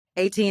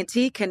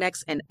AT&T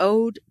connects an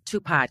ode to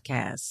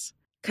podcasts.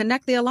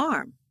 Connect the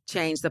alarm.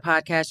 Change the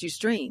podcast you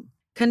stream.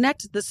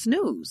 Connect the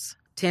snooze.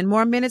 10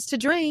 more minutes to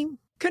dream.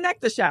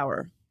 Connect the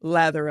shower.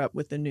 Lather up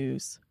with the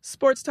news,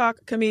 sports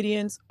talk,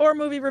 comedians, or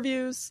movie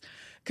reviews.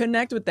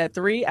 Connect with that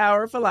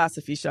 3-hour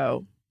philosophy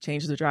show.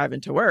 Change the drive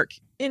into work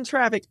in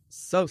traffic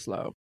so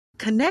slow.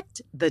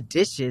 Connect the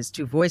dishes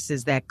to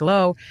voices that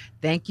glow.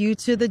 Thank you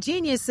to the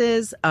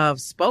geniuses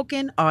of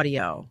spoken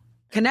audio.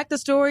 Connect the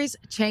stories,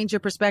 change your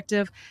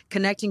perspective.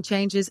 Connecting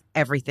changes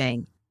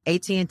everything.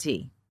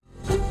 AT&T.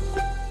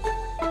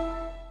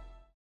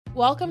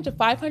 Welcome to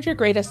 500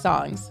 Greatest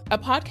Songs, a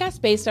podcast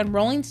based on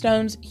Rolling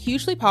Stone's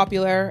hugely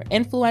popular,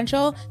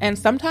 influential, and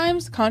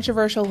sometimes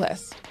controversial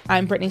list.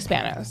 I'm Brittany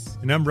Spanos.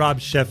 And I'm Rob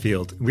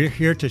Sheffield. We're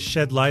here to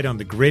shed light on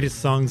the greatest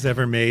songs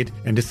ever made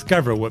and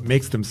discover what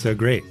makes them so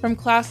great. From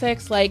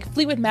classics like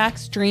Fleetwood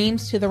Mac's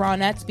Dreams to the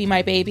Ronettes' Be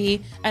My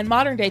Baby, and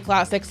modern-day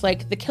classics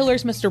like The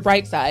Killers' Mr.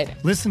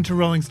 Brightside. Listen to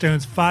Rolling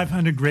Stone's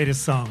 500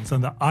 Greatest Songs on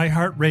the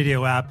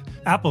iHeartRadio app,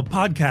 Apple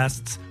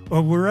Podcasts,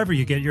 or wherever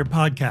you get your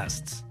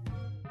podcasts.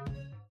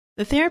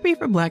 The Therapy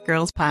for Black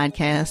Girls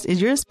podcast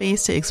is your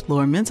space to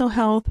explore mental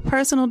health,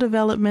 personal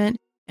development,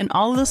 and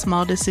all of the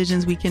small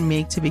decisions we can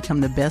make to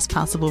become the best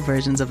possible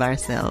versions of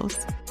ourselves.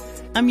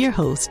 I'm your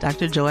host,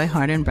 Dr. Joy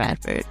Harden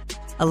Bradford,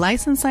 a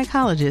licensed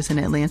psychologist in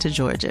Atlanta,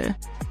 Georgia,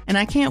 and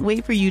I can't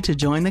wait for you to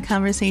join the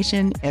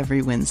conversation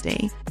every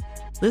Wednesday.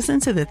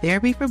 Listen to the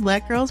Therapy for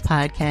Black Girls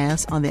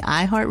podcast on the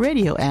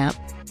iHeartRadio app,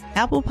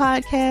 Apple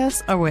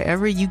Podcasts, or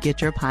wherever you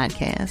get your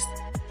podcasts.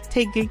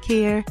 Take good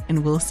care,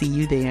 and we'll see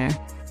you there.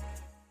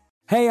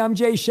 Hey, I'm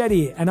Jay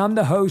Shetty, and I'm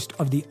the host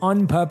of the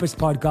On Purpose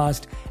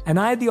podcast, and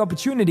I had the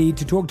opportunity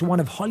to talk to one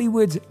of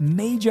Hollywood's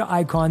major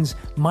icons,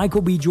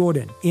 Michael B.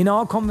 Jordan. In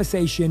our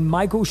conversation,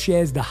 Michael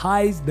shares the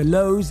highs, the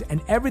lows,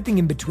 and everything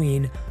in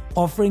between,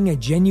 offering a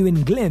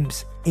genuine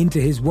glimpse into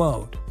his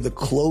world. The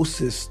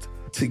closest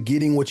to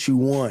getting what you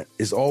want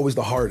is always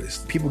the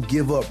hardest. People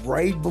give up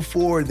right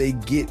before they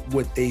get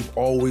what they've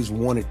always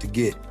wanted to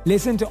get.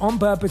 Listen to On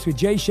Purpose with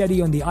Jay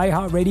Shetty on the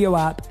iHeartRadio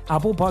app,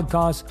 Apple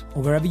Podcasts,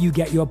 or wherever you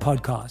get your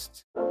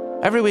podcasts.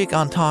 Every week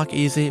on Talk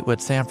Easy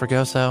with Sam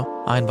Fragoso,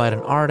 I invite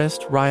an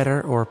artist,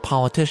 writer, or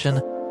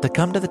politician to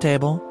come to the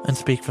table and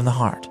speak from the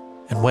heart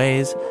in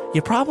ways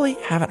you probably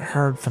haven't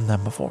heard from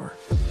them before.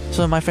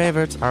 Some of my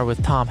favorites are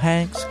with Tom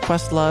Hanks,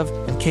 Questlove,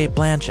 and Cate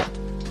Blanchett.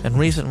 In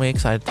recent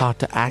weeks, I talked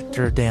to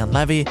actor Dan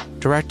Levy,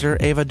 director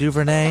Ava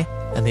DuVernay,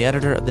 and the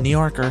editor of The New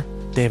Yorker,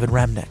 David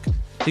Remnick.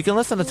 You can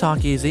listen to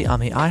Talk Easy on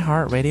the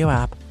iHeartRadio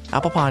app,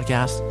 Apple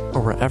Podcasts,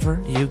 or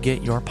wherever you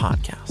get your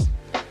podcasts.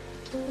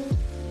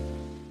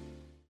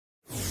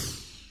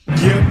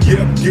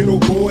 Yep, Ghetto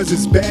Boys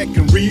is back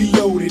and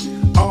reloaded.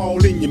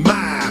 All in your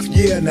mouth,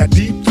 yeah, now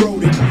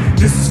deep-throated.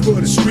 This is for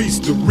the streets,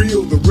 the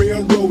real, the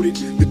railroaded,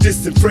 the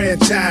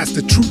disenfranchised,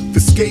 the truth, the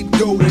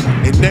scapegoated.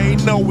 And they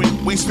know it,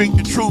 we speak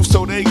the truth,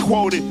 so they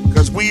quote it,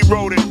 cause we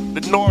wrote it.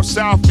 The north,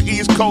 south, the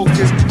east coast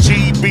is the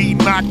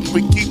GB knocking,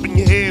 we keeping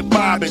your head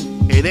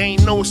bobbing. It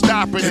ain't no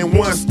stopping, and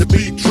once the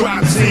beat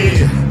drops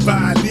in,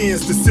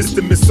 violence, the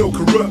system is so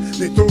corrupt,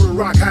 they throw the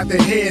rock out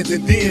their hands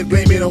and then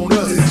blame it on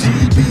us. It's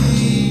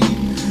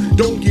GB,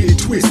 don't get it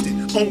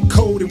twisted, on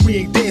code and we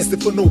ain't dancing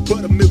for no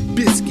buttermilk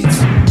biscuits.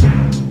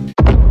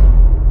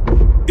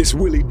 It's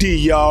Willie D,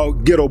 y'all.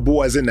 Ghetto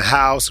Boys in the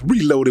house,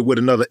 reloaded with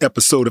another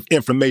episode of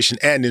information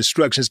and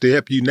instructions to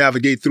help you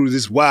navigate through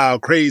this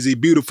wild, crazy,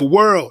 beautiful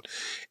world.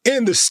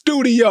 In the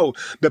studio,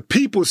 the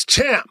people's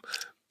champ,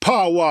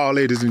 Paul Wall,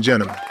 ladies and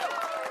gentlemen.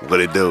 What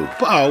it do?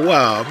 Paul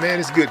Wall, man,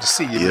 it's good to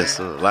see you, man. Yes,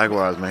 sir.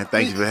 Likewise, man.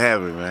 Thank you for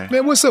having me, man.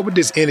 Man, what's up with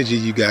this energy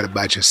you got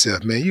about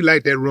yourself, man? You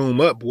light that room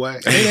up, boy.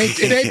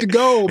 It ain't the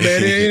gold,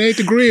 man. It ain't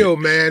the grill,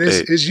 man.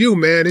 It's you,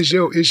 man. It's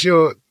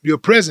your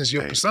presence,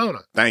 your persona.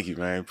 Thank you,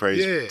 man.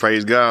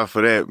 Praise God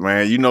for that,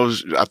 man. You know,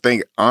 I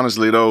think,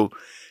 honestly, though,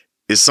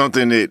 it's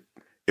something that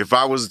if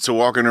I was to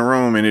walk in the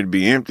room and it'd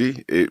be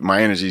empty,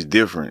 my energy's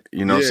different.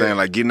 You know what I'm saying?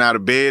 Like getting out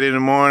of bed in the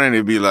morning,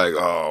 it'd be like,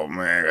 oh,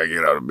 man, I gotta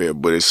get out of bed.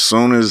 But as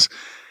soon as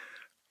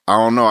I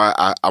don't know,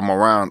 I'm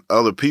around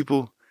other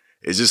people,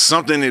 it's just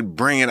something that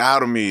bring it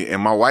out of me. And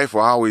my wife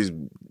will always,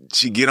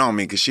 she get on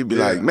me because she'd be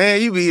like,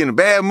 man, you be in a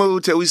bad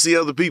mood till we see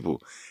other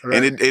people.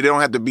 Right. And it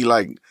don't have to be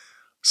like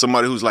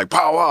somebody who's like,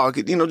 wow,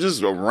 you know,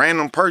 just a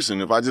random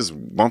person. If I just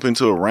bump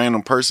into a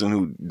random person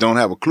who don't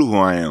have a clue who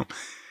I am,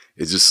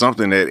 it's just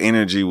something that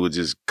energy will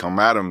just come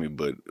out of me.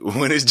 But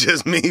when it's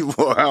just me,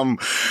 boy,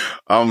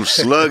 I'm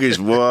sluggish,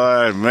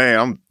 boy.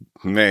 Man,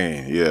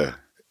 yeah.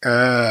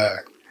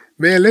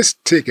 Man, let's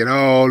take it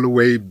all the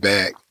way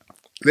back.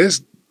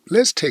 Let's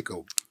take a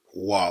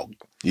walk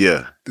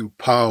through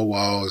Paul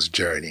Wall's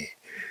journey.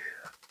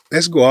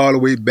 Let's go all the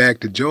way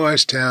back to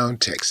Georgetown,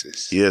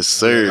 Texas. Yes,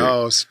 sir. It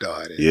all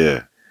started.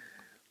 Yeah.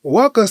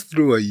 Walk us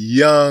through a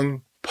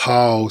young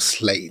Paul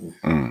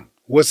Slayton.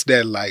 What's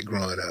that like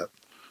growing up?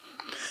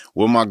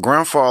 Well, my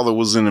grandfather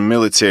was in the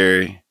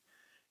military.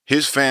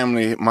 His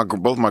family,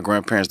 both my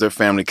grandparents, their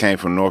family came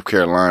from North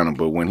Carolina,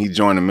 but when he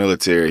joined the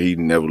military, he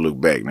never looked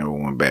back, never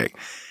went back.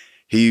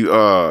 He,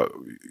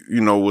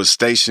 was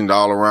stationed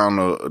all around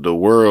the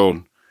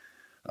world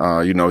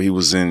He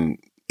was in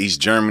East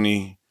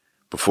Germany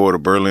before the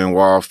Berlin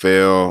Wall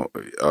fell,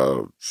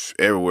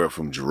 everywhere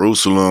from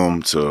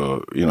Jerusalem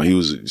to, he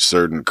was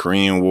serving the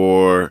Korean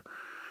War.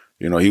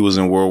 He was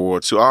in World War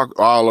II,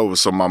 all over.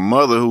 So my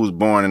mother, who was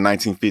born in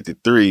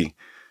 1953,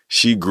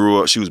 she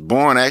was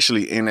born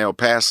actually in El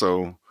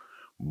Paso,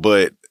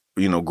 but,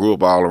 grew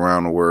up all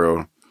around the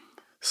world.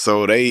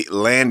 So they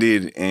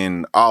landed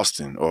in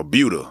Austin, or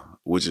Buda,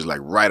 which is like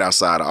right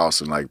outside of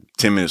Austin, like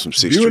 10 minutes from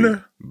 6th Street.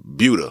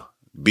 Buda,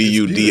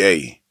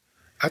 B-U-D-A.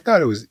 I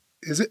thought it was,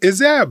 is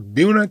that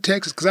Buna,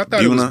 Texas? Because I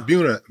thought it was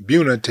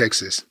Buna,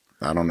 Texas.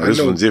 I don't know.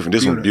 This one's different.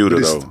 This one's Buda,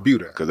 though.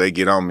 Buda. Because they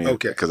get on me.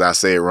 Okay. Because I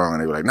say it wrong.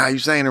 They were like, nah, you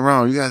saying it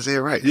wrong. You got to say it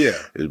right. Yeah.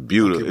 It's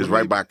Buda. Okay, it's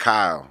right by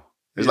Kyle.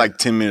 It's like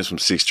 10 minutes from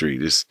 6th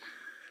Street.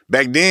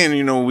 Back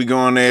then, when we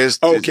go in there, it's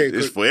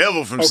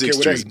forever from 6th Street. Okay,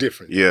 well, that's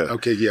different. Yeah.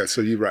 Okay, yeah,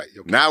 so you're right.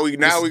 Okay. Now we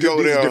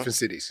go there. Different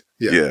cities.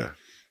 Yeah. Yeah.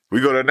 We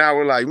go there now,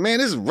 we're like, man,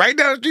 this is right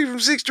down the street from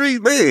 6th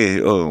Street,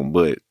 man.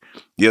 But,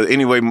 yeah,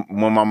 anyway,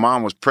 when my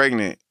mom was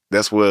pregnant,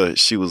 that's where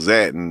she was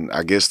at, and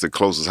I guess the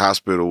closest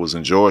hospital was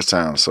in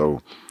Georgetown, so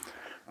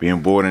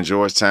being born in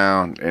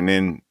Georgetown, and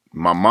then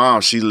my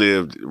mom, she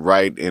lived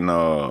right in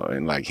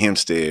like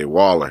Hempstead,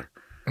 Waller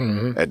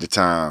at the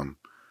time.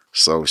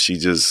 So she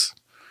just,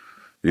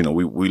 we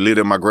lived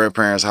at my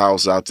grandparents'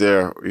 house out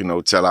there,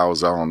 till I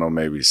was, I don't know,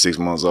 maybe 6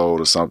 months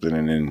old or something,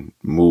 and then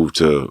moved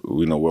to,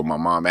 where my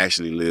mom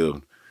actually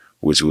lived,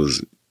 which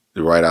was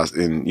right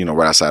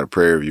outside of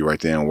Prairie View, right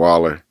there in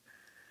Waller.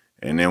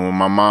 And then when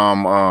my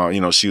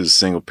mom, she was a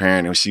single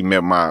parent, and she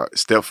met my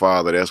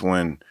stepfather, that's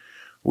when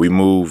we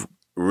moved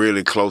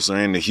really closer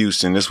into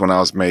Houston. This when I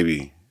was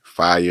maybe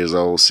 5 years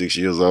old, 6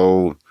 years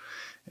old,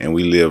 and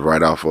we lived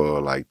right off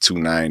of like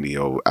 290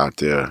 out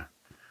there, a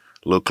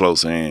little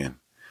closer in.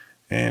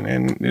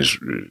 And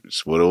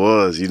it's what it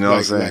was, what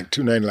I'm saying? Like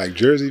 290, like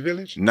Jersey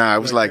Village? Nah, it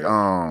was like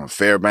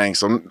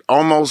Fairbanks,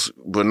 almost,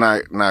 but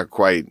not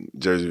quite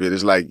Jersey Village.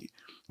 It's like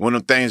one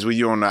of the things where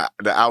you're on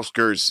the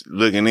outskirts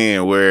looking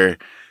in, where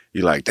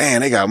you're like,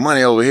 damn, they got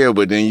money over here,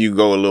 but then you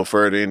go a little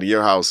further into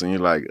your house and you're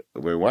like,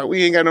 well, why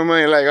we ain't got no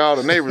money like all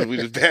the neighbors we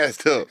just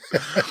passed up?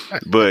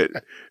 But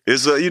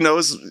it's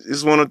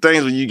it's one of the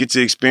things where you get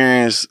to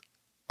experience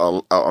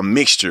a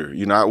mixture.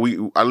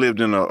 I lived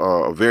in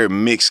a very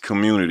mixed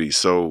community.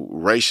 So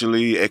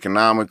racially,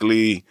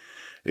 economically,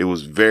 it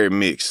was very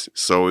mixed.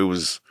 So it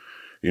was,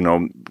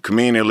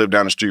 comedian that lived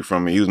down the street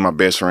from me, he was my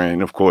best friend.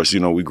 And of course,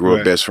 we grew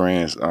up best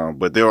friends.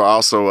 But there were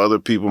also other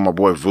people. My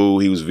boy Vu,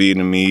 he was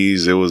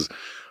Vietnamese. It was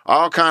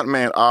all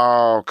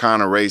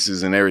kind of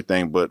races and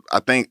everything. But I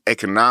think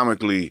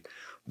economically,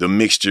 the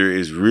mixture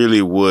is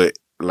really what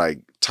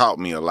taught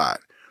me a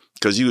lot.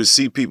 Because you would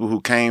see people who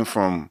came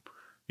from,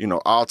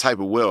 all type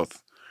of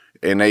wealth,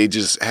 and they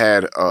just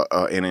had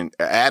an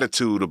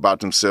attitude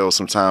about themselves.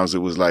 Sometimes it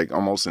was like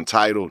almost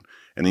entitled.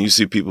 And then you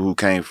see people who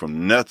came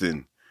from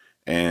nothing,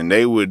 and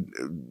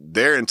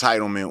their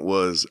entitlement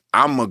was,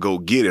 I'm going to go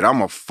get it. I'm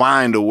going to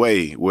find a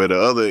way, where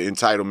the other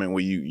entitlement,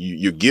 where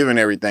you're giving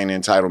everything, the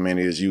entitlement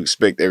is you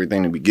expect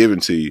everything to be given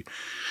to you.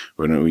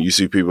 But when you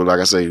see people, like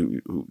I say,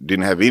 who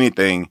didn't have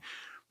anything,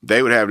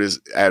 they would have this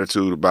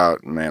attitude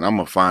about, man, I'm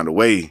going to find a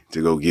way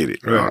to go get it.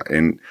 Right.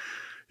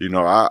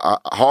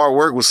 Hard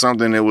work was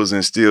something that was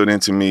instilled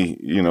into me,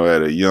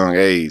 at a young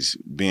age,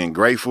 being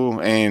grateful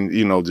and,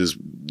 just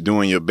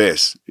doing your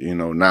best,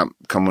 not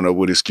coming up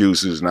with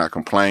excuses, not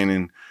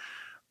complaining,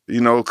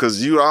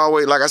 because you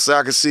always, like I said,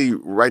 I could see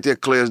right there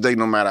clear as day,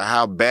 no matter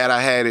how bad I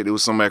had it, it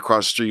was somebody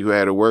across the street who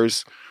had it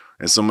worse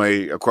and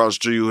somebody across the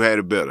street who had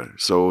it better.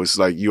 So it's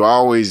like you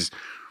always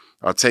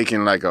are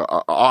taking like a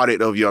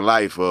audit of your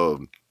life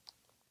of,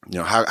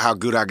 how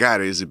good I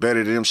got it. Is it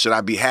better than them? Should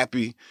I be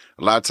happy?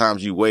 A lot of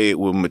times you weigh it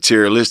with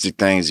materialistic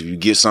things. If you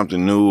get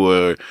something new,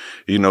 or,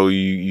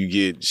 you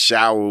get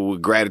showered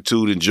with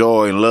gratitude and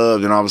joy and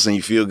love, and all of a sudden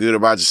you feel good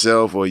about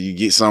yourself, or you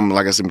get something,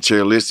 like I said,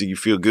 materialistic, you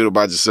feel good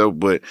about yourself.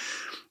 But,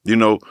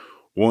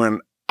 when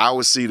I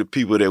would see the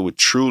people that would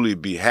truly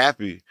be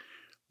happy,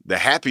 the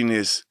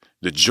happiness,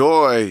 the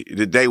joy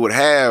that they would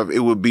have, it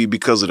would be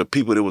because of the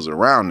people that was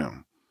around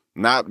them.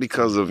 Not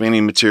because of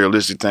any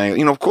materialistic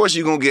thing. Of course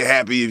you're going to get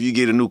happy if you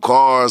get a new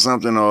car or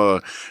something,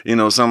 or,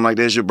 something like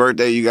that. It's your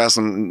birthday, you got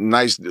some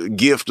nice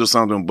gift or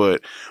something.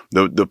 But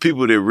the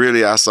people that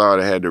really I saw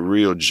that had the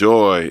real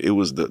joy, it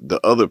was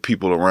the other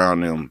people around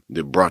them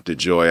that brought the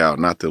joy out,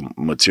 not the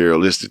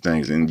materialistic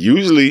things. And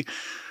usually,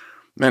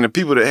 man, the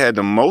people that had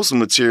the most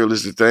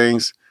materialistic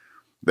things,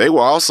 they were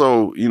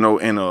also, in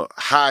a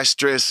high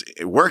stress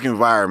work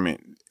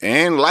environment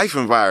and life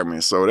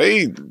environment. So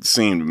they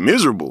seemed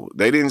miserable.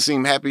 They didn't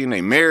seem happy in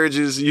their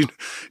marriages. You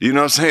know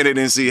what I'm saying? They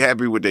didn't seem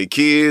happy with their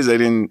kids. They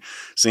didn't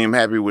seem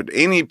happy with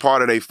any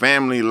part of their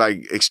family,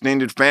 like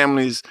extended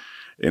families.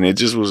 And it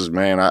just was,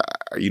 man,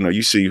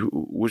 you see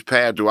which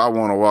path do I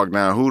want to walk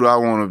down? Who do I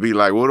want to be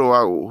like? I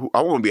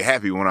want to be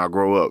happy when I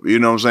grow up. You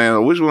know what I'm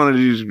saying? Which one of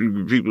these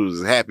people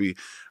is happy?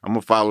 I'm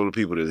going to follow the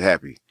people that's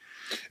happy.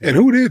 And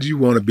who did you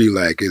want to be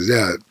like? Is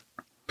that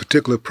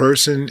particular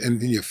person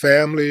in your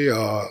family,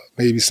 or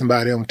maybe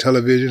somebody on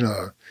television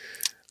or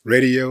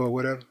radio or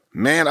whatever?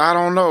 Man, I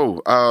don't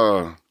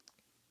know.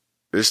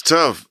 It's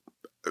tough.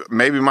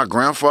 Maybe my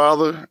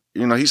grandfather,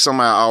 you know, he's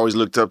somebody I always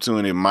looked up to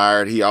and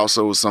admired. He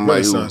also was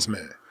somebody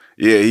man.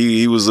 Yeah,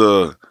 he was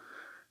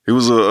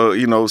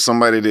you know,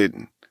 somebody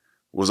that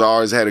was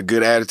always had a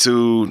good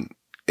attitude.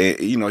 And,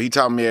 you know, he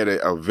taught me at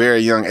a very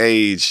young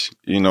age,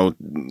 you know,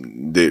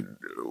 that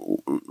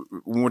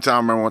one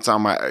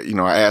time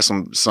I asked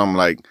him something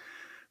like,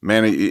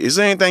 man, is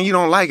there anything you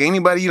don't like?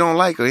 Anybody you don't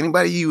like or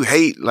anybody you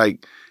hate?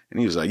 Like, and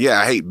he was like, yeah,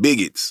 I hate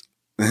bigots.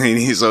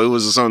 So it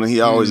was something he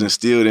always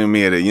instilled in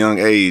me at a young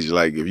age.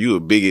 Like, if you a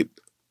bigot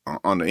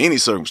under any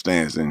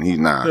circumstance, then he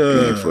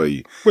ain't for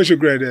you. What's your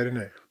granddaddy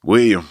name?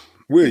 William.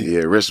 William.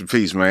 Yeah, rest in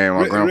peace, man.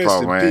 My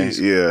grandpa, man. Peace.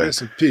 Yeah.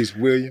 Rest in peace,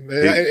 William.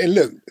 And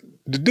look,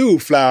 the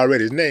dude fly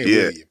already. His name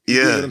William.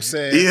 You know what I'm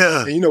saying?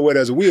 Yeah. And you know what?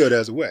 There's a will,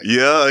 there's a way.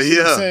 Yeah, You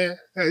know what I'm saying?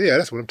 Yeah,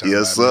 that's what I'm talking about.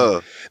 Yes, sir.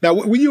 Man. Now,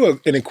 were you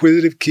an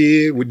inquisitive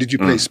kid? Did you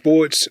play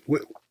sports?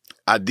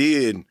 I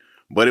did,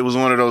 but it was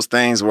one of those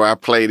things where I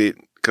played it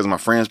because my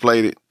friends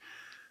played it.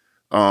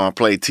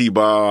 Played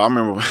T-ball. I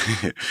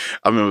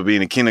remember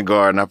being in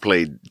kindergarten. I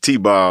played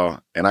T-ball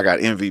and I got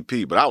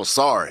MVP, but I was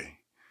sorry.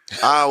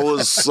 And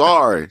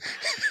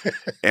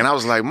I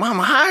was like,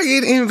 Mama, how I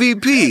get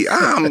MVP?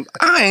 I'm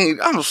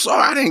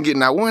sorry. I didn't get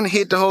not one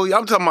hit the whole year.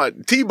 I'm talking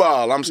about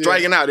T-ball. I'm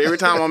striking out every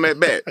time I'm at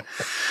bat.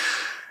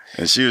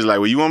 And she was like,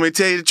 well, you want me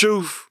to tell you the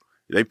truth?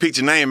 They picked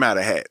your name out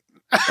of hat.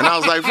 And I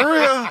was like, for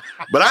real?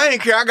 But I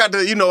ain't care. I got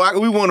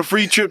we won a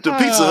free trip to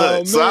Pizza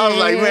Hut. So I was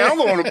like, man, I'm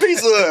going to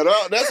Pizza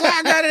Hut. That's how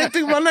I got it.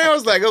 My name. I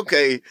was like,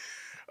 okay.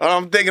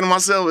 I'm thinking to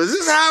myself, is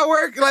this how it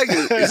works? Like,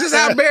 is this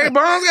how Barry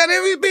Bonds got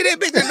MVP? That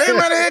bitch his name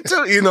out of hat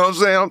too? You know what I'm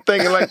saying? I'm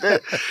thinking like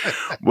that.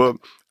 But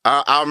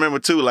I remember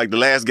too, like the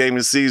last game of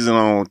the season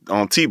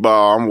on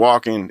T-ball, I'm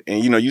walking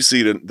and, you know, you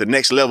see the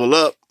next level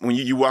up when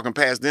you walking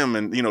past them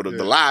and, you know,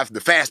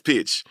 the fast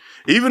pitch.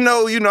 Even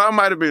though, you know, I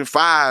might have been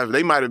 5,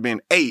 they might have been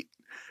 8.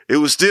 It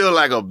was still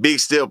like a big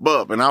step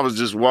up. And I was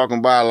just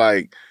walking by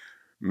like,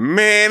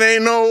 man,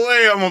 ain't no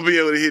way I'm going to be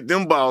able to hit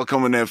them balls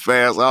coming that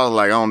fast. I was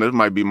like, this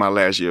might be my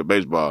last year of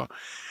baseball.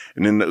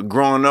 And then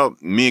growing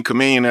up, me and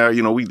Chameleon there,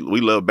 you know, we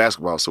love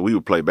basketball. So we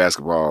would play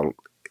basketball.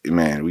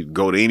 Man, we'd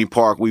go to any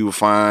park we would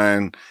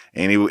find.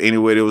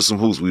 Anywhere there was some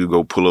hoops, we would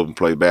go pull up and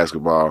play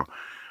basketball.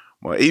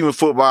 But even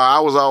football, I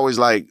was always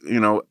like,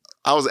 you know,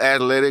 I was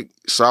athletic,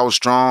 so I was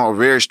strong, or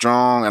very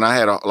strong, and I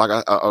had a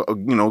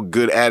you know,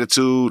 good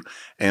attitude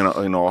and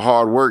a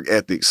hard work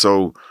ethic.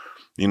 So,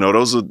 you know,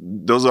 those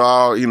are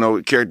all, you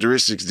know,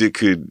 characteristics that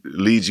could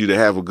lead you to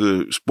have a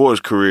good sports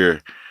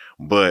career.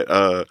 But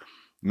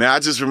man, I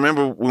just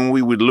remember when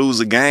we would lose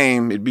a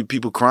game, it'd be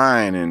people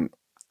crying, and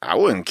I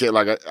wouldn't care.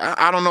 Like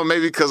I don't know,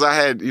 maybe because I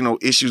had, you know,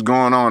 issues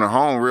going on at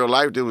home, real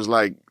life that was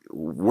like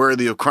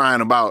worthy of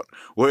crying about.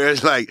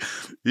 Whereas like,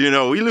 you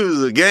know, we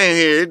lose a game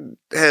here, it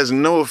has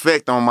no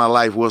effect on my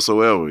life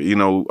whatsoever. You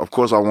know, of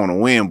course I want to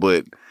win,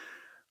 but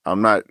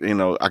I'm not, you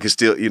know, I can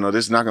still, you know,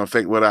 this is not going to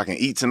affect whether I can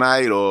eat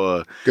tonight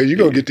or. Because you're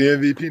going to get the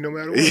MVP no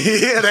matter what.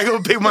 Yeah, they're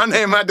going to pick my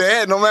name out the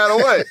hat no matter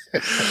what.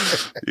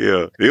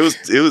 Yeah, it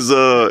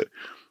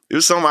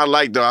was something I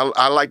liked, though.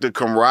 I like the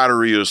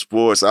camaraderie of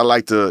sports. I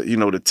like the, you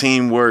know, the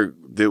teamwork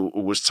that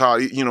was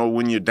taught. You know,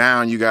 when you're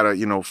down, you got to,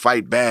 you know,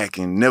 fight back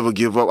and never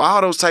give up.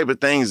 All those type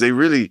of things, they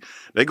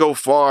go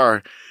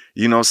far,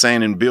 you know,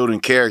 saying in building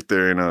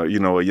character and, you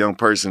know, a young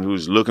person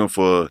who's looking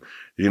for,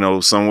 you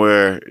know,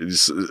 somewhere,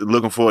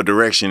 looking for a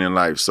direction in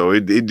life. So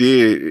it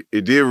did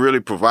really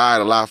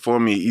provide a lot for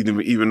me,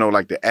 even though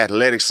like the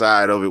athletic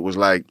side of it was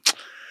like,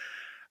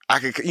 I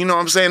could, you know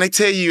what I'm saying? They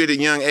tell you at a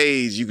young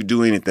age you could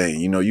do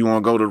anything. You know, you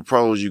want to go to the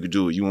pros, you could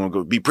do it. You want to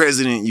go be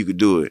president, you could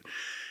do it.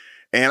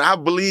 And I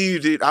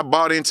believed it. I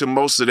bought into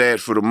most of that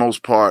for the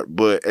most part.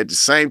 But at the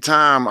same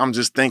time, I'm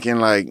just thinking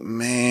like,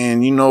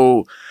 man, you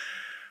know,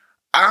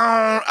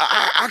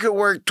 I could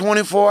work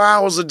 24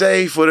 hours a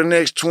day for the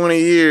next 20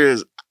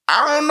 years.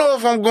 I don't know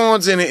if I'm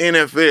going to the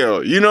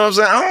NFL. You know what I'm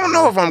saying? I don't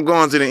know if I'm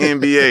going to the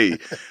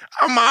NBA.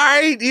 I'm all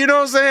right, you know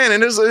what I'm saying?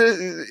 And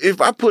if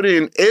I put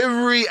in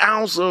every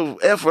ounce of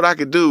effort I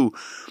could do,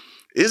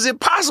 is it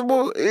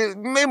possible?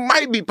 It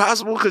might be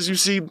possible because you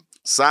see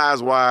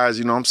size-wise,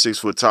 you know, I'm 6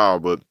 foot tall,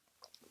 but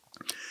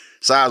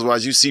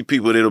size-wise, you see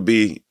people that'll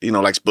be, you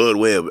know, like Spud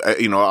Webb,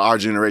 you know, our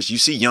generation. You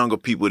see younger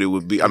people that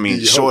would be, I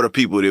mean, shorter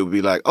people that would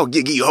be like, oh,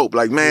 give you hope.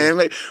 Like,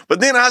 man. But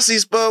then I see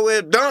Spud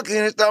Webb dunking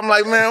and stuff. I'm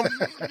like, man,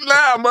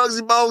 nah,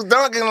 Muggsy Bogues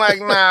dunking. Like,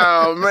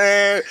 nah,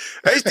 man.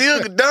 They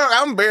still can dunk.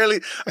 I'm barely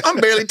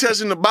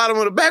touching the bottom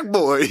of the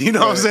backboard. You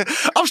know what I'm saying?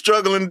 I'm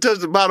struggling to touch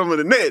the bottom of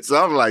the net. So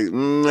I'm like,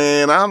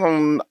 man, I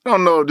don't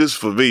know if this is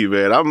for me,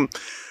 man.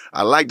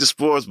 I like the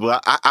sports,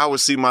 but I would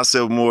see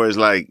myself more as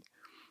like,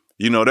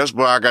 you know, that's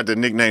why I got the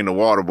nickname the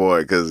Water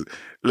Boy, because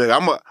look, I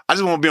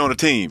just want to be on the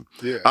team.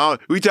 Yeah.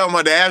 We talking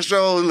about the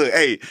Astros. Look,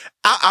 hey,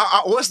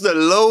 what's the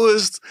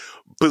lowest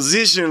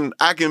position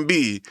I can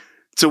be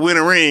to win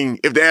a ring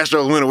if the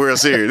Astros win a World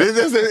Series?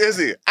 That's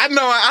it. I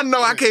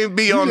know I can't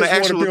be on the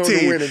actual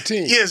team.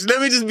 Yes,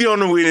 let me just be on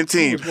the winning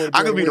team.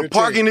 I could be the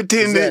parking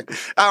attendant.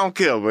 Exactly. I don't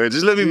care, man.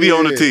 Just let me be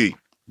on the team.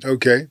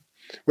 Okay.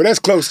 Well, that's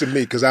close to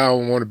me because I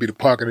don't want to be the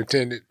parking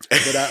attendant,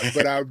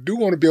 but I do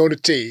want to be on the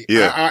team.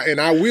 Yeah. And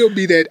I will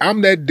be that.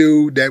 I'm that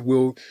dude that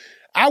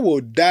I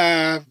will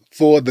dive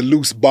for the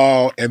loose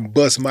ball and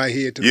bust my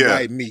head to the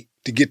right meat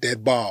to get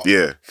that ball.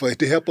 Yeah.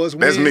 To help us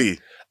win. That's me.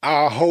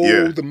 I'll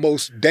hold the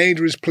most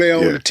dangerous player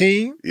on the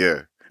team.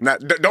 Yeah. Now,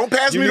 don't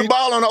pass me the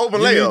ball on the open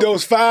layup. You need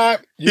those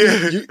 5.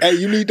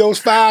 You need those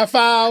 5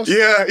 fouls.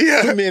 Yeah.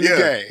 Put me in the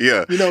game.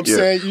 Yeah. You know what I'm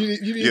saying?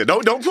 You need,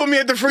 Don't put me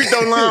at the free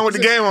throw line with the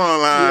game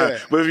on line.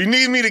 But if you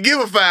need me to give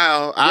a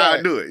foul,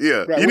 I'll do it.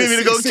 Yeah. Right. You need me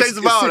to go chase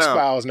the ball down. 6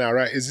 fouls now,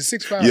 right? Is it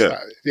 6 fouls?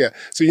 Yeah.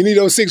 So you need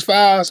those 6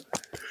 fouls.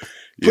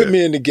 Put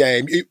me in the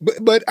game.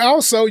 But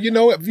also,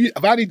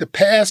 if I need to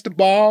pass the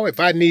ball, if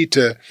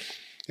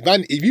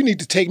you need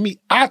to take me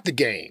out the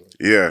game.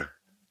 Yeah.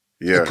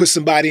 And put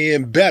somebody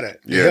in better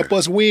to help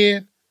us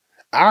win,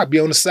 I'll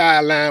be on the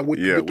sideline with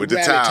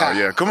the towel.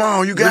 Yeah, come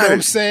on, you got it. You know what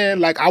I'm saying?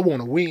 Like, I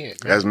want to win. Man.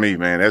 That's me,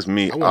 man. That's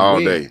me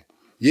all day.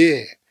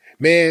 Yeah.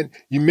 Man,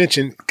 you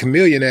mentioned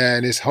Chameleon,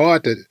 and it's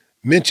hard to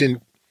mention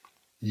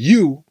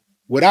you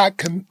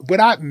without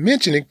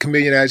mentioning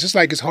Chameleon. Just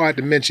like it's hard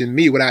to mention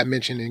me without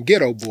mentioning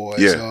Ghetto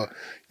Boys or,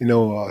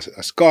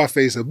 a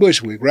Scarface or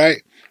Bushwick,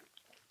 right?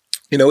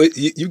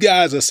 You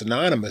guys are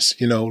synonymous,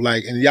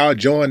 and y'all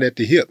joined at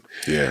the hip.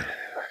 Yeah.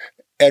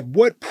 At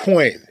what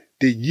point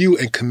did you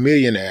and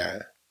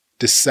Chameleon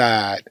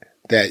decide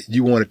that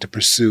you wanted to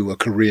pursue a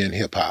career in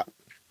hip hop?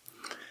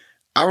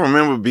 I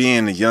remember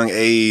being a young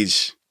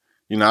age.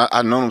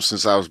 I known him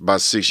since I was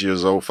about 6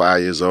 years old,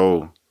 5 years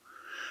old.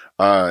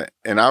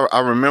 And I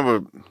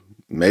remember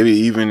maybe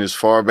even as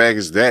far back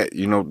as that,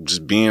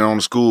 just being on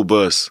the school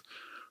bus,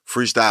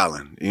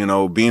 freestyling,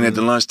 being at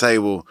the lunch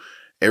table,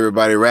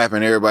 everybody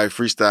rapping, everybody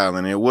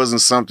freestyling. It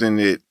wasn't something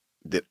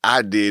that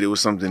I did. It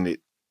was something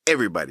that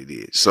everybody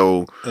did.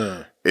 So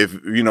if,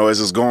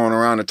 as it's going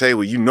around the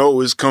table,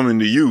 it's coming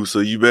to you. So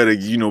you better,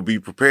 be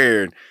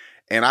prepared.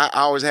 And I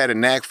always had a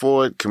knack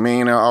for it.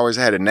 Chameleon always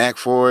had a knack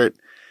for it.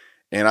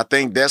 And I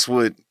think that's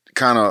what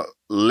kind of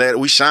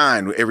we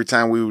shine. Every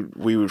time we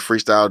would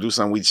freestyle, do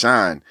something, we'd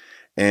shine.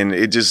 And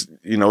it just,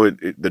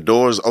 the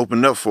doors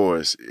opened up for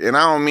us. And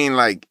I don't mean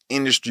like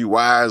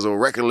industry-wise or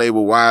record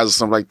label-wise or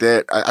something like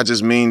that. I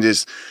just mean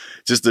just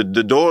the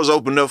doors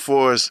opened up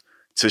for us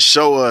to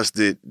show us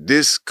that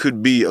this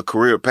could be a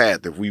career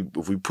path. If we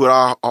put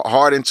our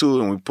heart into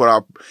it and we put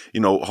our,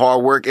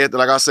 hard work ethic,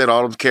 like I said,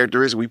 all those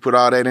characteristics, we put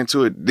all that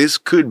into it, this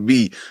could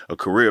be a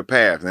career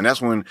path. And that's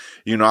when,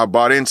 I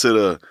bought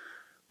into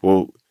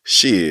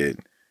shit,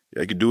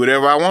 I can do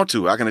whatever I want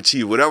to. I can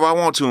achieve whatever I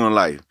want to in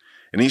life.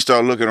 And then you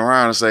start looking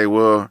around and say,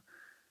 well,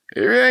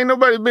 there ain't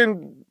nobody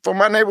from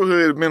my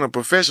neighborhood been a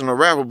professional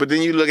rapper. But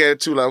then you look at it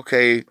too like,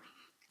 okay,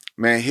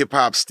 man,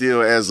 hip-hop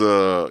still as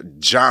a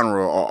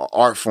genre or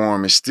art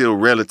form is still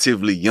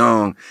relatively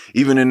young.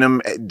 Even in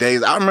them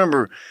days, I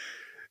remember,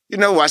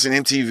 watching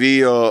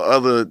MTV or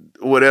other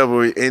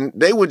whatever, and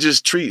they would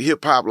just treat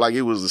hip-hop like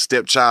it was a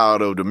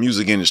stepchild of the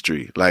music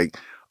industry. Like,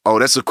 oh,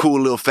 that's a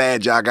cool little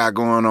fad y'all got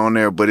going on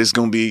there, but it's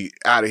going to be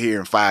out of here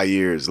in 5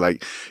 years.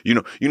 Like,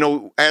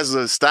 as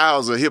the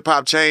styles of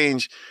hip-hop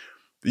change,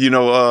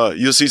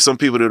 you'll see some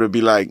people that'll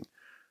be like,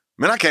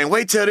 man, I can't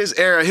wait till this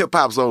era of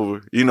hip-hop's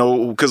over,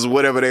 because of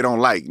whatever they don't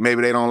like.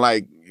 Maybe they don't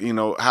like,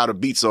 how the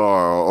beats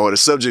are or the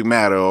subject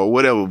matter or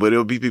whatever, but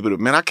it'll be people that,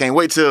 man, I can't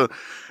wait till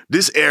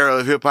this era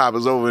of hip-hop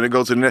is over and it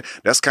goes to the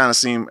next. That's kind of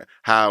seemed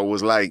how it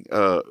was like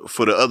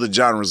for the other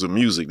genres of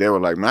music. They were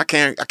like, man, I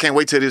can't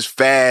wait till this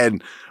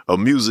fad of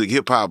music,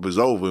 hip-hop is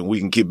over and we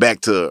can get back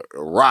to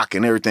rock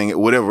and everything,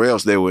 whatever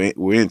else they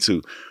were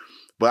into.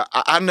 But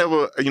I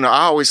never, I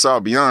always saw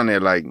beyond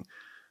that, like,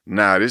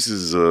 nah, this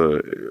is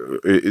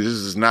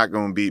not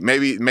going to be,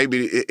 maybe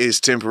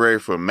it's temporary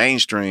for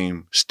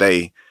mainstream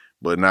stay,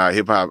 but nah,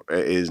 hip hop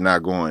is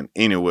not going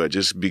anywhere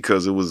just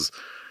because it was,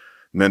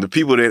 man, the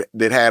people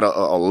that had a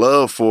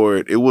love for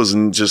it, it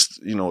wasn't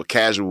just, a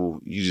casual,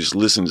 you just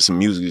listen to some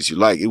music that you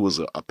like. It was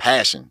a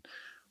passion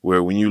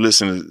where when you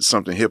listen to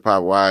something hip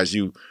hop wise,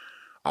 you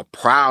are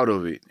proud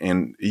of it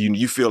and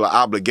you feel an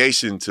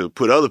obligation to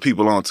put other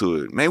people onto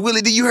it. Man,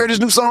 Willie, did you hear this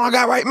new song I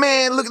got right?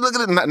 Man, look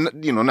at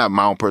it. Not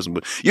my own person,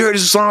 but you heard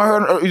this song I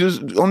heard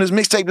on this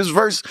mixtape, this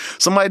verse,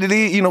 somebody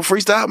did,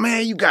 freestyle.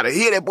 Man, you got to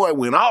hear that boy. It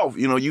went off.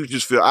 You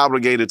just feel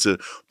obligated to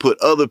put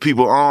other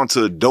people on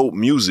to dope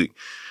music.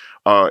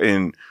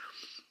 And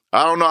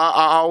I don't know,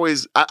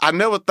 I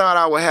never thought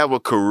I would have a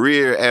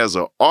career as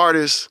an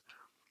artist,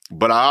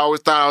 but I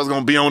always thought I was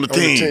going to be on the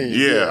team.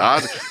 Yeah.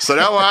 So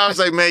that's why I was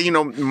like,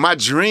 man, my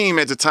dream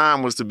at the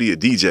time was to be a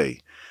DJ,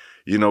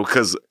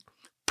 because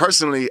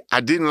personally,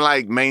 I didn't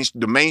like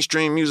the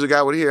mainstream music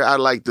I would hear. I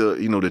like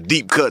the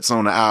deep cuts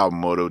on the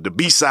album or the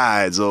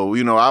B-sides or,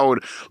 I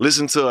would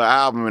listen to an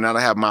album and I'd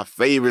have my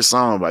favorite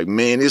song, like,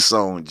 man, this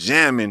song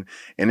jamming.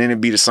 And then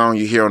it'd be the song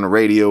you hear on the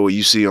radio or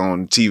you see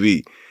on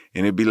TV.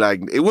 And it'd be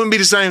like, it wouldn't be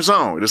the same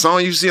song. The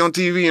song you see on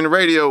TV and the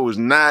radio was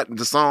not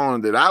the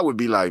song that I would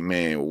be like,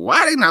 man,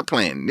 why they not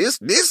playing this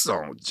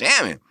song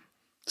jamming?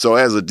 So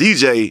as a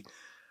DJ,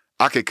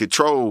 I could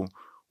control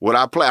what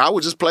I play. I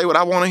would just play what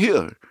I want to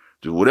hear.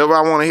 Just whatever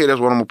I want to hear,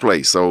 that's what I'm going to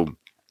play. So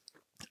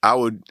I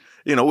would,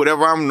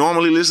 whatever I'm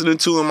normally listening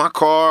to in my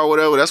car or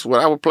whatever, that's what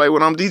I would play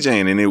when I'm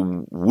DJing. And it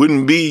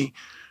wouldn't be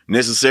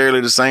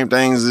necessarily the same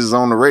things as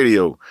on the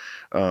radio.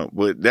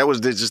 But that was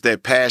just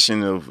that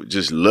passion of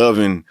just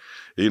loving,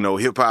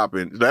 hip hop.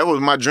 And that was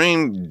my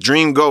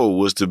dream goal,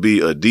 was to be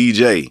a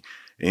DJ.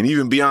 And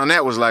even beyond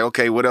that was like,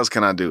 okay, what else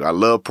can I do? I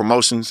love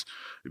promotions,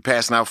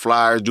 passing out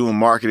flyers, doing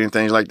marketing,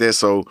 things like that.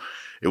 So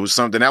it was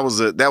something that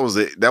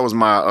was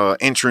my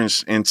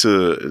entrance into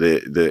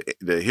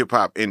the hip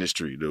hop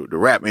industry. The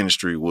rap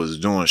industry was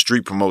doing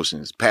street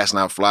promotions, passing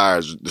out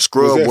flyers, the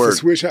scrub was that work. For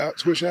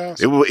Swish House?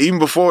 It was even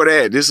before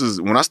that. This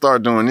is when I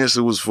started doing this.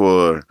 It was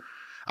for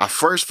I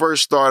first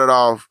started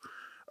off.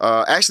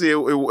 Actually, it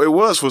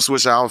was for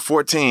Swish House. I was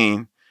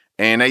 14.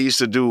 And they used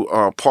to do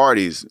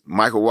parties.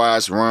 Michael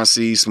Watts, Ron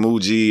C,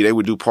 Smooth G, they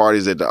would do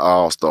parties at the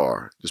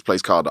All-Star. This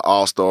place called the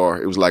All-Star.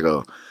 It was like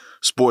a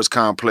sports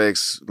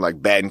complex,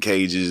 like batting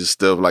cages,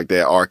 stuff like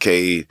that,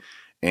 arcade.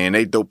 And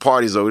they throw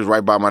parties over. It was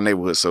right by my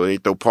neighborhood. So they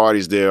throw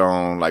parties there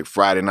on like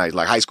Friday nights,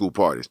 like high school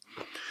parties.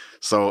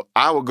 So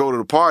I would go to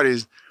the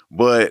parties,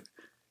 but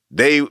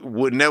they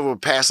would never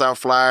pass out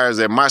flyers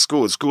at my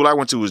school. The school I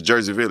went to was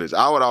Jersey Village.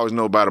 I would always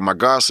know about it. My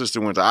god sister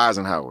went to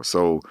Eisenhower.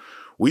 So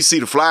we see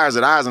the flyers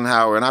at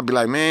Eisenhower, and I'd be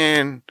like,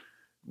 man,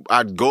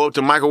 I'd go up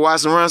to Michael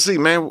Watts and Ron C,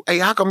 man, hey,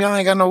 how come y'all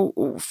ain't got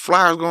no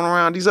flyers going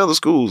around these other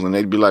schools? And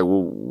they'd be like,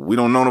 well, we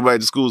don't know nobody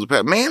at the schools to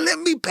pass. Man, let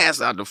me pass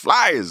out the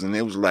flyers. And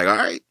it was like, all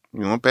right, you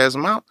want to pass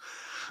them out?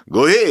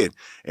 Go ahead.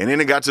 And then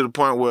it got to the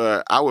point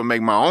where I would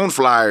make my own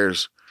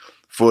flyers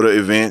for the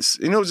events.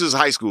 And it was just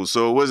high school,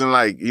 so it wasn't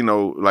like,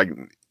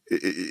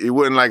 it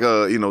wasn't like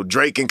a,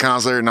 Drake in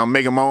concert and I'm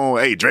making my own,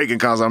 hey, Drake in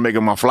concert, I'm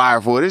making my flyer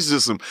for it. It's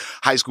just some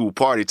high school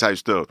party type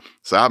stuff.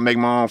 So I'd make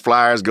my own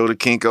flyers, go to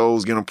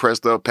Kinko's, get them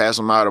pressed up, pass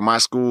them out at my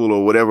school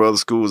or whatever other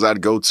schools I'd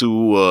go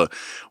to.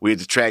 We had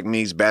the track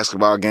meets,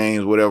 basketball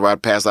games, whatever.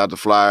 I'd pass out the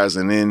flyers.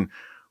 And then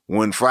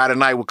when Friday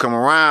night would come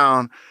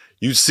around,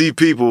 you'd see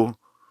people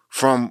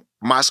from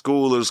my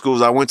school or the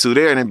schools I went to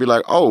there and they'd be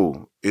like,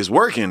 oh, it's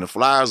working. The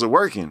flyers are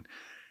working.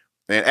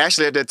 And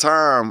actually, at that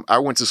time, I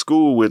went to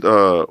school with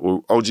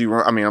OG.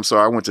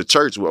 I went to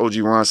church with OG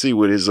Ron C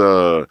with his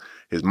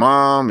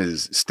mom,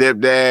 his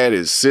stepdad,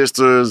 his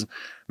sisters.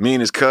 Me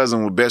and his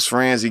cousin were best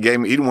friends. He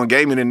the one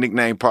gave me the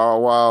nickname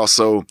Paul Wall.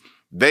 So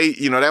they,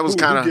 that was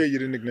kind of. Who gave you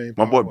the nickname?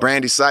 My boy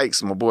Brandy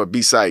Sykes, my boy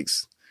B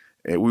Sykes.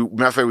 And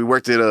matter of fact, we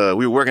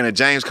were working at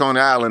James Coney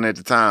Island at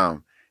the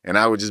time. And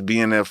I would just be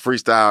in there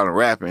freestyling and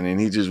rapping. And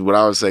he just would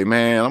always say,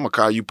 man, I'm going to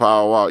call you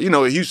Paul Wall.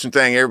 A Houston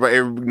thing,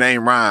 every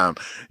name rhyme.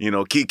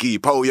 Kiki,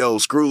 Poyo,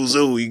 Screw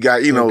Zoo. You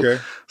got, Okay.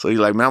 So he's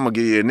like, man, I'm going to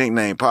give you a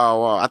nickname, Paul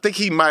Wall. I think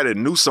he might have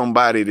knew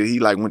somebody that he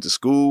went to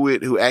school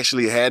with who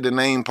actually had the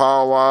name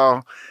Paul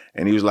Wall.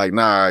 And he was like,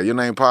 nah, your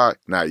name Paul?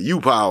 Nah,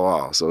 you Paul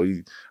Wall. So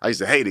I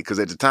used to hate it because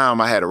at the time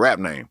I had a rap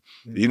name.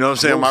 You know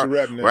what I'm saying? My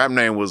rap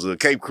name was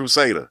Cape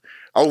Crusader.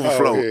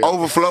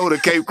 Overflow to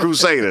Cape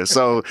Crusader.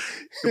 So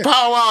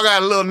Paul Wall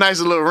got a nice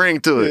little ring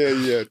to it.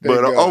 Yeah.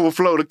 But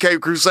Overflow to Cape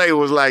Crusader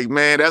was like,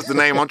 man, that's the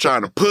name I'm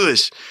trying to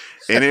push.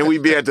 And then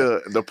we'd be at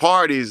the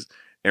parties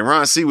and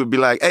Ron C would be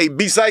like, hey,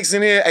 B Sykes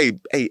in here.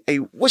 Hey,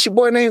 what's your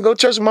boy name? Go to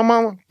church with my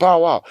mama?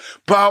 Paul Wall.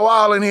 Paul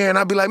Wall in here. And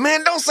I'd be like,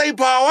 man, don't say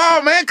Paul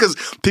Wall, man. Because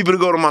people that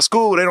go to my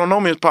school, they don't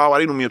know me as Paul Wall.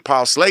 They know me as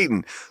Paul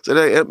Slayton. So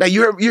hey,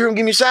 you heard him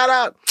give me a shout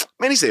out?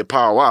 Man, he said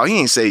Paul Wall. He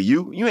ain't say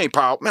you. You ain't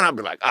Paul. Man, I'd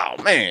be like,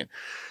 oh, man.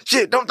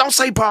 Shit, don't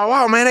say Paul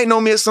Wall, man. They know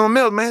me as something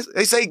else, man.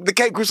 They say the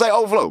Cape Crusade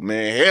Overflow.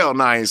 Man, hell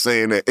no, I ain't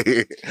saying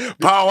that.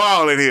 Paul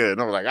Wall in here.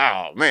 And I'm like,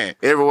 oh, man.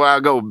 Everywhere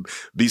I go,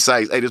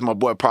 besides, hey, this is my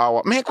boy Paul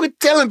Wall. Man, quit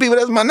telling people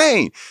that's my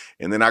name.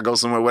 And then I go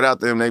somewhere without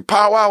them. They,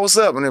 Paul Wall, what's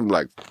up? And they're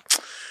like,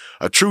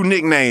 a true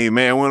nickname,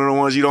 man. One of the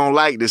ones you don't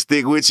like that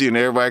stick with you and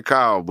everybody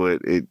call, but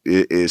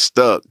it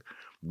stuck.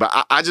 But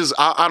I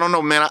don't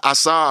know, man. I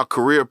saw a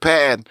career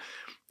path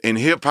in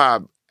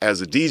hip-hop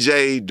as a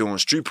DJ, doing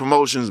street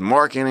promotions,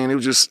 marketing. It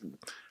was just...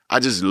 I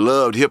just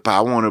loved hip-hop.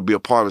 I wanted to be a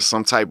part of it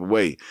some type of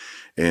way.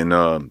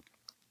 And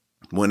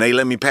when they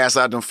let me pass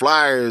out them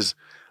flyers,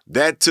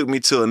 that took me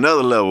to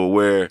another level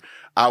where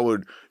I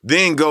would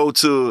then go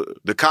to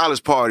the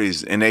college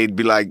parties and they'd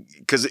be like,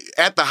 because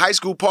at the high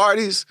school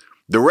parties,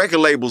 the record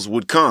labels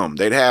would come.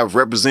 They'd have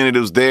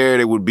representatives there.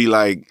 They would be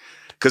like,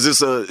 because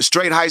it's a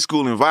straight high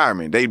school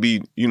environment. They'd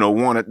be, they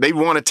want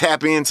to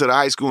tap into the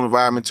high school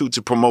environment too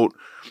to promote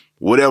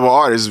whatever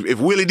artist. If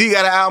Willie D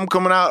got an album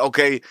coming out,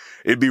 okay,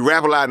 it'd be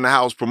Rap-A-Lot in the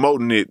house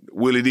promoting it.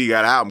 Willie D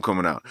got an album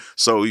coming out.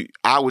 So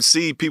I would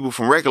see people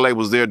from record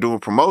labels there doing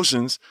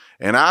promotions,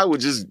 and I would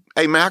just,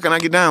 hey, man, how can I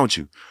get down with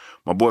you?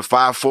 My boy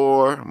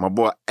 5'4", my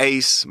boy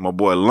Ace, my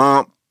boy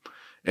Lump,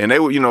 and they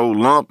were,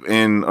 Lump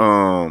and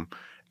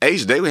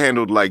Ace, they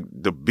handled like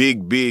the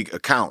big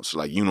accounts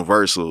like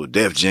Universal,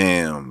 Def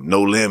Jam,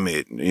 No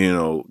Limit,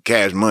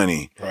 Cash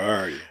Money.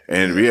 Priority.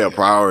 And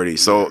Priority.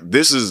 So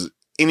this is,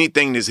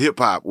 anything that's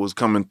hip-hop was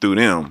coming through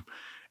them.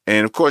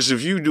 And of course,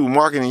 if you do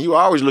marketing, you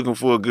always looking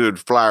for a good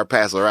flyer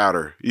passer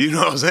outer. You know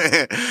what I'm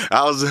saying?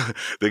 I was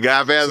the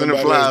guy passing the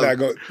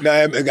flyers. Now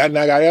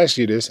I gotta ask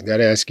you this.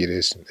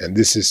 And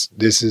this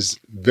is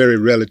very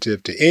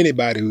relative to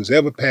anybody who's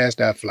ever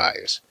passed out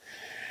flyers.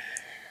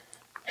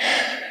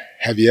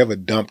 Have you ever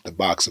dumped a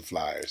box of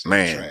flyers in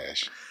the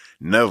trash?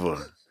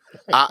 Never.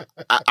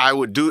 I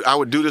would do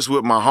this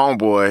with my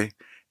homeboy,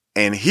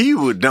 and he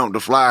would dump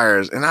the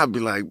flyers, and I'd be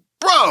like,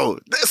 bro,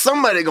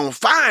 somebody gonna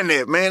find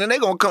that, man, and it's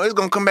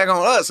gonna come back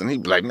on us. And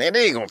he'd be like, man,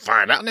 they ain't gonna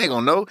find out, they ain't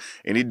gonna know.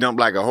 And he'd dump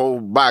like a whole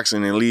box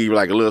and then leave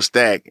like a little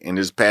stack and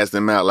just pass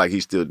them out like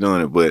he's still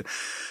doing it. But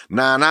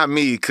nah, not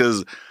me,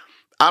 because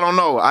I don't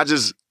know. I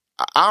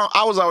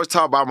was always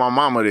taught by my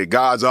mama that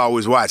God's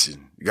always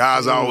watching.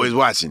 God's always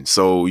watching.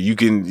 So you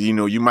can,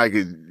 you might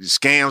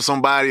scam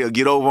somebody or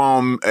get over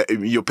on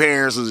your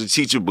parents as a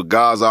teacher, but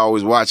God's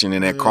always watching,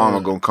 and that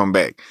karma gonna come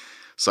back.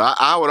 So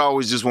I would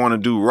always just want to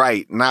do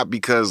right, not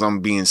because I'm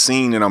being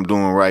seen that I'm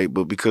doing right,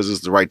 but because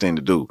it's the right thing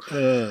to do.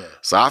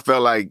 So I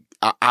felt like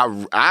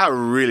I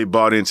really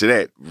bought into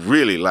that.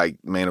 Really, like,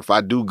 man, if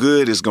I do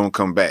good, it's going to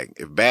come back.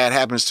 If bad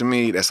happens to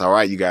me, that's all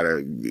right. You got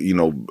to,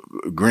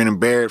 grin and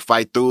bear it,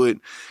 fight through it,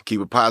 keep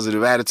a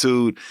positive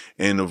attitude,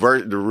 and the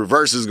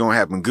reverse is going to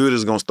happen. Good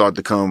is going to start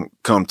to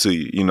come to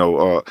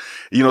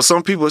you.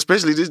 Some people,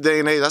 especially this day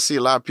and age, I see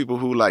a lot of people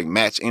who like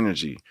match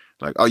energy.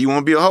 Like, oh, you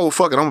want to be a hoe?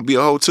 Fuck it, I'm going to be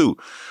a hoe too.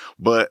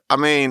 But I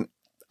mean,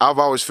 I've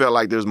always felt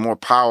like there's more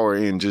power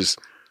in just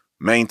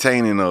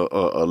maintaining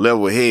a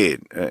level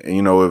head.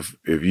 If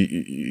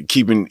you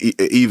keeping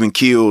even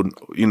keeled,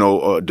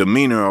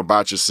 demeanor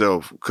about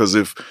yourself. Because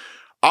if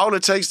all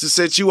it takes to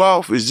set you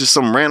off is just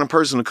some random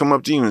person to come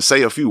up to you and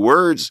say a few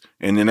words,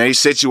 and then they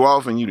set you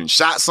off, and you done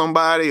shot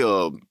somebody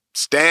or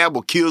stab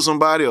or kill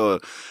somebody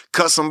or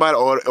cut somebody,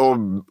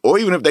 or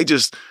even if they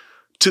just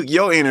took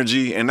your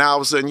energy and now all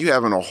of a sudden you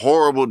having a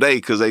horrible day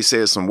because they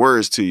said some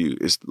words to you.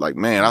 It's like,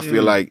 man, I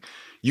feel like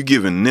you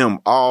giving them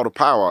all the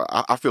power.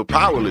 I feel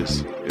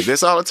powerless. If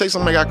that's all it takes,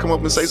 somebody got to come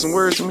up and say some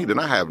words to me, then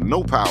I have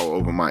no power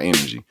over my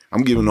energy.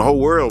 I'm giving the whole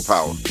world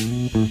power.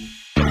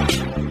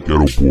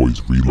 Ghetto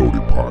Boys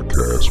Reloaded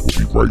podcast. We'll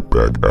be right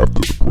back after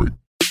the break.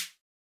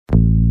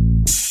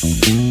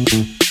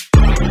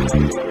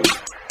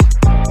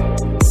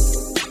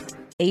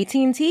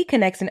 AT&T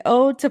connects an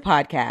ode to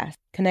podcast.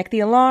 Connect the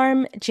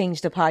alarm,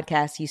 change the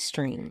podcast you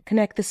stream.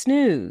 Connect the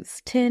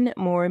snooze, 10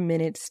 more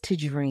minutes to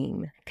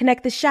dream.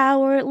 Connect the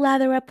shower,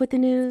 lather up with the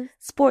news,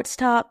 sports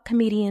talk,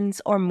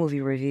 comedians, or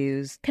movie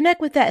reviews. Connect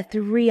with that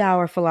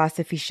 3-hour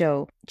philosophy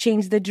show.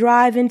 Change the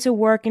drive into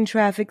work and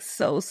traffic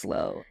so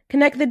slow.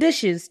 Connect the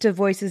dishes to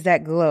voices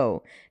that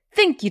glow.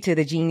 Thank you to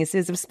the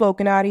geniuses of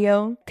spoken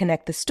audio.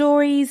 Connect the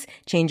stories,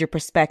 change your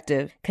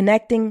perspective.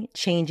 Connecting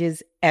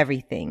changes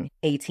everything.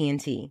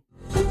 AT&T.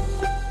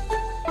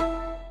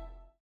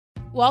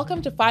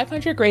 Welcome to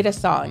 500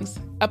 Greatest Songs,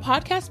 a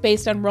podcast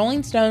based on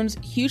Rolling Stone's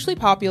hugely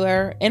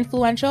popular,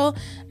 influential,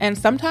 and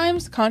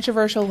sometimes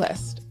controversial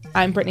list.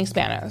 I'm Brittany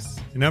Spanos.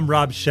 And I'm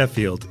Rob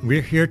Sheffield.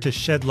 We're here to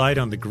shed light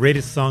on the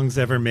greatest songs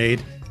ever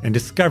made and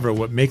discover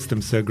what makes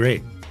them so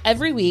great.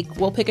 Every week,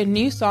 we'll pick a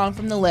new song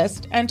from the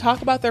list and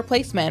talk about their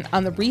placement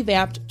on the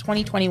revamped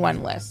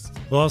 2021 list.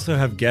 We'll also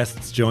have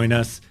guests join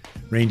us,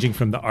 ranging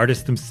from the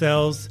artists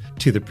themselves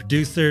to the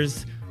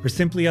producers, or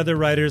simply other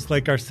writers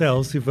like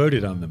ourselves who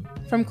voted on them.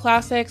 From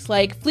classics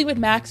like Fleetwood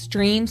Mac's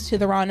Dreams to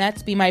the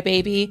Ronettes' Be My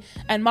Baby,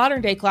 and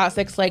modern-day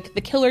classics like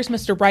The Killer's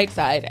Mr.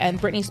 Brightside and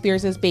Britney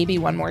Spears' Baby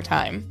One More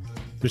Time.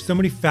 There's so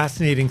many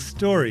fascinating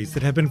stories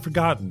that have been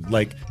forgotten,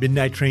 like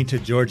Midnight Train to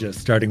Georgia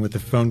starting with a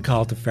phone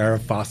call to Farrah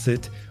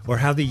Fawcett, or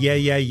how the Yeah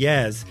Yeah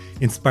Yeahs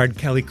inspired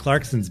Kelly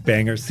Clarkson's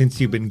banger Since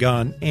You've Been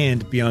Gone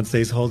and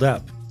Beyoncé's Hold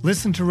Up.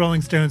 Listen to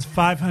Rolling Stone's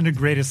 500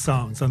 Greatest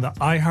Songs on the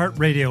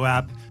iHeartRadio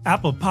app,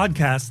 Apple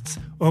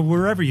Podcasts, or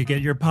wherever you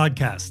get your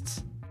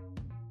podcasts.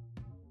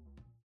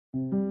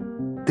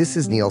 This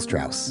is Neil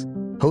Strauss,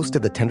 host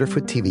of the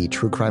Tenderfoot TV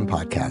true crime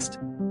podcast,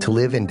 To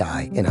Live and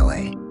Die in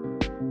LA.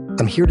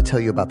 I'm here to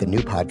tell you about the new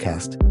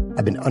podcast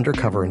I've been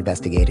undercover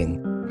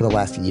investigating for the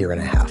last year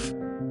and a half.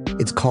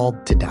 It's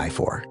called To Die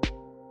For.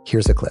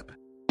 Here's a clip.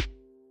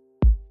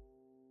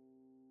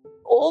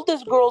 All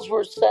these girls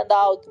were sent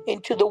out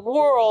into the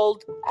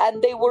world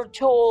and they were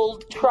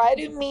told, try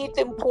to meet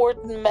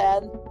important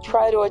men,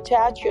 try to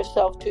attach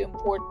yourself to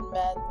important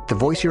men. The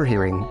voice you're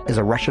hearing is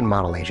a Russian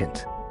model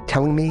agent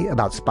telling me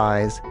about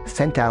spies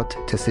sent out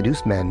to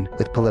seduce men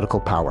with political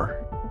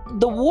power.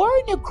 The war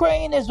in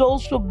Ukraine is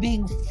also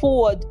being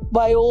fought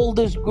by all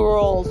these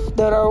girls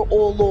that are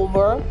all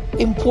over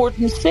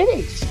important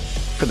cities.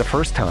 For the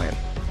first time,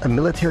 a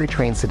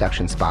military-trained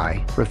seduction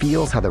spy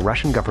reveals how the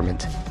Russian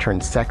government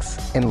turned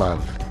sex and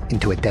love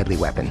into a deadly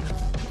weapon.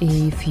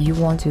 If you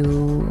want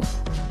to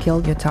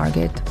kill your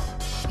target,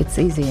 it's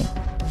easy.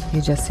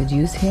 You just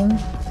seduce him,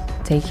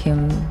 take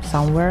him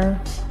somewhere,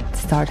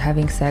 start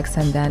having sex,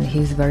 and then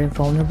he's very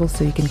vulnerable,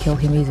 so you can kill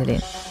him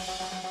easily.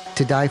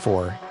 To Die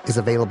For is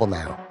available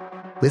now.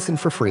 Listen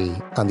for free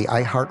on the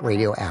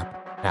iHeartRadio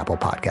app, Apple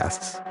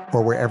Podcasts,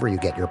 or wherever you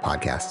get your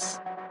podcasts.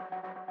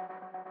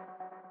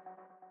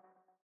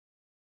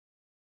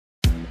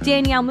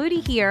 Danielle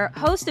Moody here,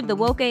 host of the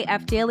Woke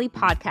AF Daily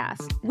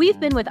podcast. We've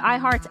been with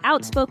iHeart's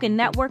Outspoken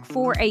Network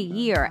for a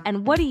year,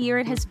 and what a year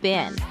it has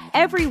been.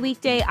 Every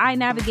weekday, I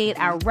navigate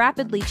our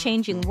rapidly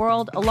changing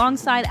world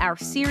alongside our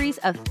series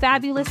of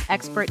fabulous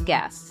expert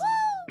guests.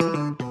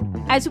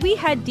 As we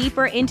head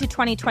deeper into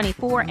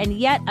 2024 and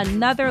yet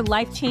another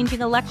life-changing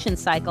election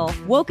cycle,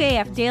 Woke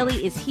AF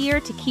Daily is here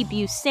to keep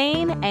you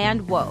sane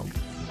and woke.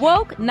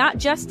 Woke not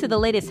just to the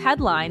latest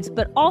headlines,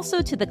 but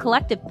also to the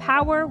collective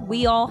power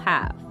we all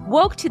have.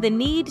 Woke to the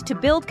need to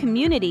build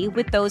community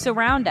with those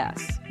around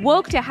us.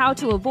 Woke to how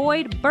to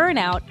avoid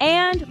burnout,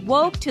 and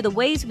woke to the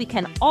ways we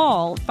can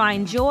all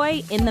find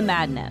joy in the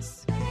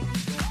madness.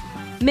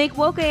 Make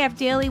Woke AF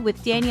Daily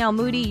with Danielle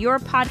Moody your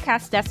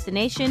podcast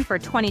destination for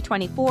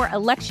 2024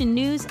 election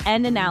news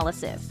and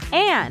analysis.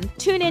 And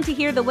tune in to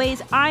hear the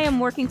ways I am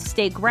working to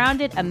stay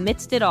grounded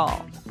amidst it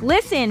all.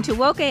 Listen to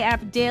Woke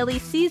AF Daily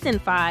Season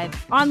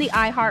 5 on the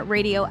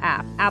iHeartRadio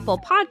app, Apple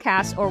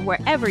Podcasts, or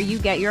wherever you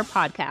get your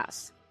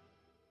podcasts.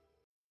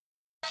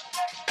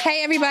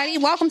 Hey, everybody.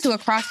 Welcome to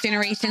Across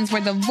Generations,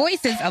 where the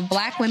voices of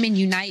Black women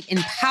unite in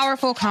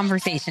powerful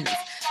conversations.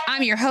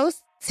 I'm your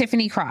host,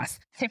 Tiffany Cross.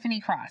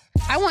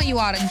 I want you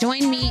all to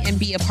join me and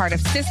be a part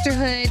of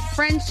sisterhood,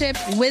 friendship,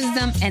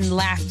 wisdom, and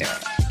laughter.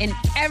 In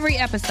every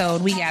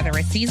episode, we gather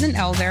a seasoned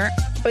elder.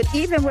 But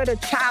even with a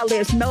child,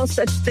 there's no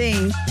such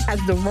thing as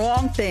the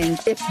wrong thing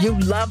if you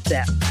love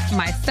them.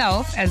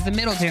 Myself, as the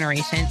middle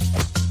generation.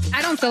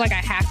 I don't feel like I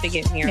have to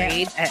get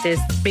married at this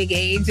big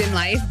age in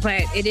life,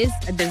 but it is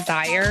a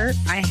desire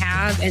I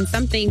have and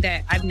something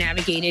that I've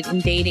navigated in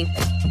dating.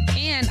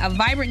 And a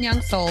vibrant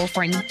young soul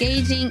for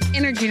engaging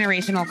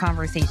intergenerational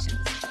conversations.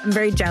 I'm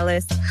very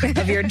jealous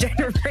of your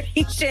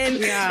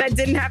generation that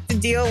didn't have to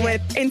deal with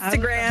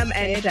Instagram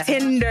and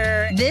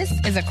Tinder. This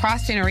is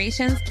Across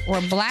Generations,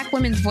 where Black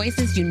women's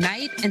voices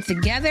unite, and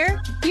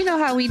together, you know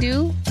how we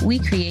do, we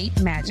create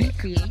magic.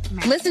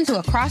 Listen to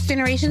Across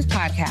Generations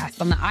podcast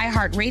on the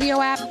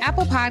iHeartRadio app,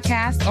 Apple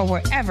Podcasts, or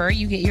wherever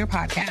you get your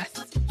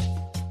podcasts.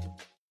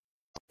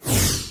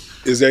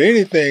 Is there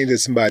anything that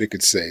somebody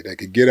could say that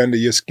could get under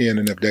your skin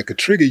enough, that could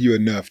trigger you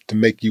enough to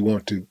make you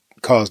want to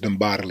cause them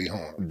bodily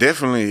harm?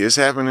 Definitely. It's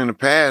happened in the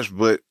past,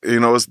 but,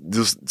 it's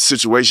just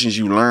situations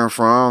you learn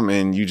from,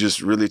 and you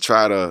just really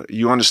try to,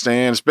 you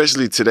understand,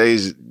 especially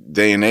today's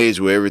day and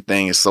age where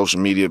everything is social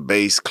media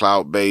based,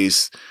 clout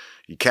based,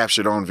 you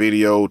capture it on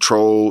video,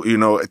 troll,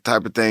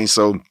 type of thing.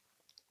 So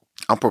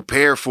I'm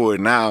prepared for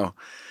it now.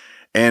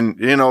 And,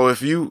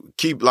 if you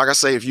keep, like I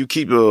say, if you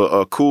keep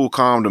a cool,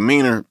 calm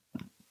demeanor,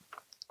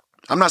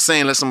 I'm not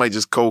saying let somebody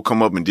just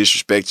come up and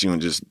disrespect you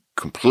and just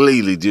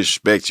completely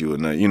disrespect you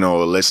and,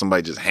 or let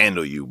somebody just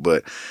handle you.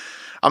 But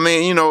I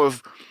mean,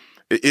 if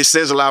it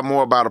says a lot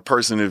more about a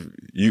person if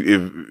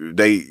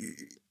they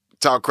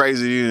talk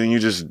crazy to you and you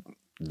just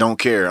don't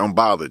care,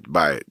 unbothered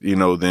by it,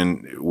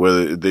 than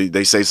whether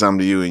they say something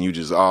to you and you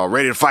just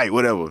ready to fight,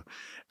 whatever.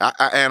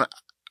 I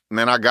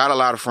got a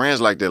lot of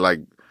friends like that. Like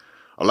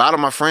a lot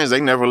of my friends,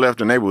 they never left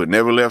the neighborhood,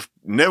 never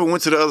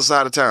went to the other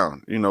side of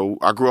town.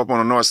 I grew up on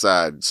the north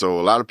side. So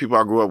a lot of people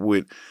I grew up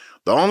with,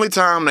 the only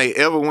time they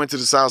ever went to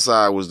the south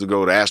side was to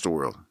go to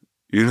Astroworld.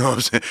 You know what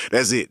I'm saying?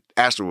 That's it.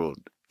 Astroworld.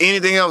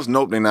 Anything else?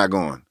 Nope, they're not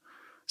going.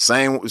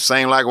 Same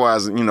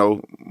likewise,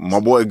 my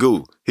boy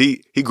Goo.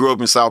 He grew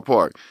up in South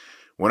Park.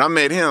 When I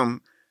met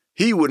him,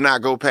 he would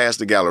not go past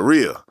the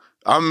Galleria.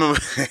 I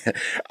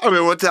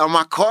remember one time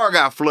my car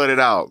got flooded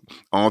out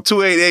on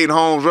 288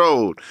 Holmes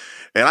Road.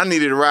 And I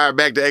needed to ride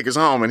back to Acres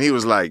Home. And he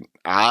was like,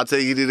 I'll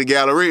take you to the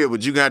Galleria,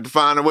 but you got to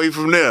find a way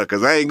from there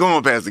because I ain't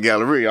going past the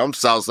Galleria. I'm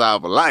Southside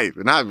for life.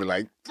 And I'd be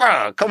like,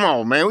 come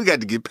on, man. We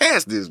got to get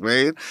past this,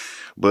 man.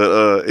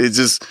 But it's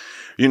just,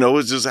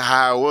 it's just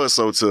how it was.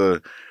 So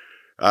to,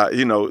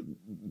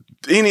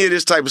 any of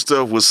this type of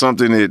stuff was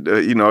something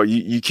that,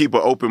 you keep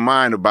an open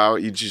mind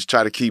about. You just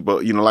try to keep,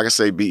 like I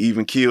say, be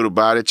even keeled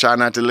about it. Try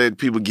not to let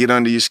people get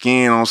under your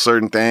skin on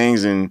certain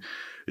things. And,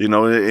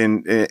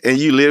 and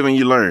you live and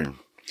you learn.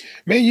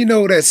 Man,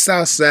 that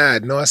south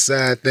side, north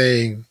side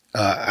thing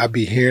I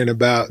be hearing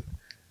about,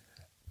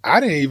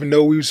 I didn't even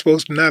know we were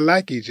supposed to not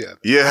like each other.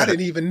 Yeah. I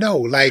didn't even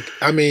know.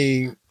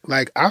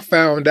 I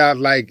found out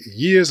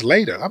years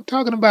later. I'm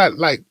talking about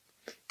I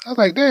was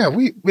like, damn,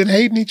 we've been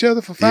hating each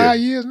other for 5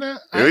 years now.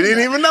 We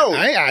didn't even know.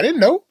 I didn't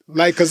know.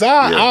 Because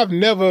I've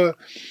never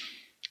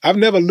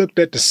looked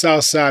at the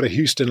south side of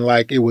Houston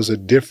like it was a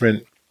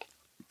different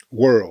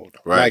world.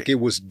 Right. Like it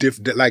was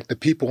different, like the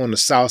people on the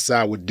south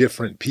side were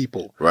different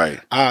people. Right.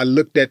 I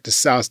looked at the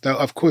south side.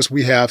 Of course,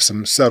 we have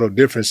some subtle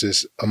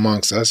differences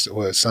amongst us,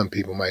 or some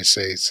people might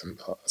say some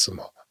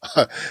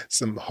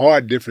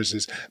hard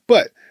differences.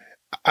 But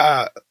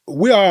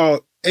we're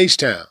all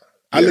H-Town.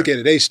 I look at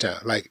it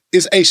H-Town. Like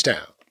it's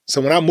H-Town. So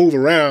when I move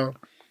around,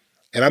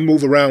 and I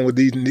move around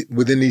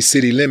within these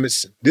city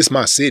limits, this is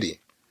my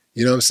city.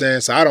 You know what I'm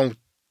saying? So I don't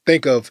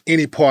think of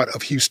any part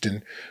of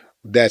Houston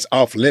that's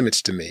off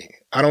limits to me.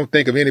 I don't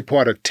think of any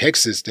part of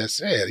Texas that's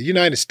the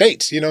United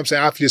States. You know what I'm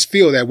saying? I just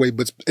feel that way.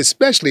 But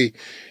especially,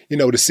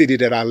 the city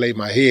that I lay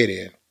my head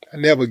in. I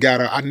never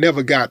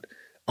got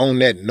on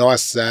that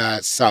north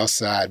side, south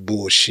side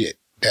bullshit.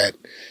 That,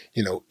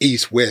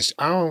 east, west.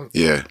 I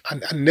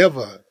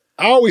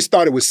always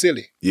thought it was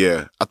silly.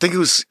 Yeah. I think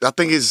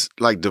it's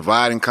like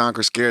divide and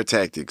conquer scare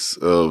tactics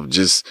of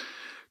just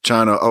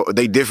trying to,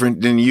 they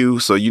different than you,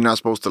 so you're not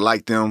supposed to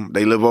like them.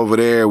 They live over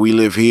there, we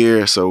live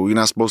here, so we're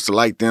not supposed to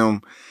like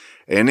them.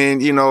 And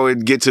then,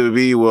 it get to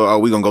be,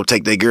 well, we gonna go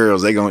take their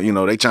girls. They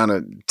gonna, they trying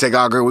to take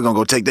our girl, we gonna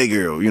go take their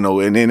girl,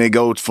 and then they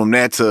go from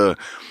that to,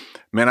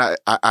 man,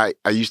 I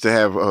used to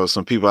have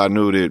some people I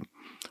knew that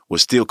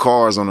would steal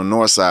cars on the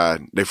north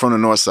side. They from the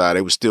north side,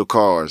 they would steal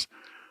cars.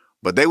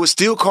 But they would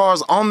steal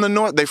cars on the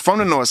north. They from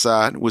the north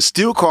side, would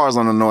steal cars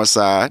on the north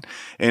side,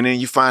 and then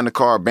you find the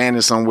car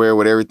abandoned somewhere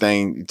with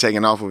everything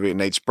taken off of it, and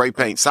they spray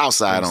paint south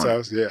side on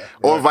it. Yeah.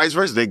 Or vice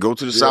versa. They go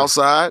to the south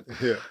side,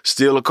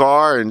 steal a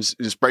car, and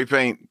spray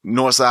paint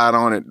north side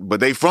on it.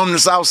 But they from the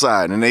south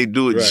side, and they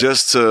do it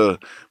just to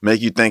make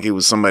you think it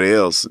was somebody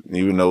else,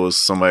 even though it's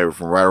somebody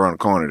from right around the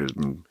corner.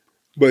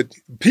 But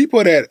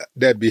people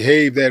that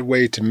behave that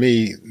way, to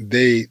me,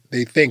 they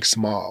think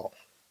small,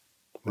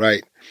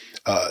 right?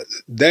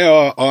 There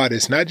are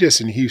artists, not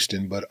just in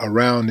Houston, but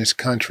around this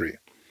country,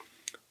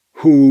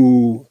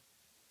 who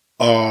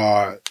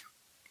are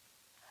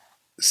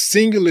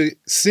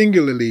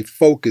singularly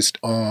focused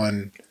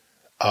on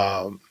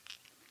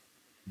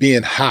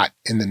being hot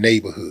in the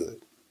neighborhood.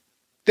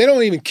 They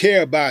don't even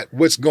care about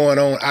what's going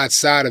on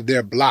outside of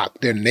their block,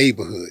 their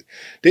neighborhood.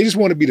 They just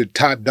want to be the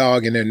top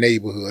dog in their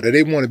neighborhood, or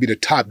they want to be the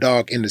top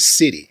dog in the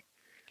city.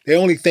 They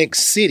only think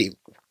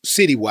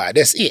citywide.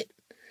 That's it.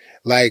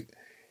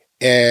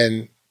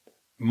 And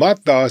my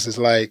thoughts is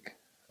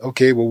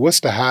okay, well,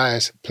 what's the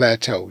highest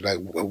plateau?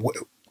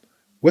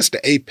 What's the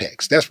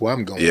apex? That's where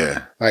I'm going.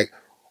 Yeah.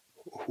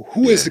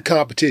 Who is the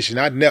competition?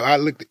 I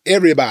looked at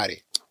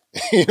everybody.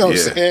 You know what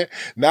I'm saying?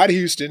 Not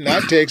Houston,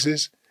 not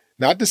Texas,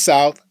 not the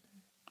South,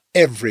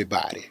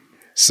 everybody.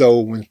 So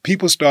when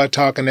people start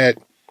talking that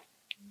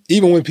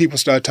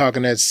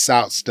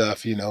South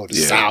stuff, the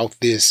South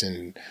this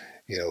and,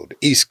 the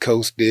East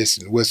Coast this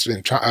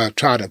and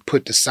try to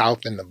put the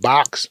South in the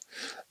box,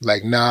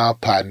 nah,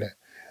 partner.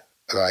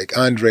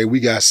 Andre, we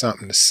got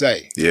something to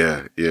say.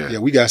 Yeah. Yeah,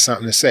 we got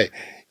something to say.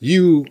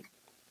 You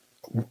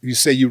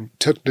say you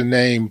took the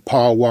name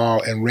Paul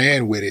Wall and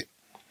ran with it.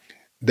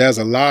 There's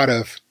a lot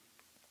of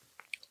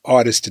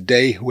artists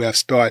today who have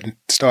started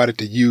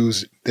to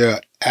use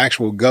their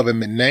actual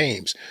government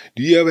names.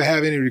 Do you ever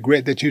have any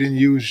regret that you didn't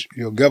use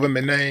your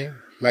government name?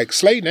 Like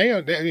Slay,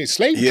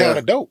 Slay kind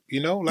of dope,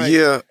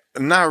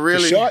 not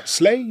really. Short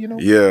Slay,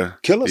 Yeah.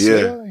 Killer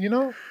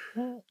Slayer,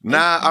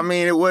 Nah, I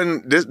mean, it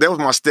wasn't, that was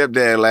my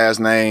stepdad last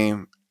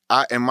name.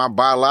 And my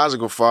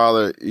biological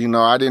father,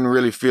 I didn't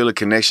really feel a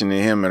connection to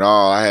him at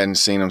all. I hadn't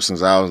seen him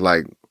since I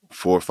was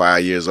 4 or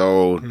 5 years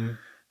old. Mm-hmm.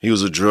 He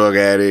was a drug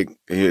addict.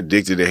 He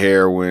addicted to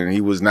heroin.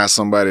 He was not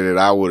somebody that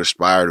I would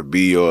aspire to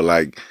be or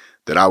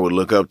that I would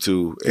look up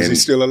to. Is he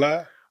still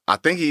alive? I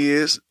think he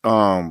is,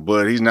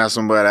 but he's not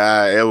somebody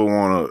I ever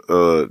want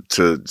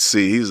to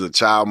see. He's a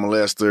child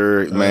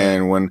molester,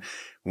 man. When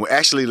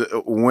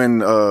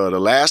the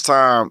last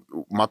time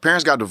my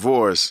parents got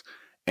divorced,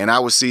 and I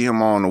would see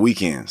him on the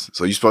weekends.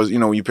 So you supposed,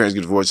 when your parents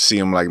get divorced, you see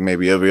him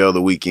maybe every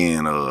other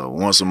weekend,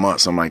 once a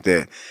month, something like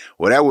that.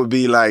 Well, that would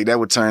be that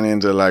would turn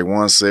into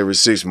once every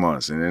 6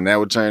 months, and then that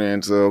would turn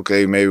into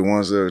maybe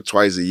once or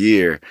twice a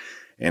year.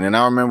 And then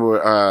I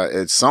remember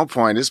at some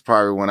point, this is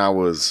probably when I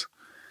was.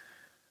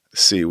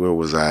 Where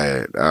was I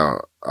at?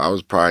 I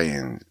was probably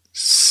in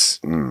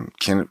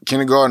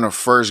kindergarten or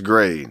first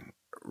grade,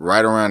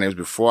 right around. It was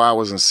before I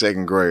was in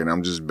second grade, and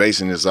I'm just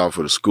basing this off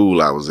of the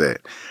school I was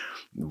at.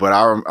 But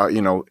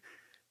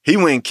he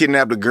went and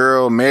kidnapped a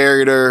girl,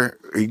 married her.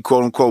 He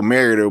quote unquote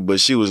married her, but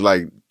she was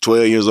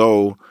 12 years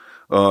old,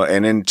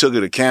 and then took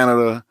her to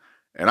Canada.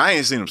 And I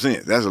ain't seen him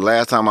since. That's the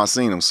last time I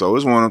seen him. So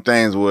it's one of them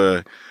things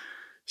where,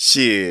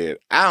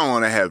 I don't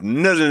want to have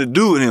nothing to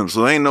do with him.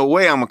 So ain't no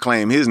way I'm gonna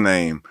claim his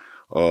name.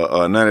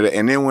 None of that.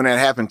 And then when that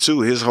happened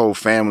too, his whole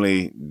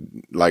family,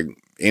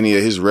 any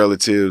of his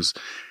relatives,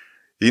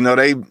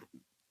 they,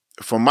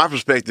 from my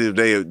perspective,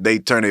 they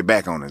turned their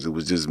back on us. It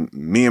was just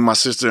me and my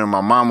sister and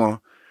my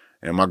mama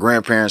and my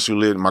grandparents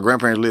lived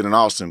in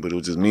Austin, but it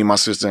was just me and my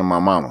sister and my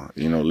mama,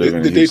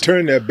 living Did they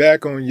turn their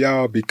back on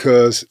y'all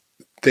because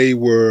they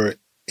were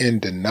in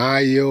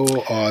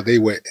denial, or they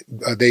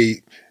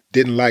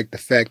didn't like the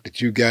fact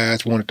that you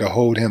guys wanted to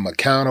hold him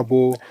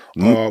accountable,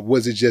 or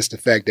was it just the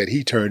fact that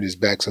he turned his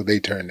back, so they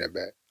turned their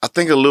back? I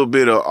think a little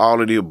bit of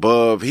all of the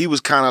above. He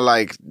was kind of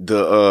like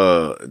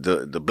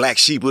the black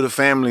sheep of the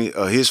family,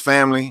 his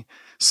family,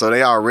 so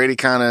they already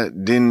kind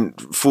of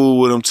didn't fool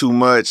with him too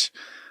much.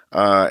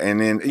 And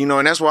then,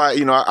 and that's why,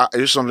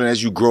 it's something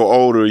as you grow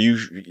older,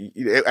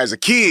 as a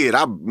kid,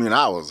 I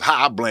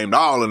blamed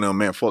all of them,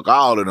 man. Fuck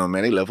all of them,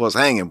 man. They left us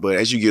hanging. But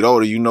as you get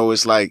older,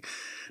 it's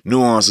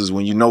nuances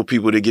when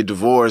people that get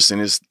divorced, and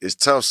it's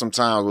tough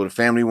sometimes where the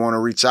family want to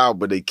reach out,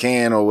 but they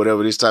can or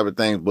whatever, this type of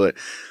thing. But,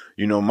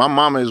 my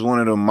mama is one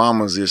of them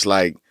mamas. It's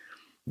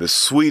the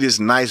sweetest,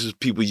 nicest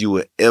people you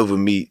would ever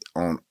meet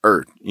on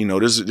earth. You know,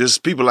 there's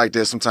people like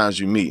that sometimes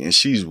you meet, and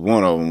she's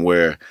one of them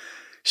where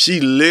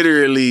she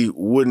literally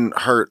wouldn't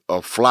hurt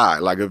a fly.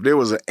 Like if there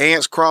was an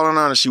ants crawling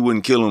on her, she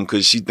wouldn't kill them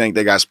because she think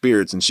they got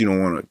spirits and she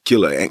don't want to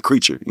kill an ant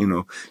creature. You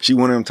know, she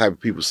one of them type of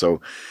people. So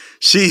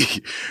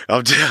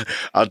I'll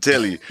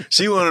tell you,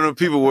 she one of them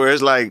people where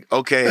it's like,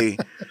 okay,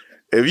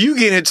 if you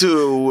get into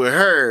it with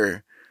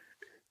her,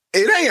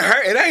 it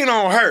ain't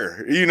on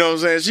her. You know what I'm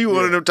saying? She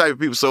one of them type of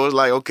people. So it's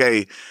like,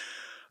 okay,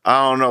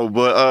 I don't know,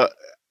 but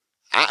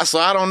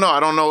I don't know. I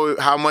don't know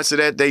how much of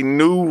that they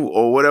knew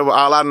or whatever.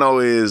 All I know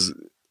is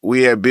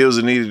we had bills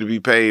that needed to be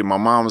paid. My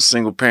mom was a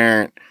single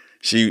parent.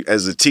 She,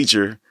 as a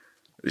teacher,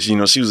 she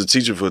was a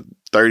teacher for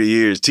 30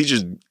 years.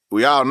 Teachers,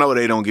 we all know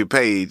they don't get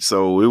paid.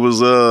 So it was,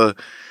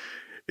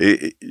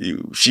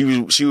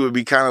 she would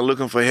be kind of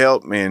looking for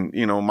help, and,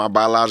 you know, my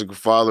biological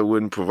father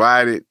wouldn't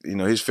provide it. You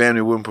know, his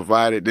family wouldn't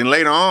provide it. Then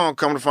later on,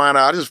 come to find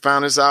out, I just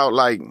found this out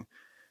like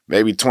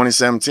maybe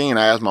 2017.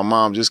 I asked my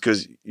mom just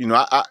because, you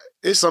know,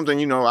 it's something,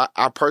 you know,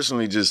 I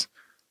personally just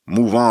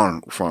move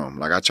on from.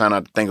 Like, I try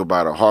not to think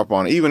about it, harp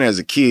on it. Even as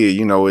a kid,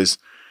 you know, it's,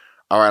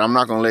 all right, I'm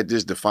not going to let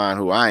this define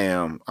who I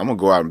am. I'm going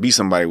to go out and be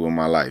somebody with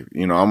my life.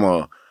 You know,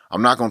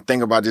 I'm not going to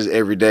think about this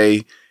every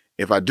day.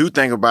 If I do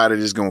think about it,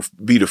 it's going to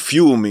be to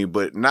fuel me,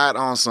 but not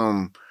on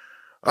some,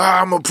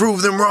 I'm going to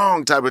prove them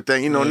wrong type of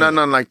thing. You know,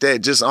 nothing like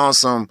that. Just on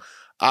some,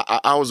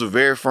 I was a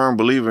very firm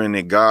believer in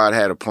that God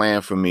had a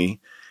plan for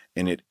me,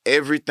 and that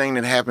everything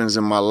that happens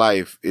in my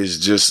life is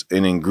just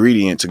an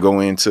ingredient to go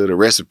into the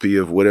recipe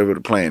of whatever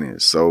the plan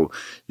is. So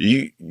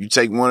you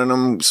take one of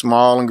them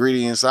small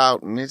ingredients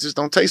out and it just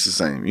don't taste the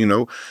same, you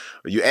know.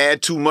 You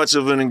add too much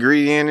of an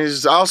ingredient,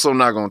 it's also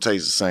not going to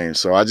taste the same.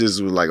 So I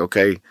just was like,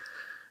 okay,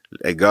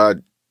 hey,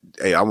 God,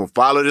 hey, I'm going to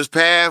follow this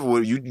path.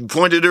 Well, you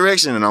point the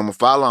direction and I'm going to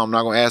follow. I'm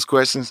not going to ask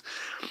questions.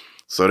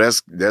 So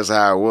that's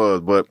how it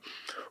was. But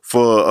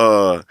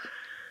for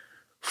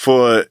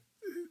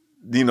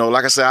you know,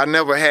 like I said, I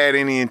never had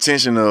any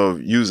intention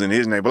of using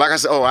his name. But like I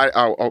said,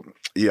 I'll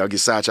get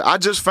sidetracked. I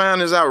just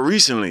found this out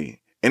recently.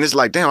 And it's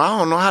like, damn, I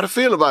don't know how to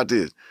feel about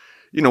this.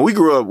 You know, we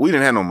grew up, we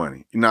didn't have no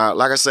money. You know,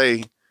 like I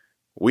say,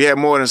 we had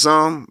more than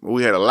some.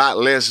 We had a lot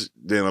less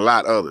than a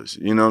lot others.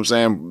 You know what I'm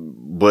saying?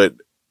 But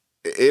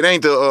it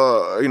ain't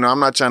the, you know,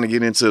 I'm not trying to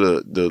get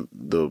into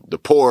the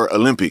poor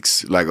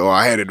Olympics. Like,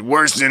 I had it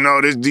worse than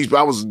all this.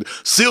 I was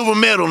silver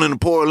medal in the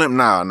poor Olympics.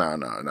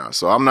 No.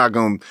 So I'm not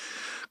going to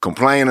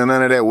complain or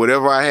none of that.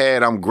 Whatever I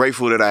had, I'm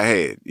grateful that I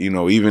had, you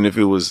know, even if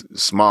it was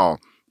small.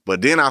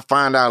 But then I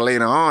find out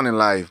later on in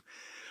life,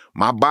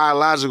 my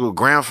biological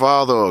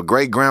grandfather or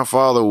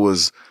great-grandfather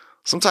was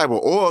some type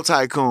of oil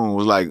tycoon,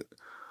 was like,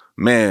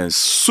 man,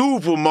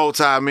 super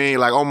multi-million,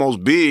 like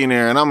almost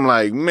billionaire. And I'm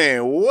like,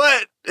 man,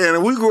 what?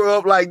 And we grew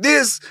up like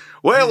this.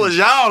 Where was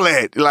y'all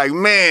at? Like,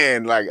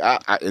 man, like,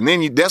 and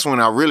then that's when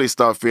I really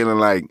start feeling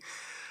like,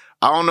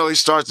 I don't know, it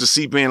starts to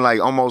seep in like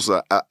almost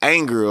a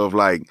anger of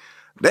like,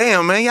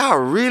 damn, man, y'all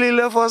really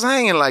left us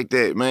hanging like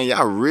that, man.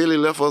 Y'all really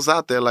left us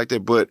out there like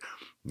that. But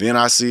then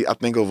I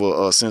think of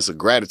a sense of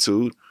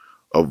gratitude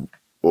of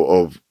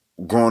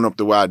growing up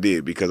the way I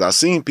did, because I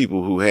seen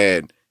people who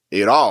had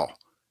it all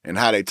and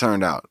how they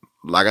turned out.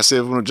 Like I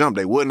said from the jump,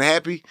 they wasn't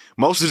happy.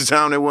 Most of the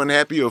time they wasn't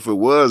happy, or if it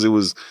was,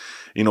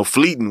 you know,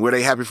 fleeting, where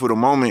they happy for the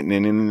moment,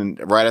 and then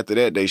right after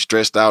that, they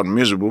stressed out and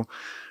miserable.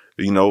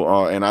 You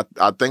know, and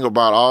I think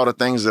about all the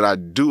things that I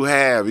do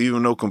have,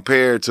 even though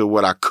compared to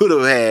what I could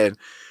have had,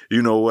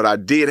 you know, what I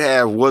did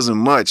have wasn't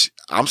much.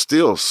 I'm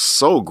still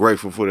so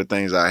grateful for the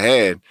things I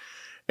had.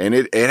 And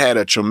it had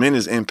a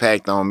tremendous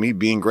impact on me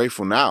being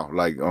grateful now,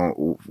 like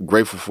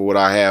grateful for what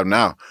I have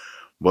now.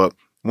 But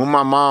when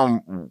my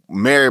mom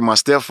married my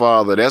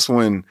stepfather, that's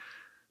when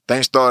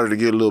things started to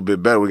get a little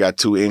bit better. We got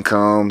 2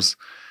 incomes.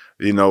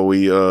 You know,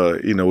 we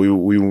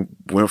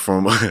went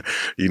from,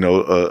 you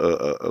know,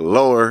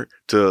 lower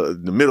to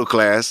the middle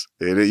class,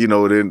 and, you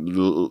know, then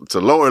to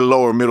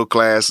lower middle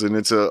class, and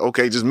then to,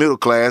 okay, just middle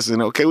class.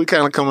 And okay, we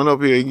kind of coming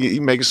up here,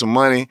 you making some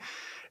money.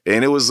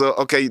 And it was,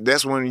 okay,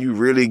 that's when you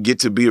really get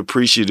to be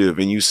appreciative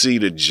and you see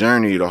the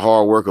journey, the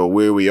hard work of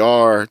where we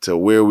are to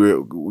where we're,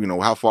 you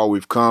know, how far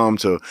we've come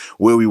to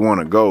where we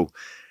want to go.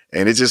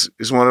 And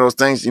it's one of those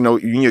things, you know,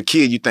 when you're a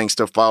kid, you think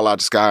stuff fall out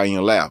the sky in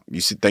your lap.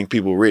 You think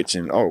people rich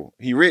and, oh,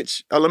 he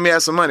rich. Oh, let me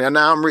have some money. And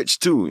now I'm rich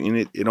too. And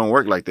it don't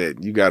work like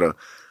that. You got to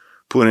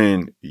put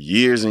in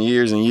years and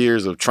years and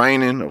years of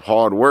training, of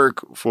hard work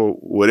for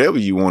whatever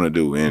you want to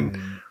do. And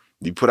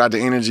you put out the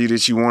energy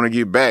that you want to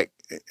get back.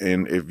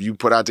 And if you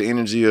put out the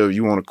energy of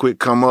you want a quick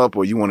come up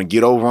or you want to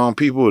get over on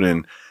people,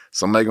 then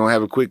somebody going to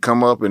have a quick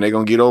come up and they're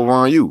going to get over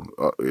on you.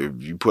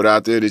 If you put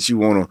out there that you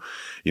want to,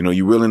 you know,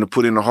 you're willing to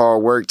put in the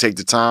hard work, take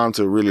the time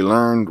to really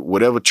learn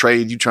whatever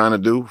trade you're trying to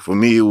do. For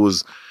me, it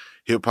was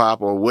hip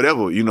hop or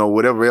whatever, you know,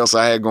 whatever else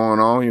I had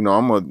going on, you know,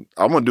 I'm going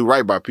to do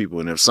right by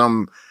people. And if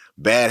something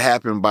bad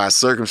happened by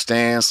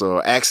circumstance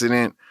or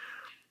accident,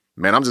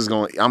 man, I'm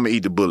going to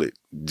eat the bullet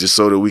just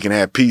so that we can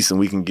have peace and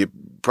we can get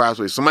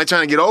prosperous. Somebody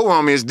trying to get over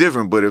on me is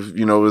different, but if,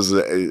 you know,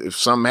 if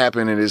something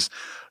happened and it's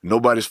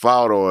nobody's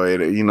fault, or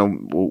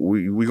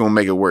we gonna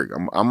make it work.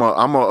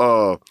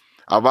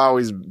 I've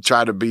always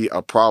tried to be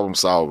a problem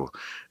solver,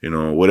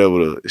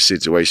 whatever the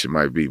situation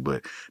might be.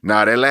 But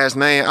that last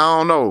name, I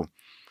don't know.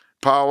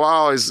 Paul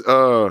Wall is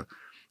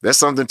that's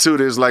something too.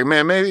 That's like,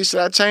 man, maybe should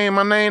I change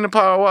my name to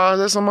Paul Wall? Is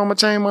that something I'm gonna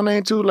change my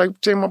name to?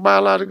 Like change my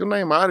biological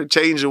name? I already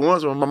changed it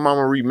once when my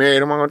mama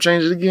remarried. Am I gonna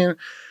change it again?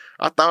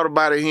 I thought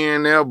about it here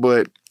and there,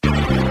 but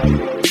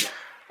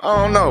I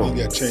don't know.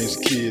 You gotta change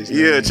the kid's name.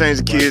 Yeah, change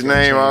the kid's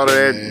name, all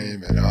that.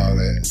 And all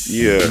that.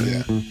 Yeah.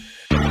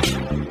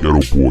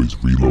 Ghetto Boys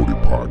Reloaded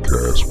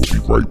Podcast. We'll be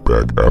right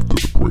back after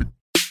the break.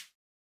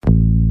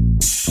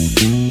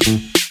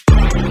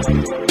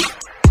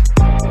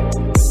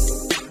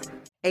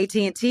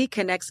 AT&T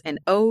connects an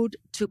ode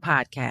to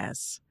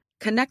podcasts.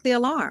 Connect the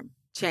alarm.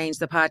 Change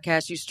the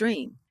podcast you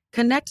stream.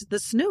 Connect the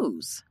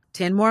snooze.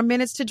 10 more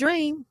minutes to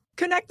dream.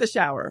 Connect the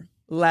shower.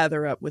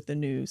 Lather up with the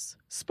news.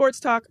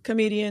 Sports talk,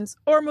 comedians,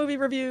 or movie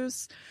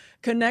reviews.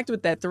 Connect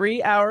with that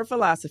 3-hour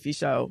philosophy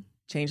show.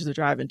 Change the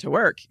drive into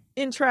work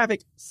in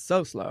traffic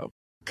so slow.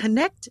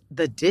 Connect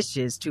the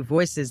dishes to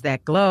voices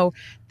that glow.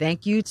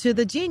 Thank you to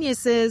the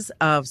geniuses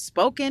of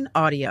spoken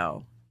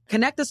audio.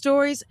 Connect the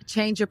stories,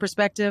 change your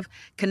perspective.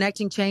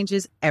 Connecting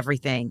changes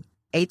everything.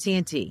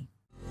 AT&T.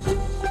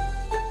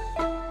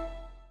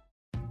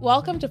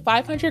 Welcome to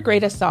 500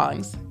 Greatest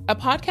Songs, a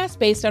podcast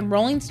based on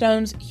Rolling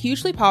Stone's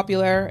hugely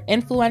popular,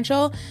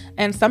 influential,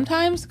 and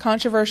sometimes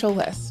controversial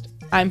list.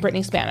 I'm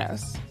Brittany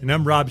Spanos. And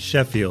I'm Rob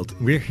Sheffield.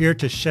 We're here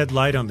to shed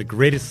light on the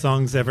greatest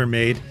songs ever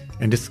made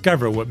and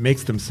discover what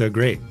makes them so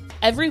great.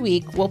 Every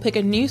week, we'll pick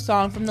a new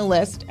song from the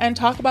list and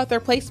talk about their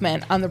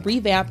placement on the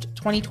revamped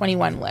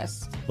 2021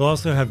 list. We'll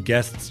also have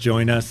guests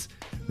join us,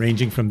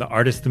 ranging from the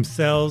artists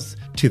themselves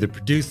to the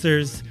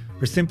producers,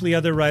 or simply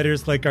other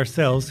writers like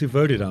ourselves who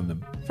voted on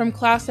them. From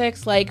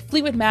classics like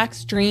Fleetwood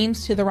Mac's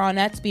Dreams to the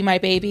Ronettes' Be My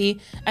Baby,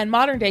 and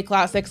modern-day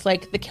classics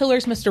like The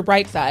Killer's Mr.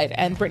 Brightside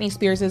and Britney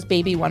Spears'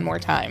 Baby One More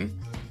Time.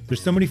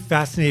 There's so many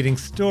fascinating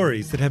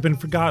stories that have been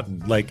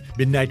forgotten, like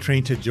Midnight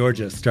Train to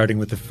Georgia, starting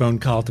with a phone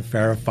call to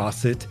Farrah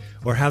Fawcett,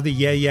 or how the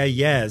Yeah Yeah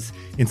Yeahs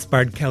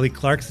inspired Kelly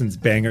Clarkson's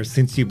banger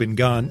Since You've Been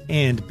Gone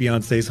and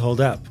Beyoncé's Hold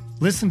Up.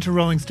 Listen to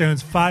Rolling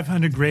Stone's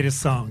 500 Greatest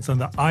Songs on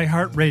the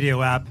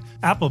iHeartRadio app,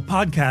 Apple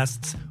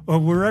Podcasts, or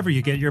wherever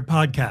you get your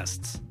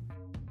podcasts.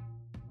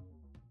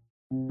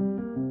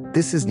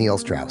 This is Neil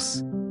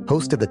Strauss,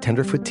 host of the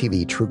Tenderfoot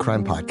TV true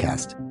crime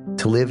podcast,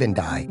 To Live and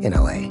Die in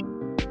LA.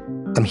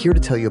 I'm here to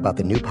tell you about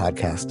the new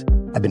podcast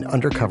I've been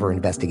undercover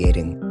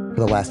investigating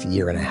for the last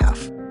year and a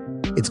half.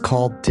 It's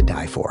called To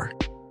Die For.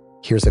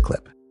 Here's a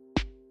clip.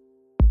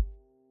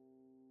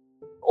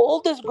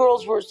 All these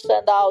girls were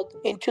sent out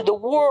into the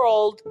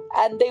world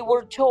and they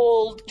were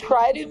told,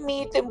 try to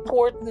meet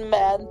important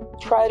men,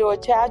 try to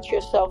attach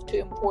yourself to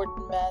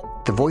important men.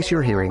 The voice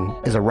you're hearing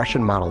is a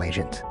Russian model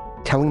agent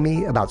telling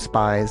me about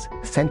spies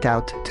sent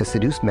out to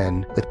seduce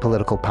men with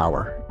political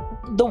power.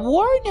 The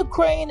war in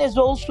Ukraine is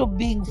also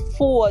being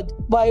fought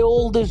by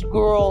all these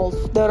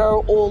girls that are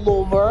all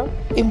over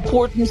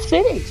important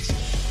cities.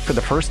 For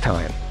the first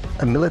time,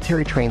 a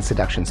military-trained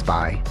seduction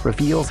spy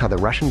reveals how the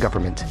Russian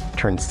government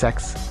turned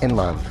sex and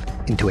love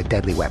into a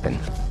deadly weapon.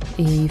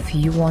 If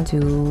you want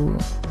to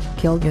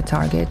kill your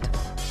target,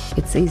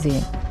 it's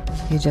easy.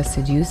 You just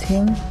seduce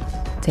him,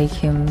 take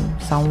him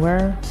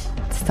somewhere,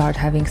 start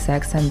having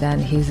sex, and then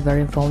he's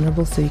very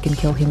vulnerable, so you can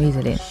kill him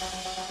easily.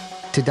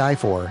 To Die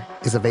For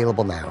is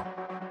available now.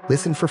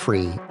 Listen for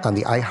free on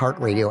the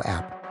iHeartRadio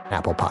app,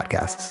 Apple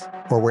Podcasts,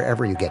 or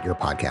wherever you get your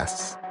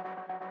podcasts.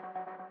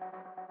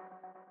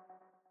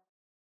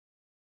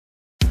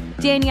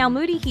 Danielle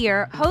Moody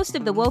here, host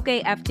of the Woke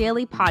AF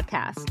Daily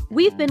podcast.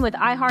 We've been with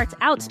iHeart's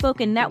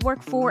Outspoken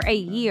Network for a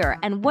year,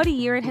 and what a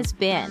year it has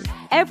been.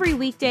 Every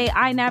weekday,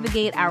 I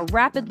navigate our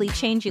rapidly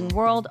changing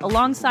world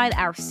alongside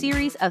our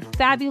series of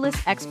fabulous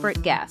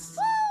expert guests.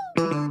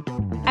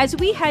 As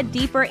we head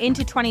deeper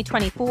into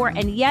 2024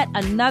 and yet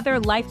another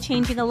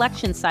life-changing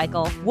election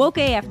cycle, Woke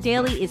AF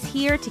Daily is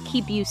here to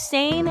keep you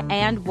sane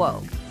and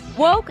woke.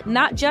 Woke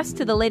not just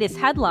to the latest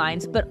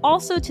headlines, but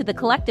also to the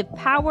collective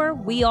power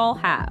we all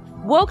have.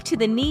 Woke to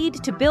the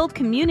need to build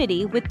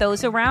community with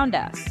those around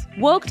us.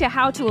 Woke to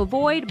how to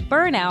avoid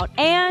burnout,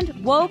 and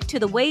woke to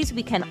the ways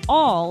we can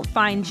all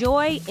find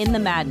joy in the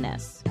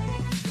madness.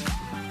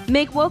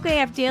 Make Woke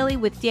AF Daily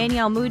with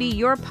Danielle Moody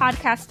your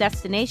podcast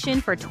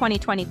destination for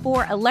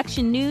 2024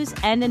 election news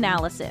and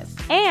analysis.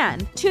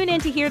 And tune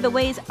in to hear the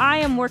ways I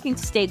am working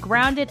to stay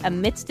grounded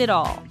amidst it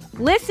all.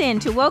 Listen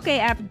to Woke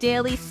AF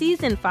Daily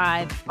Season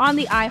 5 on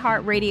the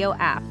iHeartRadio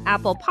app,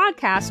 Apple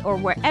Podcasts, or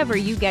wherever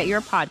you get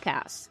your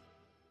podcasts.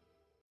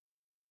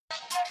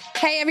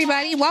 Hey,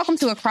 everybody. Welcome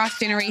to Across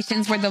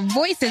Generations, where the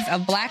voices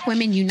of Black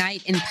women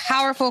unite in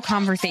powerful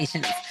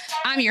conversations.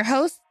 I'm your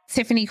host,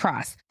 Tiffany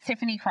Cross.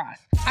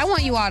 I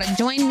want you all to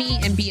join me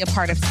and be a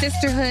part of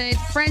sisterhood,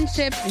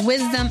 friendship,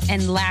 wisdom,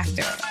 and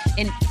laughter.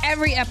 In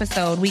every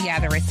episode, we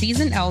gather a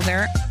seasoned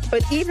elder.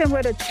 But even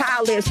with a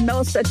child, there's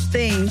no such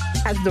thing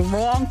as the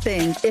wrong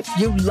thing if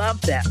you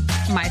love them.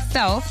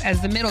 Myself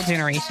as the middle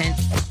generation.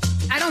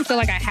 I don't feel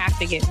like I have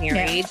to get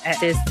married at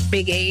this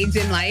big age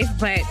in life,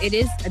 but it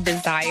is a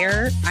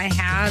desire I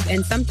have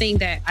and something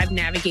that I've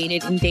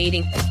navigated in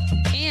dating.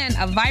 And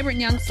a vibrant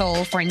young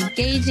soul for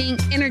engaging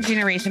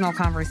intergenerational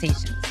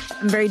conversations.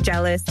 I'm very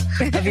jealous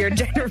of your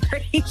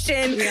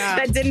generation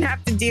that didn't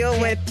have to deal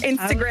with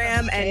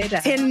Instagram and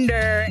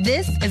Tinder.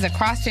 This is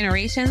Across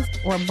Generations,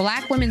 where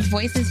Black women's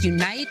voices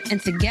unite,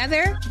 and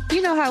together,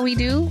 you know how we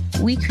do,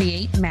 we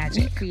create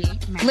magic.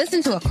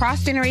 Listen to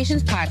Across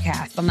Generations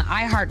podcast on the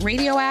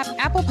iHeartRadio app,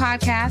 Apple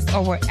Podcasts,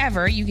 or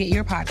wherever you get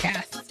your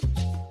podcasts.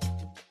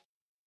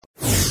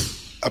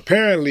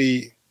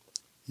 Apparently,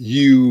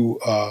 you,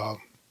 I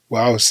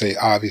would say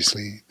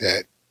obviously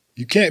that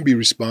you can't be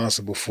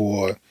responsible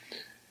for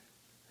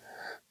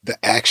the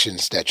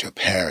actions that your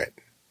parent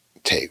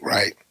take,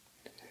 right?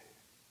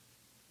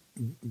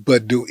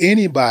 But do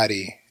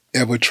anybody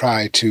ever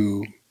try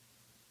to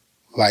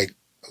like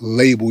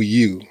label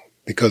you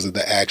because of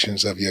the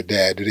actions of your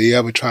dad? Do they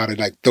ever try to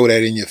like throw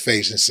that in your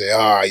face and say,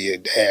 oh, your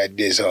dad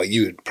this, or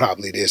you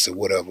probably this, or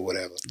whatever?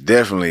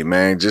 Definitely,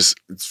 man. Just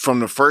from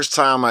the first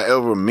time I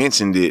ever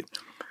mentioned it,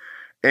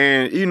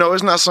 and you know,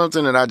 it's not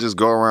something that I just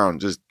go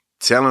around just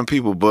telling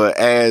people, but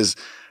as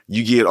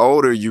you get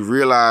older, you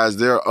realize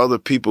there are other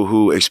people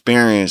who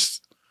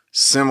experienced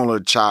similar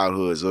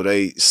childhoods, or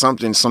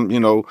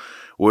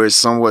where it's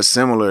somewhat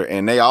similar,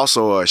 and they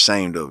also are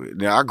ashamed of it.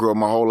 Now, I grew up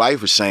my whole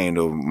life ashamed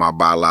of my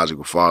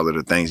biological father,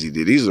 the things he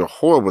did. These are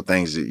horrible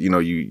things that,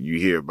 you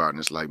hear about, and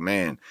it's like,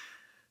 man,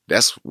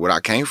 that's what I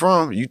came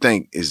from? You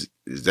think, is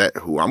that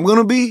who I'm going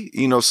to be?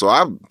 So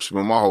I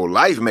spent my whole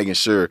life making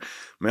sure,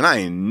 man, I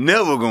ain't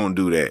never going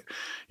to do that,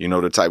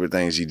 the type of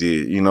things he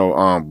did,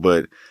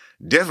 but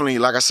definitely,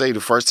 like I say, the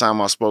first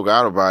time I spoke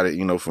out about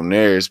it, from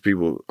there, it's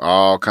people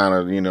all kind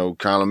of,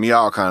 calling me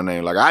all kind of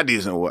names. Like, I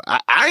did something.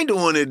 I ain't the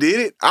one that did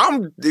it.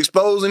 I'm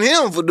exposing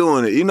him for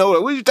doing it.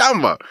 What are you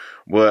talking about?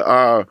 But,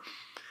 I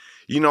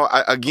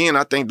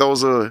think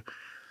those are,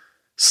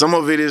 some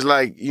of it is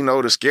like,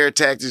 the scare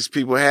tactics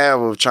people have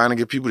of trying to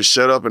get people to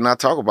shut up and not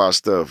talk about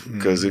stuff.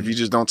 Because if you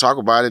just don't talk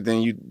about it,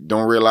 then you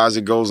don't realize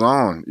it goes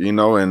on,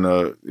 and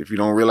if you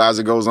don't realize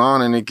it goes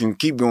on, and it can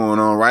keep going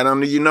on right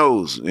under your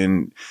nose.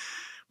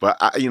 But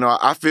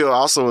I feel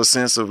also a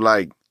sense of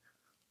like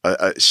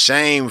a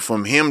shame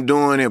from him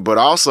doing it, but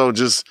also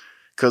just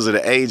because of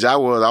the age I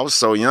was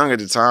so young at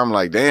the time.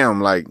 Like,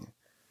 damn, like,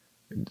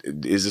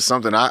 is it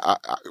something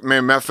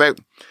man? Matter of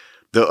fact,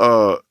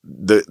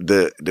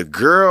 the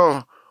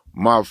girl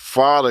my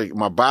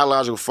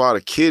biological father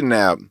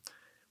kidnapped,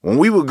 when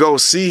we would go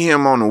see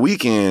him on the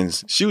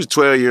weekends, she was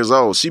 12 years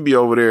old. She'd be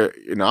over there.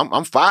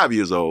 I'm 5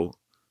 years old,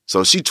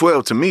 so she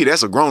 12 to me.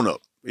 That's a grown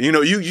up.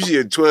 You see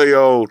a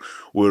 12-year-old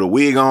with a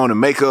wig on and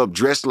makeup,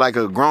 dressed like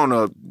a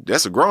grown-up.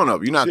 That's a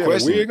grown-up. You're not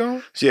questioning.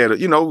 She had a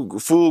wig on? She had a,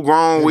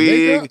 full-grown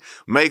wig,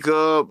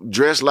 makeup,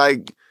 dressed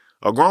like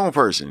a grown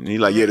person. And he's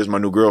like, yeah, this is my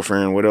new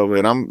girlfriend, whatever.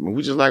 And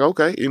we just like,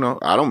 okay,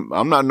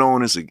 I'm not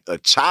knowing it's a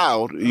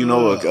child,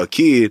 a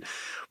kid.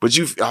 But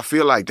I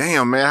feel like,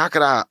 damn, man, how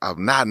could I have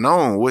not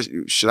known? What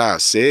should I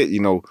have said?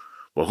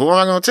 But who am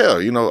I going to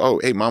tell? Oh,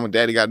 hey, mom and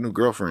daddy got a new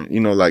girlfriend.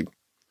 Like,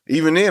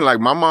 even then, like,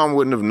 my mom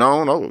wouldn't have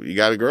known, oh, you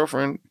got a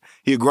girlfriend?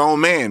 He a grown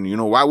man,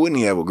 why wouldn't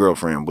he have a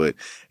girlfriend? But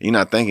you're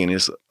not thinking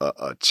it's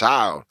a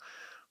child.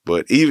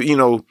 But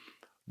even,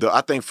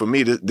 I think for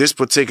me, this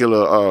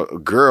particular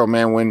girl,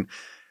 man, when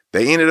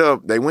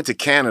they went to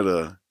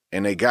Canada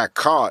and they got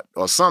caught,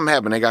 or something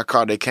happened, they got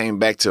caught, they came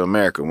back to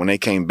America. When they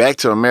came back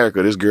to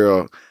America, this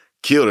girl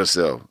killed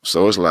herself.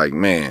 So it's like,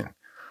 man,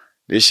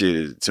 this shit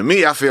is, to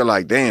me, I feel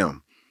like,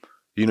 damn,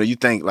 you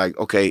think like,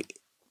 okay,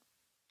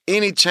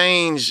 any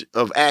change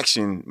of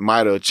action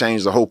might have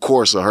changed the whole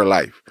course of her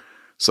life.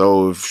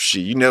 So if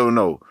you never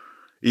know.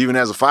 Even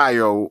as a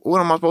 5-year-old, what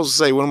am I supposed to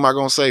say? What am I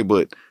going to say?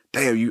 But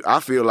damn, I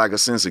feel like a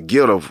sense of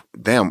guilt of,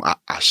 damn,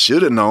 I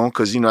should have known.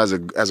 Because,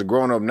 as a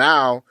grown up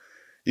now,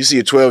 you see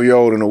a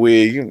 12-year-old in a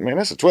wig, man,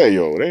 that's a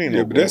 12-year-old. That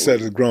ain't but that's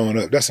as a grown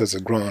up. That's as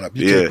a grown up.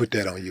 You can't put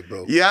that on you,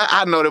 bro. Yeah,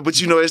 I know that, but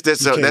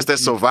that's that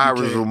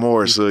survivor's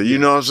remorse. So, you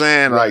know what I'm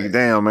saying? Right. Like,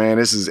 damn, man,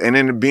 this is, and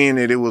then being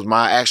that it was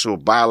my actual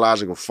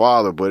biological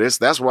father, but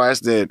that's why it's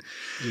that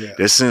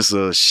sense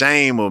of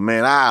shame of,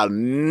 man, I'll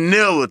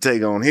never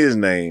take on his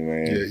name,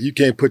 man. Yeah, you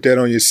can't put that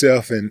on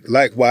yourself, and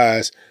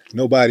likewise,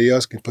 nobody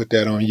else can put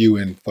that on you.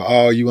 And for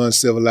all you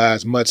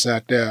uncivilized mutts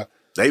out there,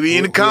 they be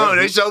in the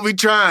comments. They sure be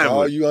trying.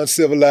 All you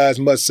uncivilized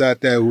mutts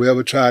out there,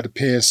 whoever tried to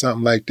pin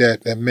something like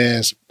that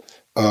man's,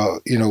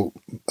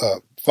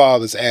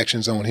 father's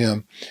actions on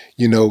him,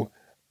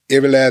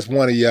 every last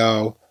one of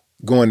y'all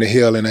going to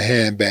hell in a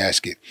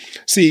handbasket.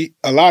 See,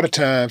 a lot of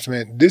times,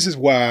 man, this is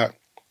why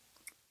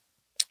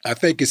I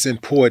think it's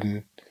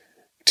important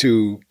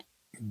to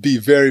be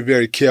very,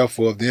 very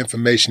careful of the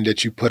information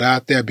that you put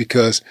out there,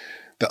 because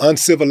the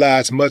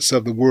uncivilized mutts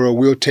of the world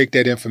will take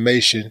that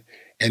information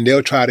and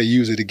they'll try to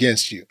use it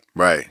against you.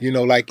 Right.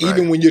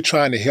 Even when you're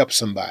trying to help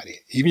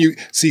somebody,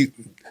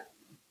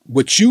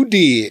 what you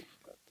did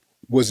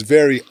was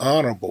very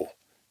honorable.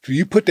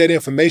 you put that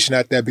information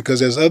out there because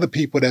there's other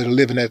people that are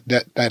living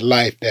that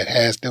life that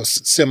has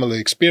those similar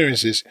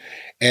experiences,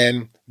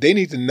 and they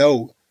need to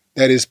know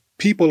that it's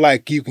people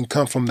like you can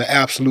come from the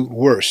absolute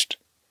worst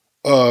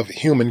of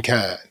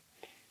humankind,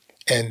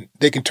 and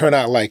they can turn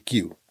out like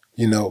you,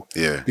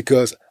 Yeah.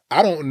 Because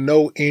I don't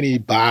know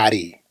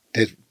anybody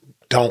that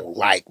don't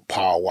like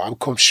Paul Wall.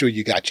 I'm sure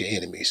you got your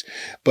enemies,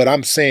 but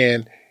I'm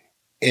saying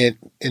in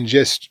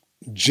just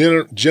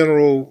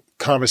general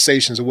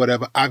conversations or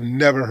whatever, I've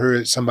never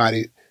heard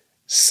somebody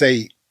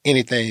say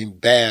anything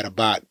bad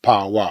about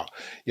Paul Wall.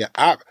 Yeah,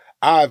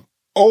 I've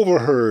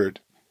overheard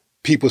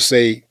people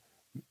say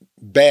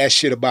bad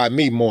shit about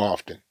me more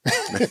often.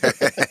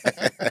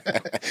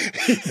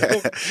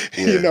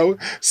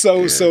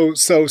 So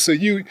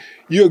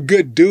you're a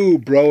good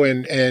dude, bro,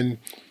 and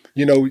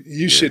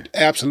you should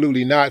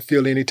absolutely not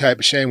feel any type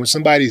of shame when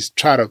somebody's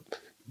try to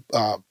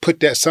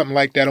put something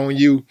like that on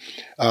you.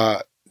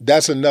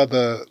 That's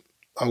another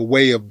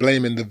way of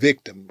blaming the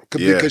victim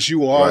because you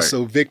were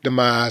also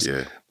victimized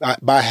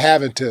by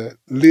having to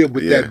live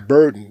with that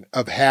burden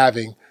of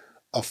having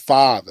a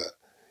father,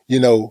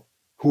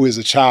 who is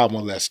a child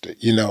molester.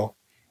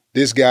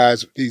 This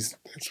guy's he's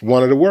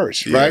one of the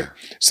worst, right?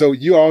 So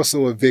you're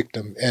also a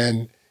victim,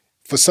 and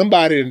for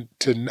somebody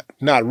to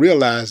not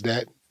realize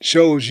that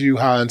shows you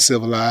how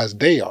uncivilized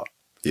they are.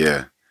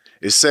 Yeah,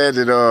 it's sad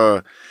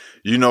that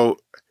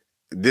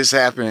this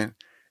happened.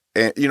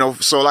 And,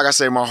 so like I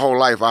say, my whole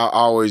life, I've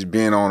always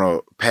been on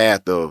a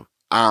path of,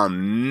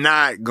 I'm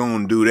not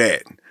going to do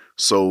that.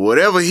 So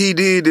whatever he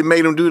did that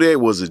made him do that,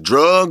 was it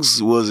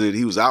drugs? Was it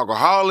he was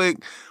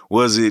alcoholic?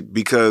 Was it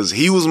because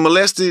he was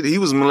molested? He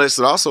was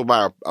molested also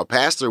by a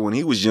pastor when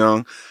he was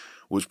young,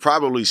 which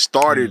probably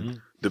started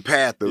the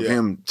path of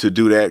him to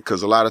do that.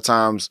 Because a lot of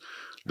times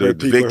the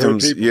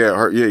victims,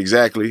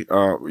 exactly.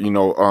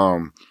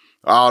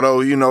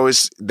 Although,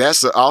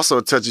 that's also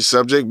a touchy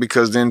subject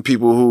because then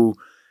people who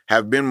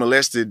have been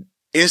molested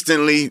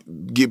instantly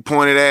get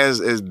pointed as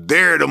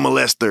they're the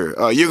molester.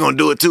 You're gonna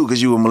do it too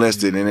because you were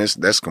molested, and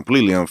that's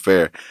completely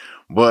unfair.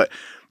 But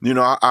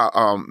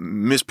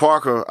Miss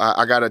Parker,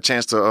 I got a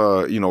chance to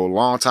a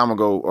long time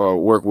ago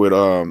work with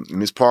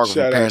Miss Parker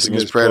from Parents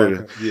Against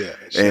Predator. Yeah,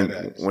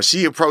 and when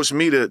she approached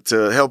me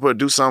to help her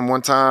do something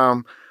one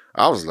time,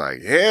 I was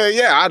like, hell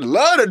yeah, I'd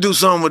love to do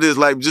something with this.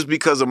 Like just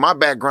because of my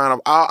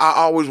background, I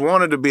always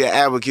wanted to be an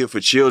advocate for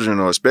children,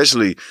 or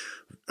especially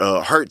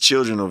hurt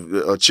children,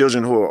 of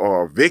children who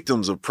are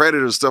victims of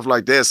predators, stuff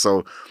like that.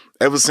 So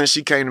ever since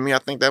she came to me, I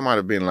think that might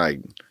have been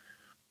like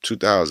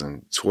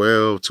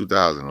 2012,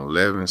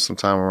 2011,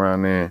 sometime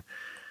around there.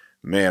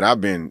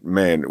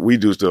 Man, we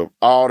do stuff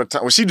all the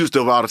time. Well, she do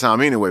stuff all the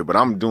time anyway, but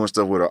I'm doing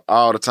stuff with her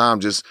all the time,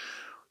 just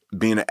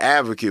being an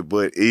advocate.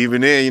 But even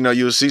then,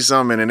 you'll see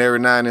something and then every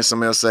now and then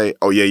somebody else say,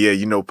 oh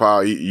yeah,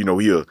 Paul, he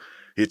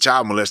a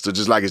child molester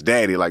just like his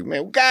daddy. Like,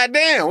 man,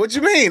 goddamn, what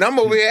you mean? I'm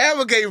over here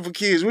advocating for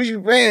kids. What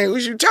you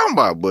talking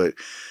about? But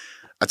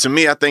to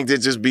me, I think that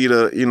just be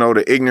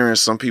the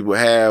ignorance some people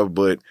have.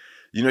 But,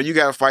 you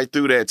got to fight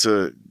through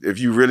that if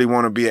you really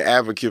want to be an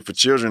advocate for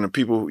children and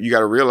people, you got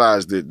to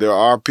realize that there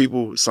are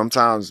people,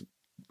 sometimes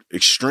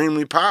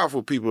extremely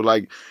powerful people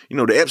like, the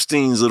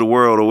Epsteins of the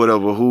world or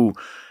whatever, who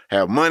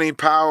have money,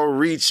 power,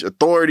 reach,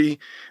 authority,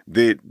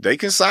 that they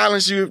can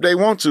silence you if they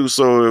want to.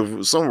 So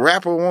if some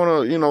rapper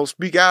want to,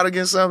 speak out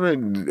against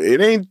something, it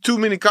ain't too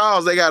many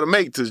calls they got to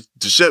make to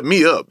shut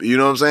me up. You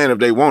know what I'm saying? If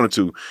they wanted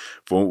to,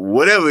 for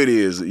whatever it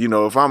is,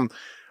 if I'm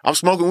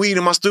smoking weed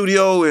in my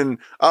studio and,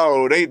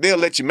 they'll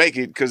let you make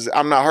it because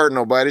I'm not hurting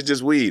nobody. It's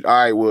just weed. All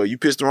right, well, you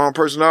pissed the wrong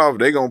person off.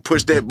 They going to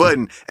push that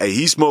button. Hey,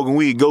 he's smoking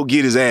weed. Go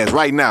get his ass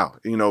right now,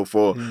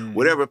 for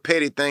whatever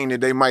petty thing that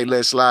they might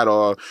let slide,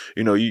 or,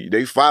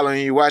 they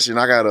following you watching.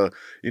 I got a,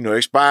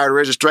 expired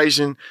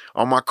registration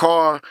on my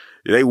car.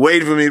 They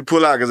waiting for me to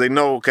pull out because they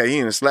know, okay, he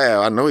in a slab.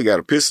 I know he got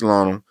a pistol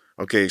on him.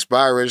 Okay,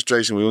 expired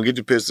registration. We're going to get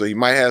the pistol. He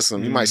might have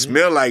some, he might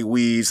smell like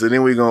weed. So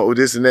then we're going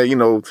to, this and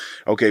that,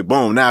 okay,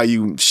 boom. Now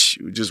you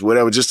just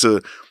whatever, just to,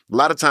 a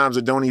lot of times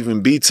it don't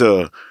even be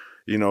to,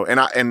 a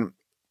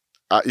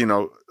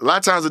lot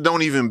of times it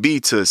don't even be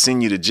to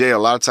send you to jail.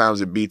 A lot of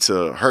times it be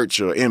to hurt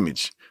your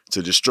image,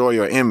 to destroy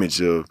your image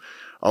of,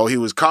 he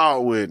was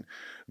caught with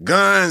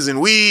guns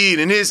and weed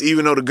and this,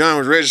 even though the gun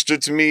was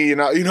registered to me, you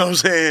know what I'm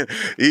saying?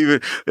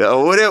 Even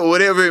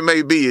whatever it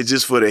may be, it's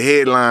just for the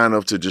headline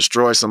of to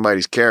destroy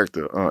somebody's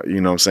character, you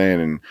know what I'm saying?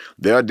 And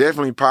there are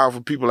definitely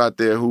powerful people out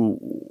there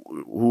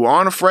who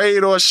aren't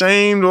afraid or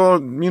ashamed, or,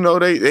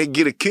 they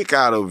get a kick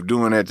out of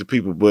doing that to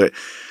people. But,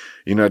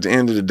 at the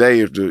end of the day,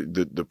 if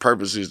the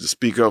purpose is to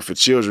speak up for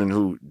children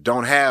who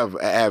don't have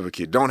an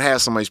advocate, don't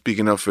have somebody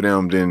speaking up for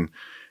them, then,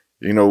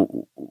 in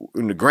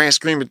the grand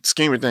scheme of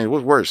things,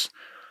 what's worse?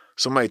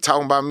 Somebody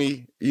talking about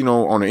me,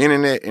 on the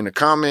internet in a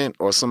comment,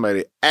 or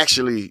somebody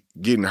actually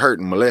getting hurt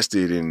and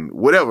molested and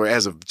whatever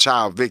as a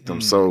child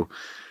victim. So,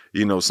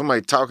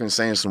 somebody talking,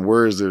 saying some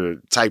words that are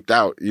typed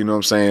out,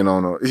 on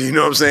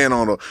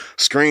a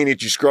screen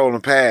that you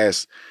scrolling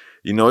past,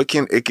 You know, it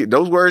can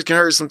those words can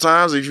hurt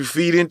sometimes. If you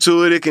feed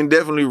into it, it can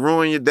definitely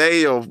ruin your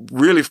day or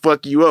really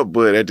fuck you up.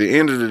 But at the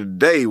end of the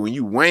day, when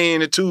you weighing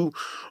the two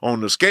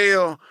on the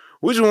scale,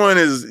 which one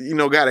is, you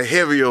know, got a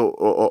heavier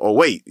or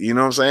weight? You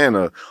know what I'm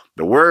saying?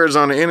 The words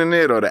on the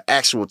internet or the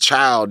actual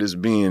child is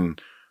being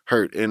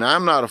hurt. And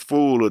I'm not a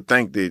fool to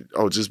think that,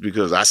 just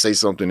because I say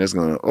something that's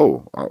going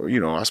to, you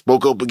know, I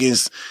spoke up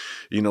against,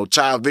 you know,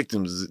 child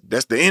victims.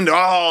 That's the end of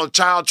all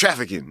child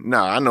trafficking.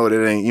 No, I know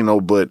that ain't, you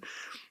know, but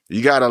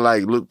you got to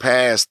like look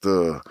past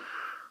the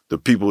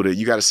people that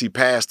you got to see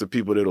past the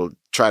people that'll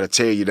try to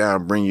tear you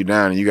down, bring you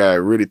down. And you got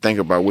to really think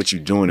about what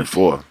you're doing it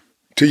for.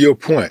 To your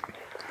point,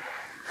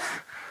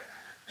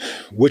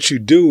 what you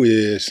do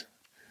is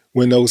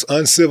when those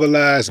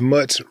uncivilized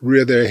mutts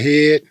rear their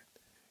head,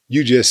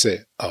 you just say,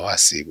 oh, I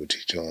see what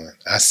you're doing.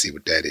 I see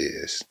what that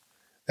is.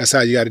 That's how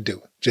you got to do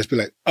it. Just be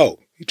like, oh,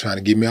 you're trying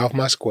to get me off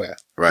my square.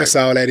 Right. That's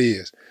all that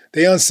is.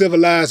 They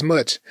uncivilized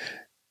mutts.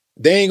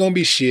 They ain't going to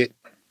be shit.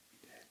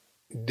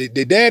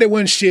 Their daddy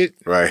wasn't shit.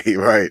 Right.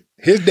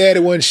 His daddy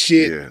wasn't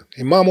shit. Yeah.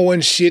 His mama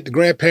wasn't shit. The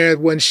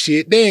grandparents wasn't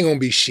shit. They ain't going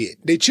to be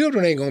shit. Their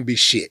children ain't going to be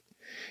shit.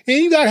 And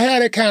you gotta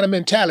have that kind of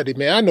mentality,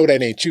 man. I know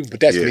that ain't you,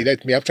 but that's me.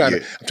 That's me. I'm trying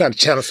to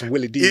channel some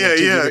Willie D.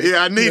 Yeah.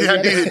 I need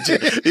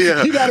it.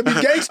 Yeah. You gotta be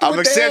gangster. I'm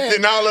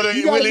accepting all of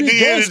the Willie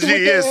D energy.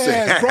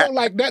 Yes, bro.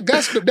 Like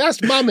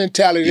that's my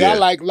mentality. Yeah.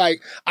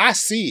 I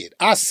see it.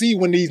 I see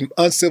when these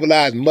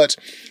uncivilized mutts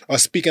are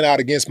speaking out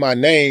against my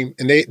name,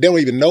 and they don't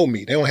even know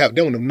me. They don't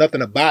know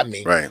nothing about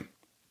me. Right.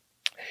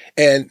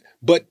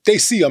 But they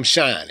see I'm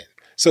shining.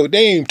 So they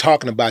ain't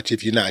talking about you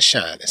if you're not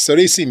shining. So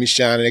they see me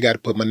shining. They got to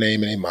put my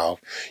name in their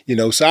mouth, you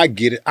know. So I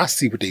get it. I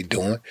see what they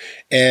doing.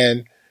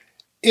 And,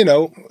 you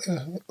know,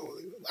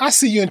 I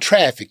see you in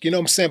traffic, you know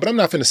what I'm saying? But I'm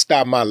not going to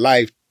stop my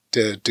life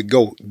to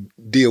go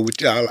deal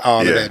with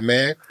all of that,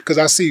 man. Because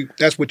I see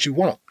that's what you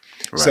want.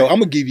 Right. So I'm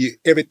going to give you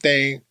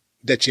everything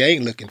that you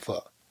ain't looking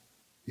for.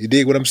 You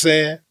dig what I'm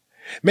saying?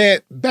 Man,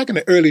 back in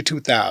the early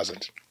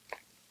 2000s,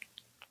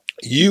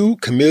 you,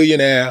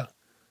 Chamillionaire,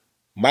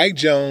 Mike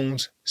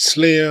Jones,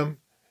 Slim,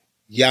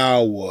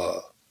 y'all were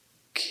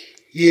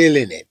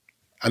killing it.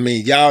 I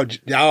mean, y'all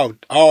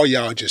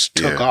just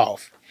took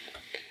off.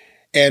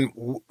 And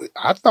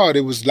I thought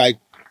it was like,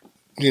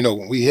 you know,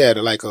 we had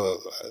like a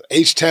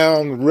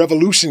H-Town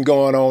revolution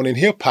going on in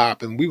hip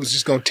hop, and we was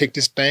just gonna take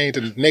this thing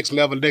to the next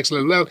level. And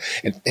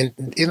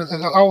it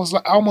was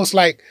almost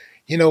like,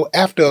 you know,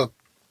 after,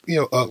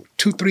 you know,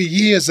 2-3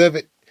 years of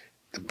it,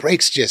 the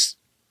brakes just,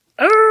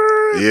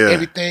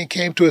 everything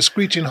came to a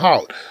screeching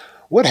halt.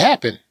 What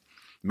happened?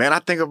 Man, I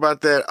think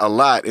about that a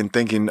lot and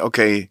thinking,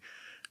 okay,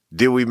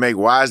 did we make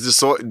wise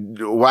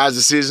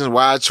decisions,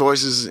 wise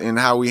choices in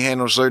how we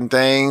handle certain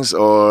things,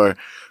 or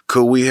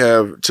could we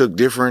have took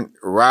different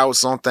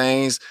routes on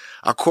things?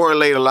 I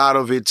correlate a lot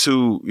of it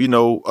to, you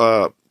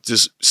know,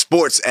 just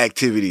sports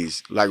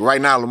activities. Like right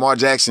now, Lamar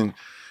Jackson,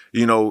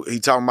 you know, he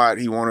talking about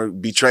he want to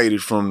be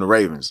traded from the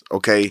Ravens.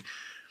 Okay,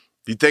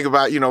 you think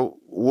about, you know,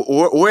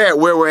 where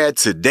we're at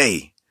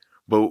today.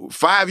 But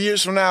 5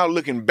 years from now,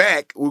 looking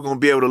back, we're going to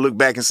be able to look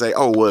back and say,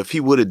 oh, well, if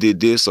he would have did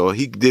this, or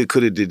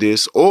could have did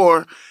this,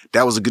 or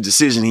that was a good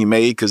decision he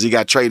made because he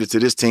got traded to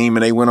this team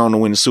and they went on to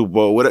win the Super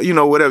Bowl. Whatever, you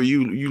know, whatever.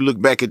 You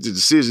look back at the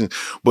decision.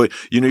 But,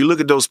 you know, you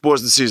look at those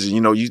sports decisions. You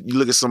know, you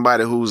look at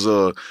somebody who's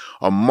a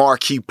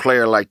marquee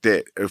player like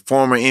that, a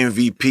former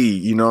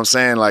MVP, you know what I'm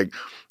saying? Like,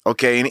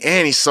 okay,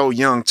 and he's so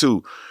young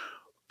too.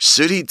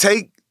 Should he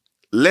take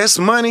less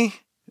money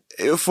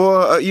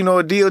for you know,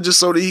 a deal just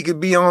so that he could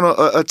be on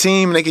a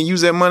team and they can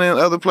use that money in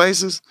other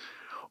places?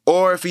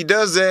 Or if he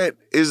does that,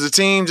 is the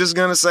team just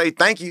gonna say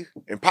thank you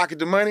and pocket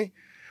the money?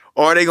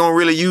 Or are they gonna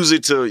really use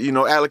it to, you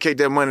know, allocate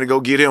that money to go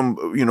get him,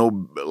 you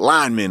know,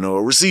 lineman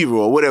or receiver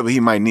or whatever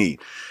he might need?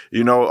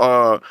 You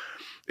know,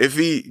 if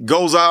he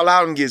goes all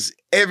out and gets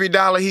every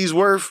dollar he's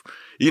worth,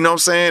 you know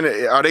what I'm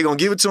saying? Are they going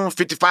to give it to him?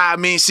 55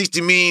 million,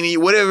 60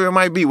 million, whatever it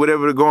might be,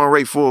 whatever the going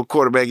rate for a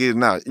quarterback is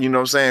now. You know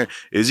what I'm saying?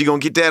 Is he going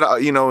to get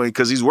that, you know,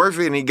 because he's worth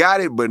it and he got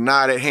it, but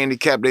now that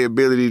handicapped their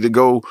ability to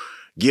go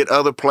get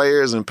other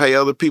players and pay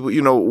other people?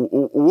 You know,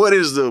 what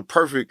is the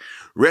perfect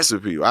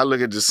recipe? I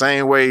look at the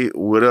same way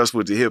with us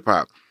with the hip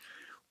hop.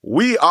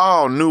 We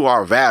all knew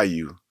our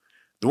value.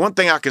 The one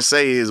thing I can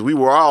say is we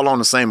were all on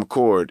the same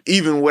accord,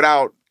 even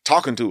without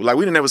talking to, like,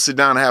 we didn't ever sit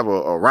down and have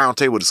a round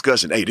table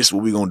discussion. Hey, this is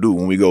what we're going to do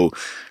when we go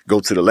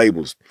to the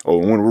labels, or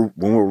when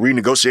we're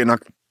renegotiating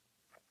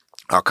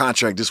our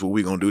contract, this is what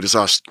we're going to do. This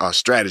is our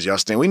strategy, our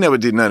stand. We never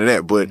did none of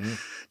that, but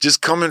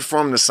just coming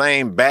from the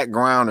same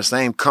background, the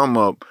same come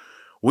up,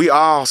 we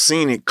all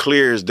seen it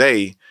clear as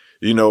day,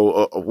 you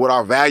know, what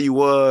our value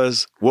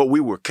was, what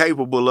we were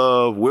capable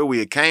of, where we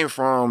had came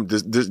from.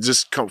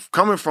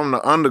 Coming from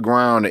the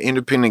underground, the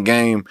independent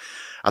game,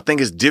 I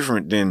think it's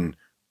different than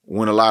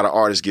when a lot of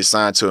artists get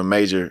signed to a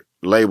major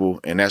label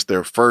and that's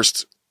their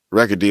first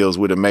record deals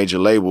with a major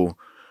label.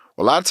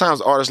 A lot of times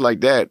artists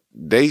like that,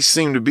 they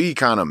seem to be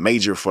kind of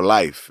major for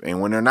life. And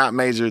when they're not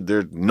major,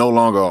 they're no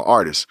longer an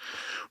artist.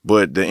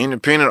 But the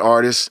independent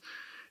artists,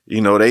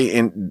 you know,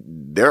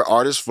 they're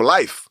artists for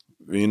life.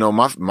 You know,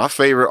 my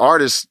favorite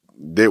artists,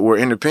 that were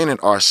independent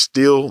are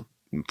still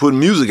putting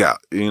music out,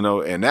 you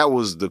know, and that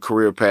was the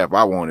career path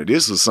I wanted.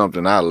 This is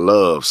something I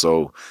love.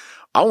 So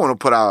I want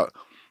to put out,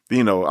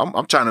 you know,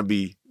 I'm trying to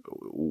be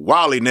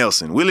Wally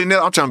Nelson. Willie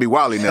Nelson. I'm trying to be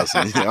Wally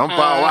Nelson. I'm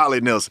Paul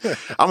Wally Nelson.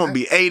 I'm going to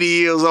be 80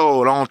 years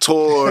old on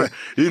tour.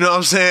 You know what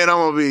I'm saying? I'm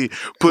going to be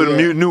putting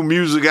new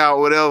music out,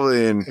 whatever.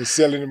 And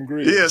selling them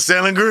grills. Yeah,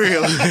 selling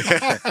grills.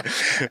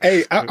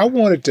 Hey, I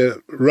wanted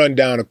to run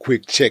down a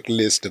quick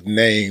checklist of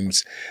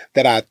names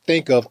that I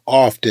think of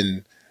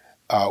often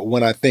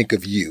when I think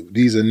of you.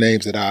 These are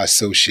names that I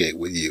associate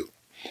with you.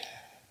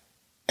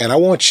 And I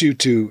want you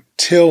to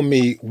tell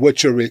me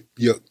what your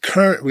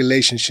current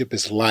relationship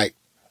is like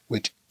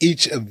with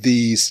each of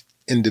these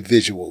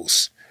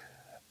individuals.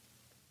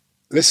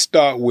 Let's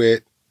start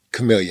with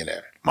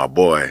Chamillionaire. My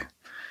boy.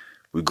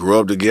 We grew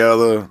up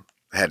together,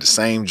 had the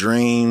same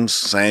dreams,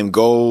 same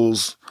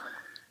goals.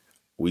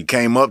 We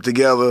came up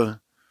together.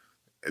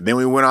 Then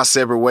we went our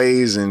separate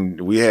ways, and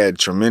we had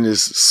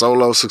tremendous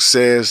solo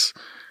success.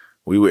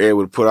 We were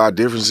able to put our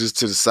differences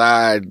to the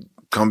side,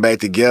 come back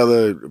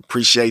together,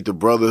 appreciate the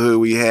brotherhood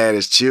we had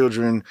as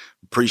children,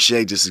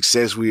 appreciate the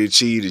success we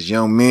achieved as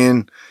young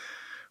men.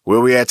 Where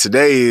we at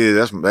today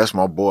is that's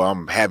my boy.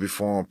 I'm happy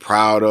for him,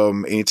 proud of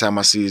him. Anytime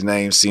I see his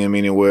name, see him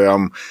anywhere,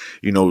 I'm,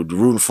 you know,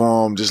 rooting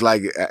for him, just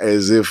like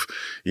as if,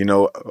 you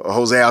know,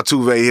 Jose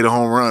Altuve hit a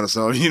home run or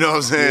something. You know what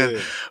I'm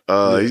saying?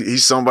 Yeah.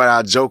 He's somebody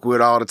I joke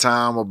with all the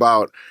time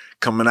about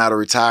coming out of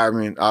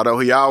retirement. Although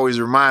he always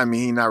remind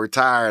me he's not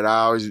retired.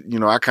 I always, you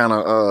know, I kind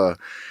of,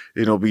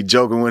 you know, be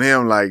joking with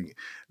him like,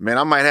 man,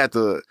 I might have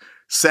to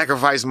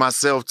sacrifice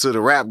myself to the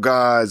rap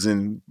gods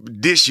and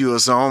dish you or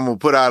something. I'm gonna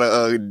put out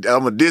I'm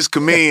gonna dish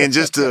Chamillionaire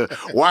just to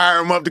wire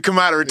him up to come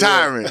out of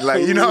retirement. Yeah.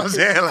 Like, you know what I'm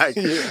saying? Like,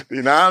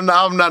 you know,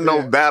 I'm not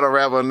no battle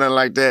rapper or nothing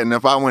like that. And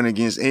if I went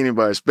against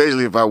anybody,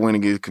 especially if I went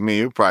against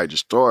Chamillionaire, he'd probably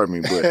destroy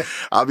me. But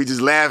I'll be just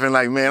laughing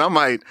like, man, I'm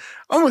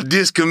gonna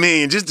dish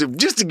Chamillionaire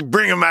just to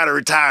bring him out of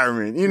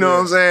retirement. You know what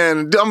I'm saying?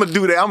 I'm gonna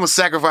do that. I'm gonna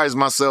sacrifice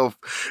myself,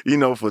 you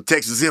know, for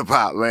Texas hip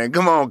hop, man.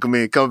 Come on,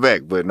 Chamillionaire, come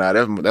back. But nah,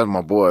 that's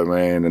my boy,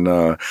 man.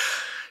 And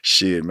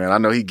shit, man, I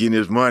know he getting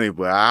his money,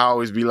 but I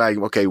always be like,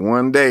 okay,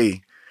 one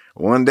day,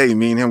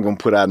 me and him gonna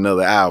put out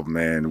another album,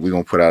 man. We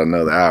gonna put out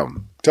another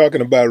album.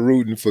 Talking about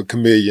rooting for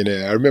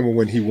Chamillionaire, I remember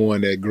when he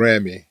won that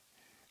Grammy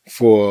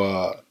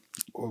for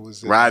what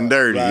was it? Riding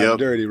Dirty. Riding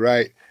Dirty,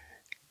 right?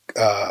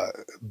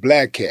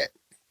 Black Cat,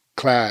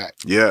 Clyde,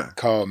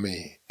 called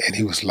me, and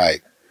he was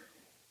like,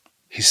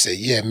 he said,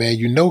 "Yeah, man,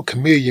 you know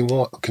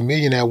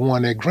Chamillionaire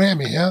won that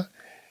Grammy, huh?"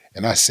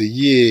 And I said,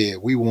 "Yeah,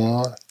 we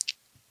won."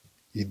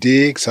 You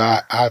dig? So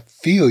I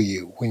feel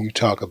you when you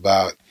talk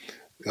about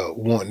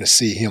wanting to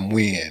see him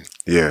win.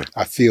 Yeah.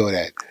 I feel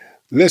that.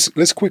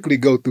 Let's quickly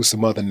go through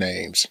some other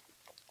names.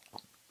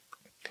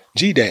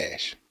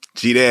 G-Dash.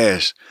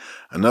 G-Dash.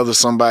 Another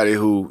somebody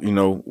who, you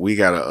know, we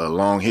got a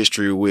long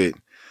history with.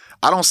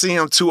 I don't see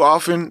him too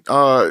often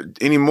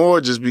anymore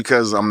just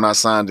because I'm not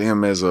signed to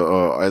him as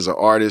an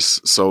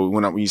artist. So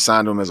when you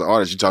sign to him as an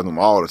artist, you talk to him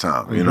all the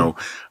time, you know.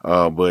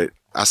 But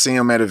I see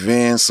him at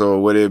events,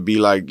 or whether it be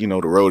like, you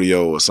know, the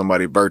rodeo or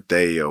somebody's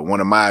birthday or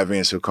one of my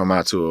events he'll come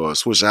out to, or a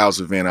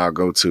Swishahouse event I'll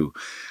go to.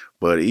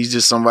 But he's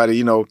just somebody,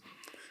 you know,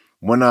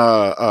 when you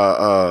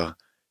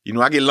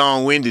know, I get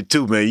long-winded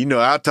too, man. You know,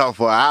 I talk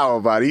for an hour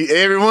about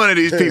every one of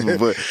these people,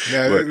 but,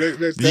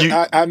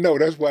 I know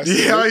that's why.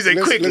 Yeah, I say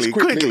quickly. Let's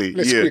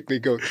quickly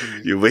go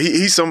through this. Yeah, but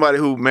he's somebody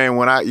who, man,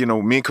 when me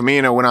and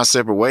Chamillionaire went our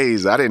separate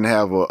ways, I didn't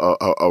have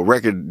a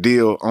record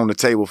deal on the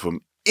table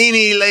from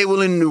any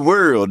label in the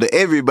world.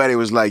 Everybody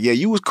was like, "Yeah,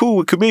 you was cool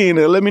with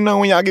Chamillionaire. Let me know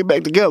when y'all get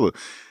back together.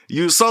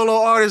 You a solo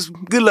artist,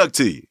 good luck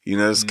to you." You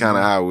know, that's kind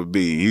of how it would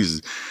be.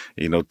 He's,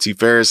 you know, T.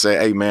 Ferris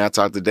said, "Hey, man, I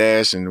talked to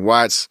Dash and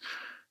Watts.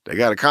 They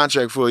got a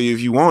contract for you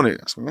if you want it."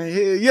 I said,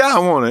 "Man, yeah, I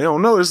want it. I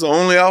don't know. It's the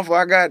only offer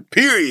I got,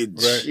 period."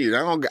 Right. Shit, I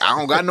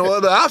don't got no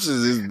other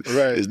options.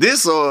 Is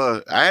this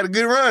or I had a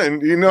good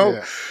run, you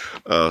know?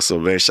 Yeah. So,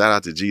 man, shout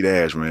out to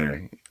G-Dash,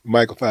 man.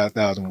 Michael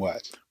 5000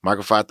 Watts.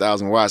 Michael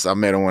 5000 Watts, I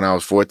met him when I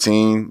was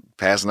 14,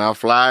 passing out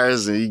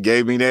flyers, and he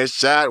gave me that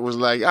shot. Was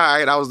like, all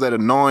right, I was that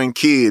annoying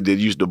kid that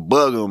used to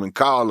bug him and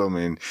call him,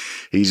 and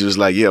he's just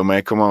like, yeah,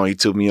 man, come on. He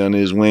took me under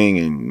his wing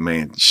and,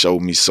 man,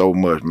 showed me so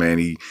much, man.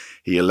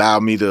 He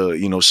allowed me to,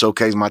 you know,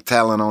 showcase my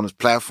talent on his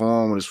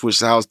platform with the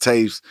Swishahouse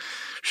tapes.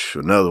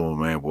 Another one,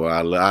 man, boy,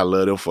 I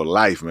love them for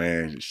life,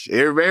 man.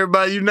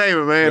 Everybody you name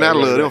it, man, I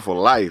love them for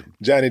life.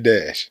 Johnny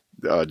Dash.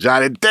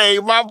 Johnny Dash,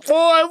 my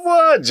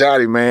boy,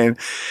 Johnny, man.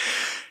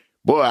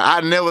 Boy, I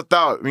never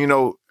thought, you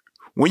know,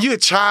 when you're a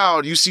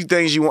child, you see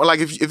things you want. Like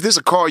if there's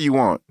a car you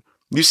want,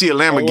 you see a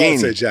Lamborghini. I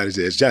say Johnny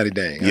Dash, Johnny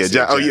Dang. Yeah,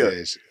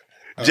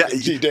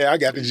 G-Dash, I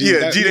got the G.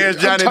 Yeah, G-Dash,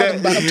 Johnny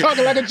Dash. I'm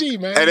talking like a G,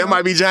 man. And that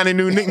might be Johnny's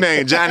new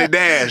nickname, Johnny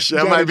Dash.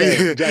 That might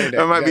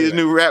be his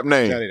new rap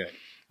name. Johnny Dash.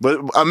 But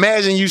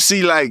imagine you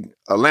see like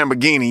a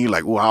Lamborghini, you're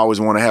like, well, I always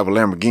want to have a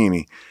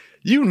Lamborghini.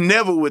 You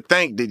never would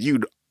think that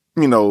you'd,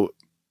 you know,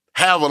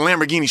 have a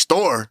Lamborghini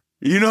store.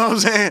 You know what I'm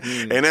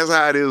saying? And that's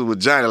how it is with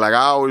Johnny. Like,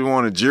 I always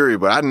wanted jewelry,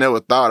 but I never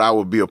thought I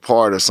would be a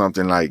part of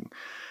something like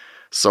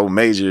so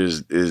major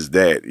is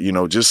that, you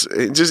know, just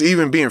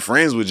even being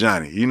friends with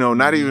Johnny, you know,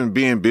 not even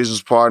being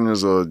business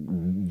partners or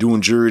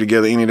doing jewelry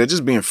together, any of that,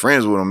 just being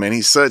friends with him, man.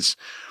 He's such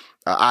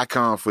an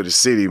icon for the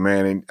city,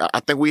 man. And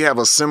I think we have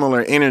a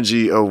similar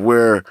energy of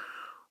where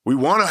we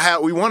want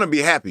to be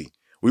happy.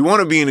 We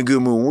want to be in a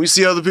good mood. When we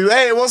see other people,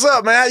 hey, what's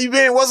up, man? How you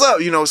been? What's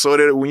up? You know, so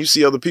that when you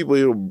see other people,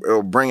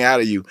 it'll bring out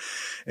of you.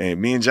 And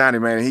me and Johnny,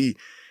 man,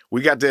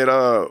 we got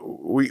that,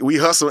 we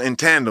hustle in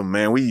tandem,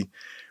 man.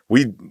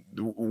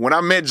 When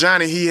I met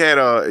Johnny, he had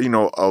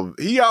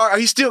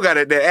he still got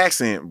that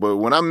accent, but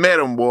when I met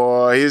him,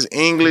 boy, his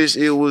English,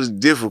 it was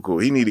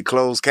difficult. He needed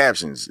closed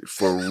captions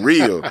for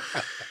real.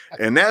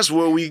 And that's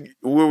where we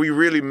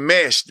really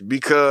meshed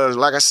because,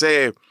 like I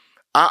said,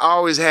 I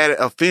always had an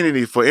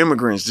affinity for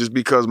immigrants just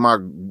because my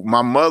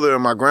mother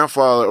and my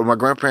grandfather or my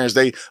grandparents,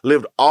 they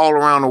lived all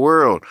around the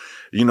world.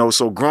 You know,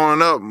 so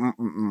growing up,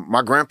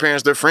 my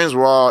grandparents, their friends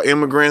were all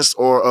immigrants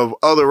or of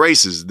other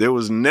races. There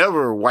was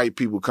never white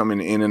people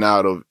coming in and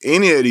out of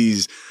any of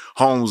these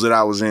homes that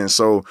I was in.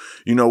 So,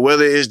 you know,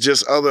 whether it's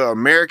just other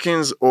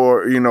Americans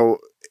or, you know,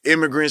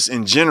 immigrants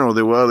in general,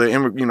 there were other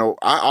you know,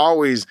 I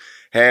always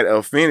had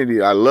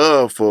affinity, I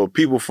love for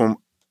people from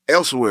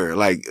elsewhere.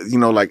 Like, you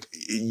know, like,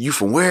 you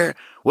from where?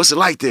 What's it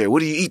like there? What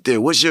do you eat there?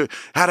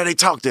 How do they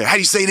talk there? How do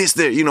you say this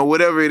there? You know,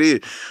 whatever it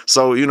is.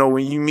 So, you know,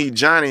 when you meet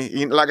Johnny,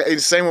 you know, like it's the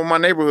same with my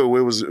neighborhood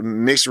where it was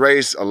mixed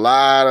race, a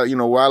lot of, you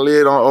know, where I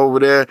lived over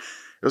there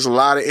was a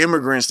lot of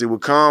immigrants that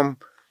would come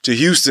to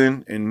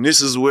Houston, and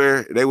this is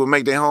where they would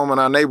make their home in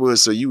our neighborhood.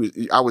 So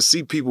I would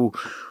see people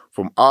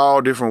from all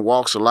different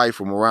walks of life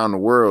from around the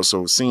world.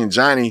 So seeing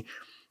Johnny,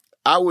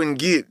 I wouldn't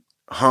get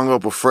hung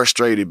up or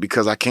frustrated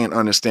because I can't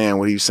understand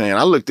what he's saying.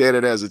 I looked at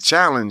it as a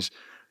challenge.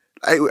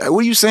 Hey, what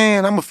are you saying?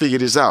 I'm gonna figure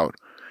this out.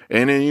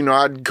 And then, you know,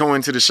 I'd go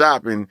into the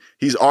shop and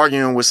he's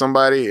arguing with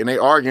somebody and they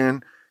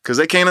arguing because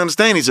they can't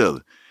understand each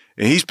other.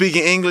 And he's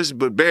speaking English,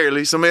 but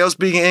barely. Somebody else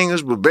speaking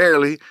English, but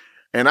barely.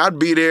 And I'd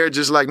be there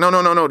just like, no,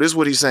 this is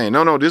what he's saying.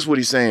 No, this is what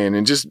he's saying.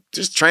 And just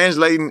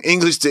translating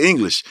English to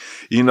English,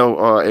 you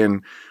know,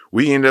 and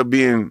we end up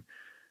being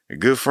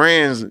good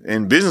friends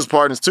and business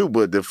partners too.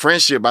 But the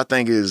friendship, I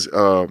think, is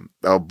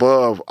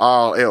above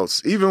all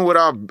else. Even with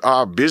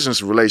our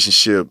business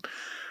relationship,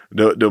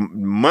 the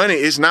money,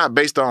 it's not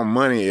based on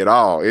money at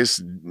all.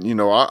 It's, you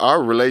know,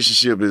 our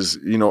relationship is,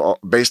 you know,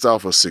 based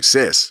off of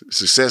success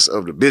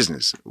of the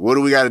business. What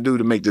do we got to do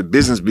to make the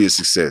business be a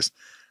success?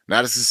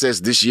 Not a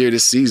success this year,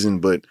 this season,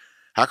 but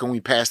how can we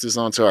pass this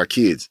on to our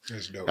kids?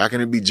 How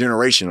can it be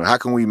generational? How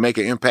can we make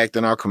an impact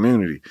in our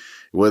community?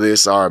 Whether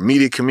it's our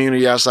immediate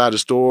community outside the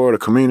store, the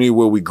community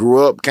where we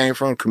grew up, came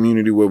from,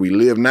 community where we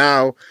live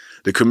now,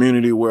 the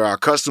community where our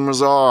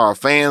customers are, our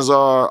fans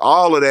are,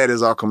 all of that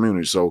is our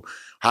community. So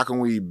how can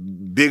we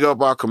big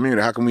up our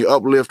community? How can we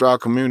uplift our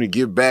community,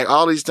 give back?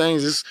 All these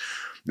things,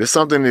 it's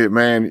something that,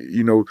 man,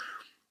 you know,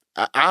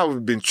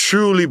 I've been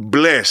truly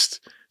blessed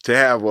to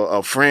have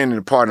a friend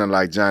and a partner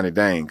like Johnny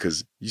Dang,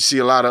 because you see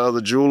a lot of other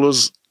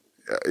jewelers,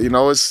 you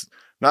know, it's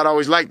not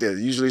always like that.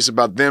 Usually it's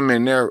about them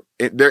and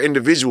their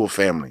individual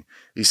family.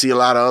 You see a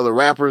lot of other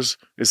rappers,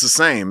 it's the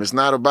same. It's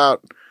not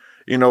about,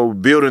 you know,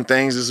 building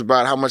things. It's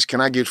about how much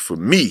can I get for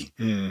me?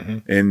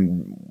 Mm-hmm.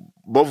 And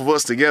both of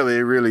us together,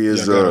 it really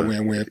is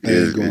win-win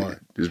thing going.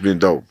 It's been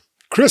dope.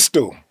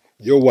 Crystal,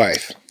 your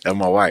wife. That's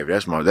my wife.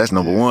 That's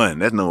number one.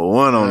 That's number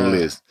one on the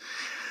list.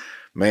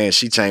 Man,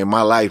 she changed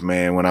my life,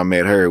 man, when I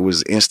met her. It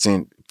was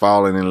instant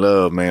falling in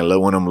love, man.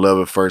 One of them love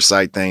at first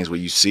sight things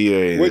where you see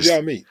her. Where'd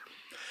y'all meet?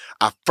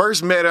 I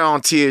first met her on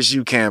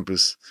TSU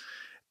campus.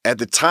 At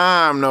the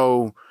time,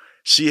 though,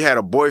 she had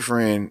a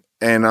boyfriend,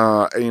 and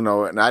you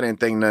know, and I didn't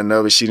think nothing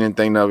of it. She didn't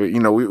think of it. You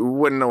know, we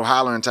wasn't no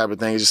hollering type of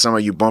thing. It's just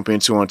somebody you bump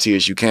into on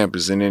TSU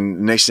campus. And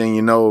then next thing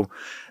you know,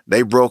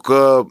 they broke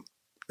up.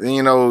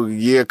 You know,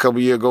 a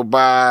couple years go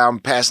by. I'm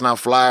passing out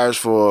flyers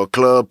for a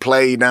club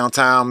play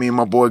downtown. Me and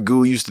my boy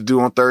Goo used to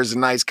do on Thursday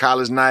nights,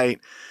 college night.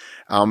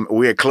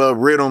 We had Club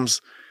Rhythms.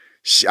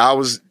 I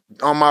was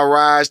on my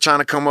rise trying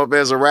to come up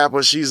as a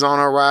rapper. She's on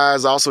her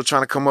rise, also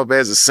trying to come up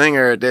as a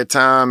singer at that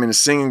time in a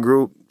singing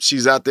group.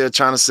 She's out there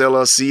trying to sell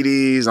her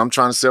CDs. I'm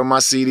trying to sell my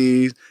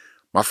CDs.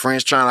 My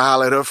friends trying to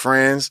holler at her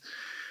friends.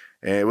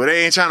 But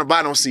they ain't trying to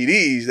buy no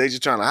CDs. They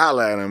just trying to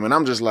holler at them. And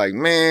I'm just like,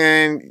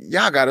 man,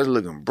 y'all got us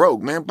looking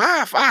broke, man.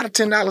 Buy a $5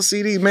 to $10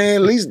 CD, man,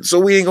 at least so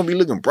we ain't going to be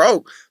looking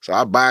broke. So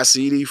I buy a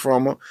CD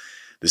from her.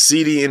 The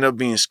CD ended up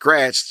being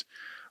scratched.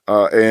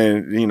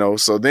 And, you know,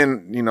 so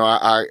then, you know,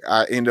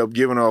 I end up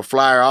giving her a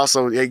flyer.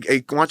 Also,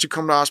 hey, why don't you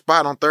come to our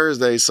spot on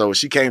Thursday? So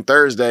she came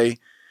Thursday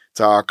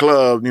to our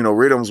club. You know,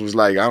 Rhythms was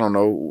like, I don't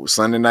know,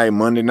 Sunday night,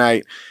 Monday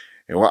night.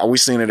 And we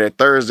seen it at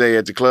Thursday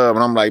at the club.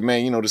 And I'm like,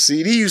 man, you know, the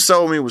CD you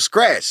sold me was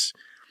scratched.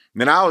 And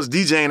then I was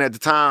DJing at the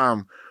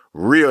time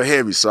real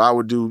heavy. So I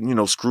would do, you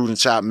know, Screwed and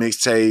Chopped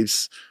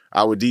mixtapes.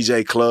 I would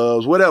DJ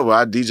clubs, whatever.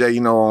 I DJ,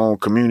 you know, on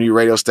community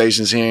radio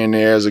stations here and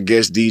there as a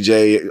guest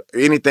DJ.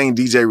 Anything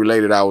DJ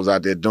related, I was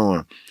out there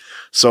doing.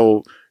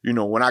 So, you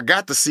know, when I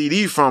got the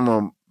CD from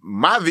him,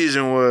 my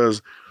vision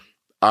was,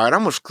 all right,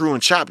 I'm going to Screw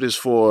and Chop this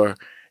for her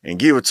and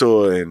give it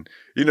to her. And,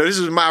 this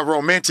is my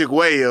romantic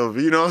way of,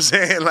 you know what I'm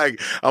saying?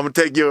 Like, I'm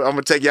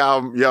gonna take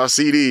y'all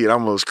CD and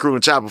I'm gonna screw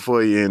and chopper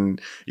for you,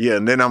 and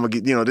then I'm gonna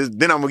get,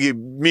 then I'm gonna get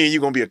me and you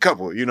gonna be a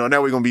couple,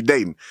 now we're gonna be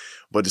dating.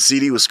 But the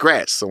CD was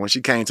scratched. So when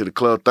she came to the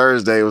club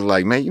Thursday, it was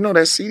like, man,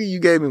 that CD you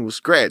gave me was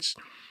scratched.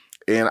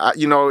 And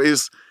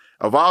it's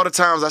of all the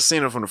times I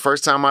seen her, from the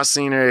first time I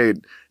seen her at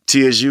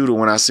TSU to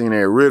when I seen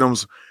her at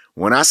Rhythms,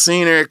 when I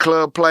seen her at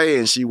Club Play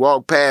and she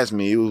walked past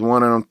me, it was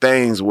one of them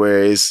things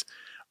where it's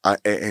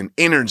an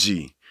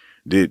energy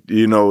that,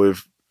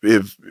 if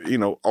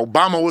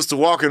Obama was to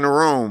walk in the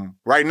room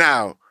right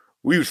now,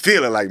 we would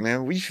feel it like,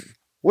 man,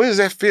 where does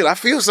that feel? I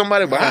feel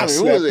somebody behind me.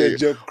 Who is it?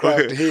 Joke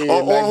across the head,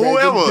 or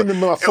whoever. Give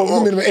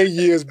me 8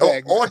 years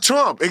back. Or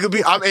Trump. It could be,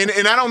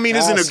 and I don't mean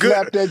this in a good.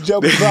 Slap that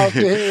joke across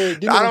the head.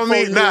 Give me I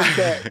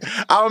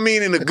don't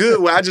mean in a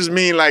good way. I just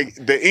mean like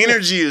the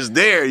energy is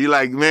there. You're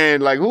like, man,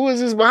 like who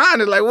is this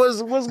behind it? Like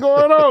what's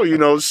going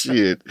on?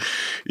 Shit.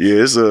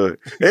 Yeah,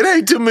 it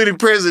ain't too many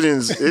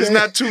presidents. It's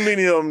not too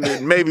many of them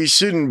that maybe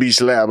shouldn't be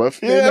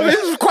slapped.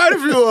 There's quite a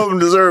few of them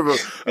deserve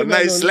a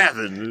nice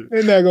slapping.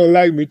 They're not gonna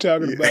like me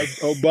talking about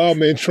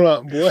Obama and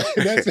Trump, boy.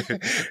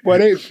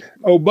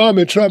 Obama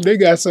and Trump, they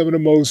got some of the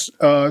most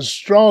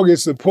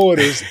strongest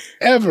supporters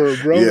ever,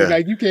 bro. Yeah.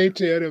 Like you can't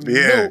tell them.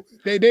 No,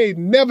 they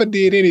never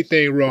did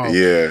anything wrong.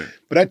 Yeah.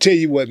 But I tell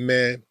you what,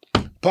 man.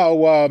 Paul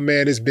Wall,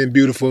 man, it's been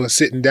beautiful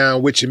sitting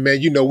down with you, man.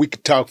 We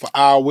could talk for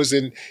hours,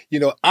 and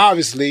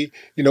obviously,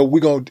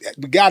 we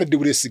got to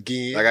do this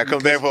again. Like I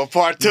come back for a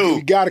part 2.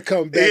 We got to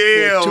come back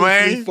for 2,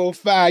 3, 4,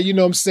 5. You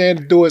know what I'm saying?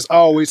 The door is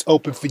always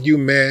open for you,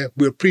 man.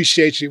 We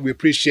appreciate you. We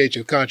appreciate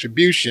your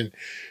contribution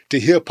to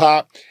hip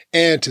hop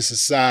and to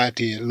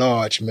society at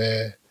large,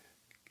 man.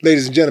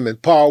 Ladies and gentlemen,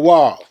 Paul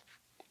Wall.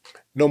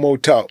 No more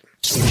talk.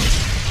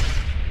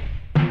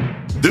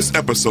 This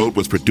episode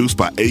was produced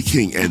by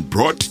A-King and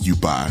brought to you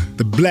by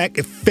the Black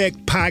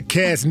Effect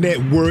Podcast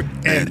Network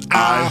and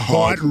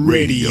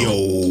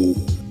iHeartRadio.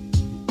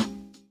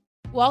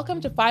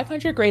 Welcome to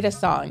 500 Greatest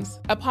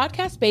Songs, a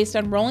podcast based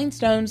on Rolling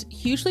Stone's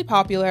hugely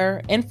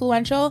popular,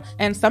 influential,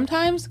 and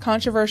sometimes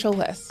controversial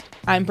list.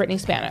 I'm Brittany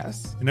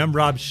Spanos. And I'm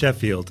Rob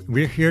Sheffield.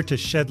 We're here to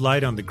shed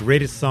light on the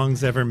greatest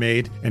songs ever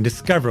made and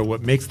discover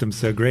what makes them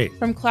so great.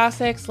 From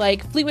classics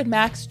like Fleetwood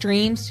Mac's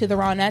Dreams to the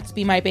Ronettes'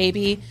 Be My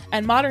Baby,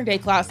 and modern-day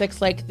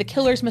classics like The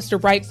Killer's Mr.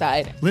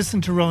 Brightside.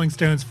 Listen to Rolling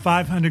Stone's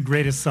 500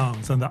 Greatest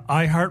Songs on the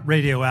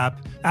iHeartRadio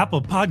app,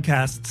 Apple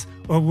Podcasts,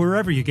 or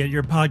wherever you get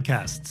your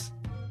podcasts.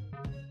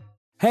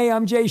 Hey,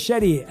 I'm Jay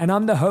Shetty, and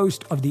I'm the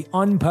host of the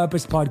On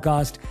Purpose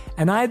podcast,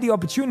 and I had the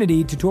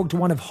opportunity to talk to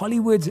one of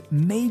Hollywood's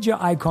major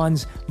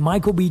icons,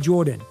 Michael B.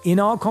 Jordan. In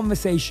our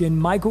conversation,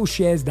 Michael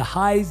shares the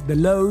highs, the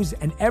lows,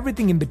 and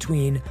everything in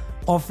between,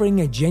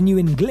 offering a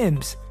genuine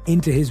glimpse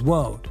into his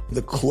world.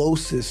 The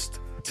closest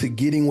to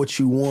getting what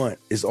you want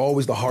is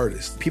always the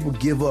hardest. People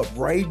give up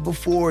right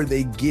before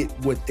they get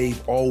what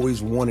they've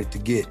always wanted to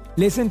get.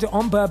 Listen to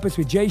On Purpose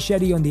with Jay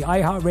Shetty on the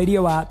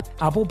iHeartRadio app,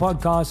 Apple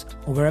Podcasts,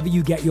 or wherever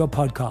you get your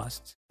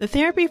podcasts. The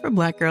Therapy for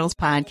Black Girls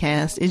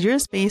podcast is your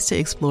space to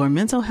explore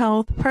mental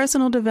health,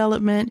 personal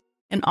development,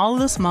 and all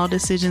of the small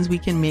decisions we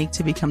can make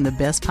to become the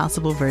best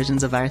possible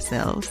versions of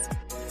ourselves.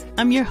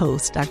 I'm your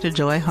host, Dr.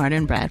 Joy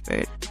Harden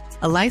Bradford,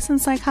 a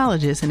licensed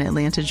psychologist in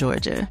Atlanta,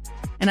 Georgia,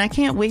 and I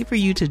can't wait for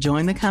you to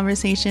join the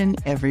conversation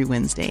every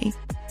Wednesday.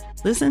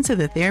 Listen to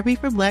the Therapy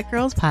for Black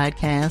Girls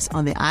podcast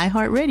on the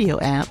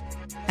iHeartRadio app,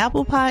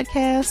 Apple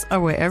Podcasts, or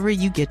wherever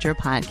you get your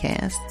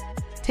podcasts.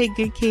 Take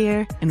good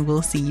care, and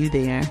we'll see you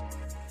there.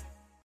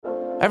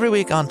 Every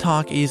week on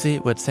Talk Easy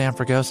with Sam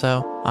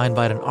Fragoso, I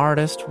invite an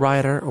artist,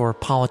 writer, or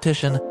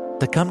politician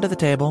to come to the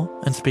table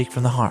and speak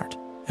from the heart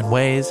in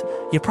ways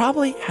you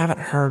probably haven't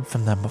heard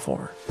from them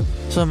before.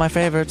 Some of my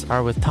favorites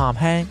are with Tom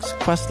Hanks,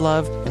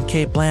 Questlove, and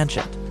Cate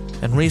Blanchett.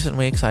 In recent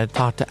weeks, I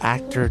talked to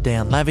actor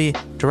Dan Levy,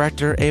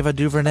 director Ava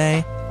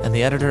DuVernay, and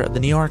the editor of The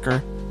New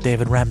Yorker,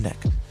 David Remnick.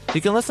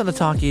 You can listen to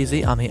Talk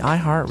Easy on the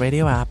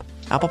iHeartRadio app,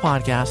 Apple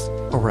Podcasts,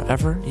 or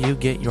wherever you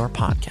get your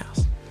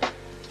podcasts.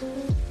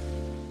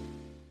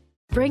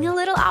 Bring a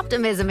little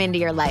optimism into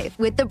your life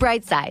with The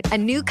Bright Side, a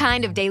new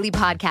kind of daily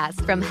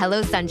podcast from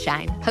Hello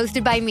Sunshine,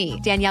 hosted by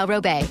me, Danielle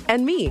Robay.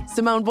 And me,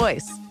 Simone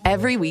Boyce.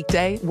 Every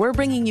weekday, we're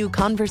bringing you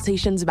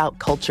conversations about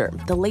culture,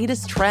 the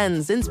latest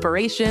trends,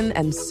 inspiration,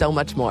 and so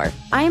much more.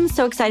 I am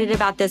so excited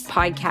about this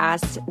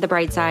podcast, The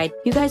Bright Side.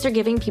 You guys are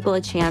giving people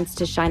a chance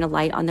to shine a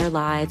light on their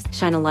lives,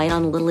 shine a light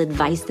on a little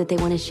advice that they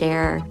want to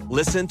share.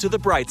 Listen to The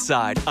Bright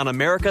Side on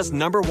America's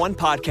 #1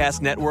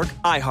 podcast network,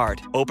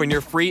 iHeart. Open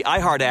your free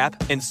iHeart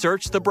app and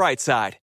search The Bright Side.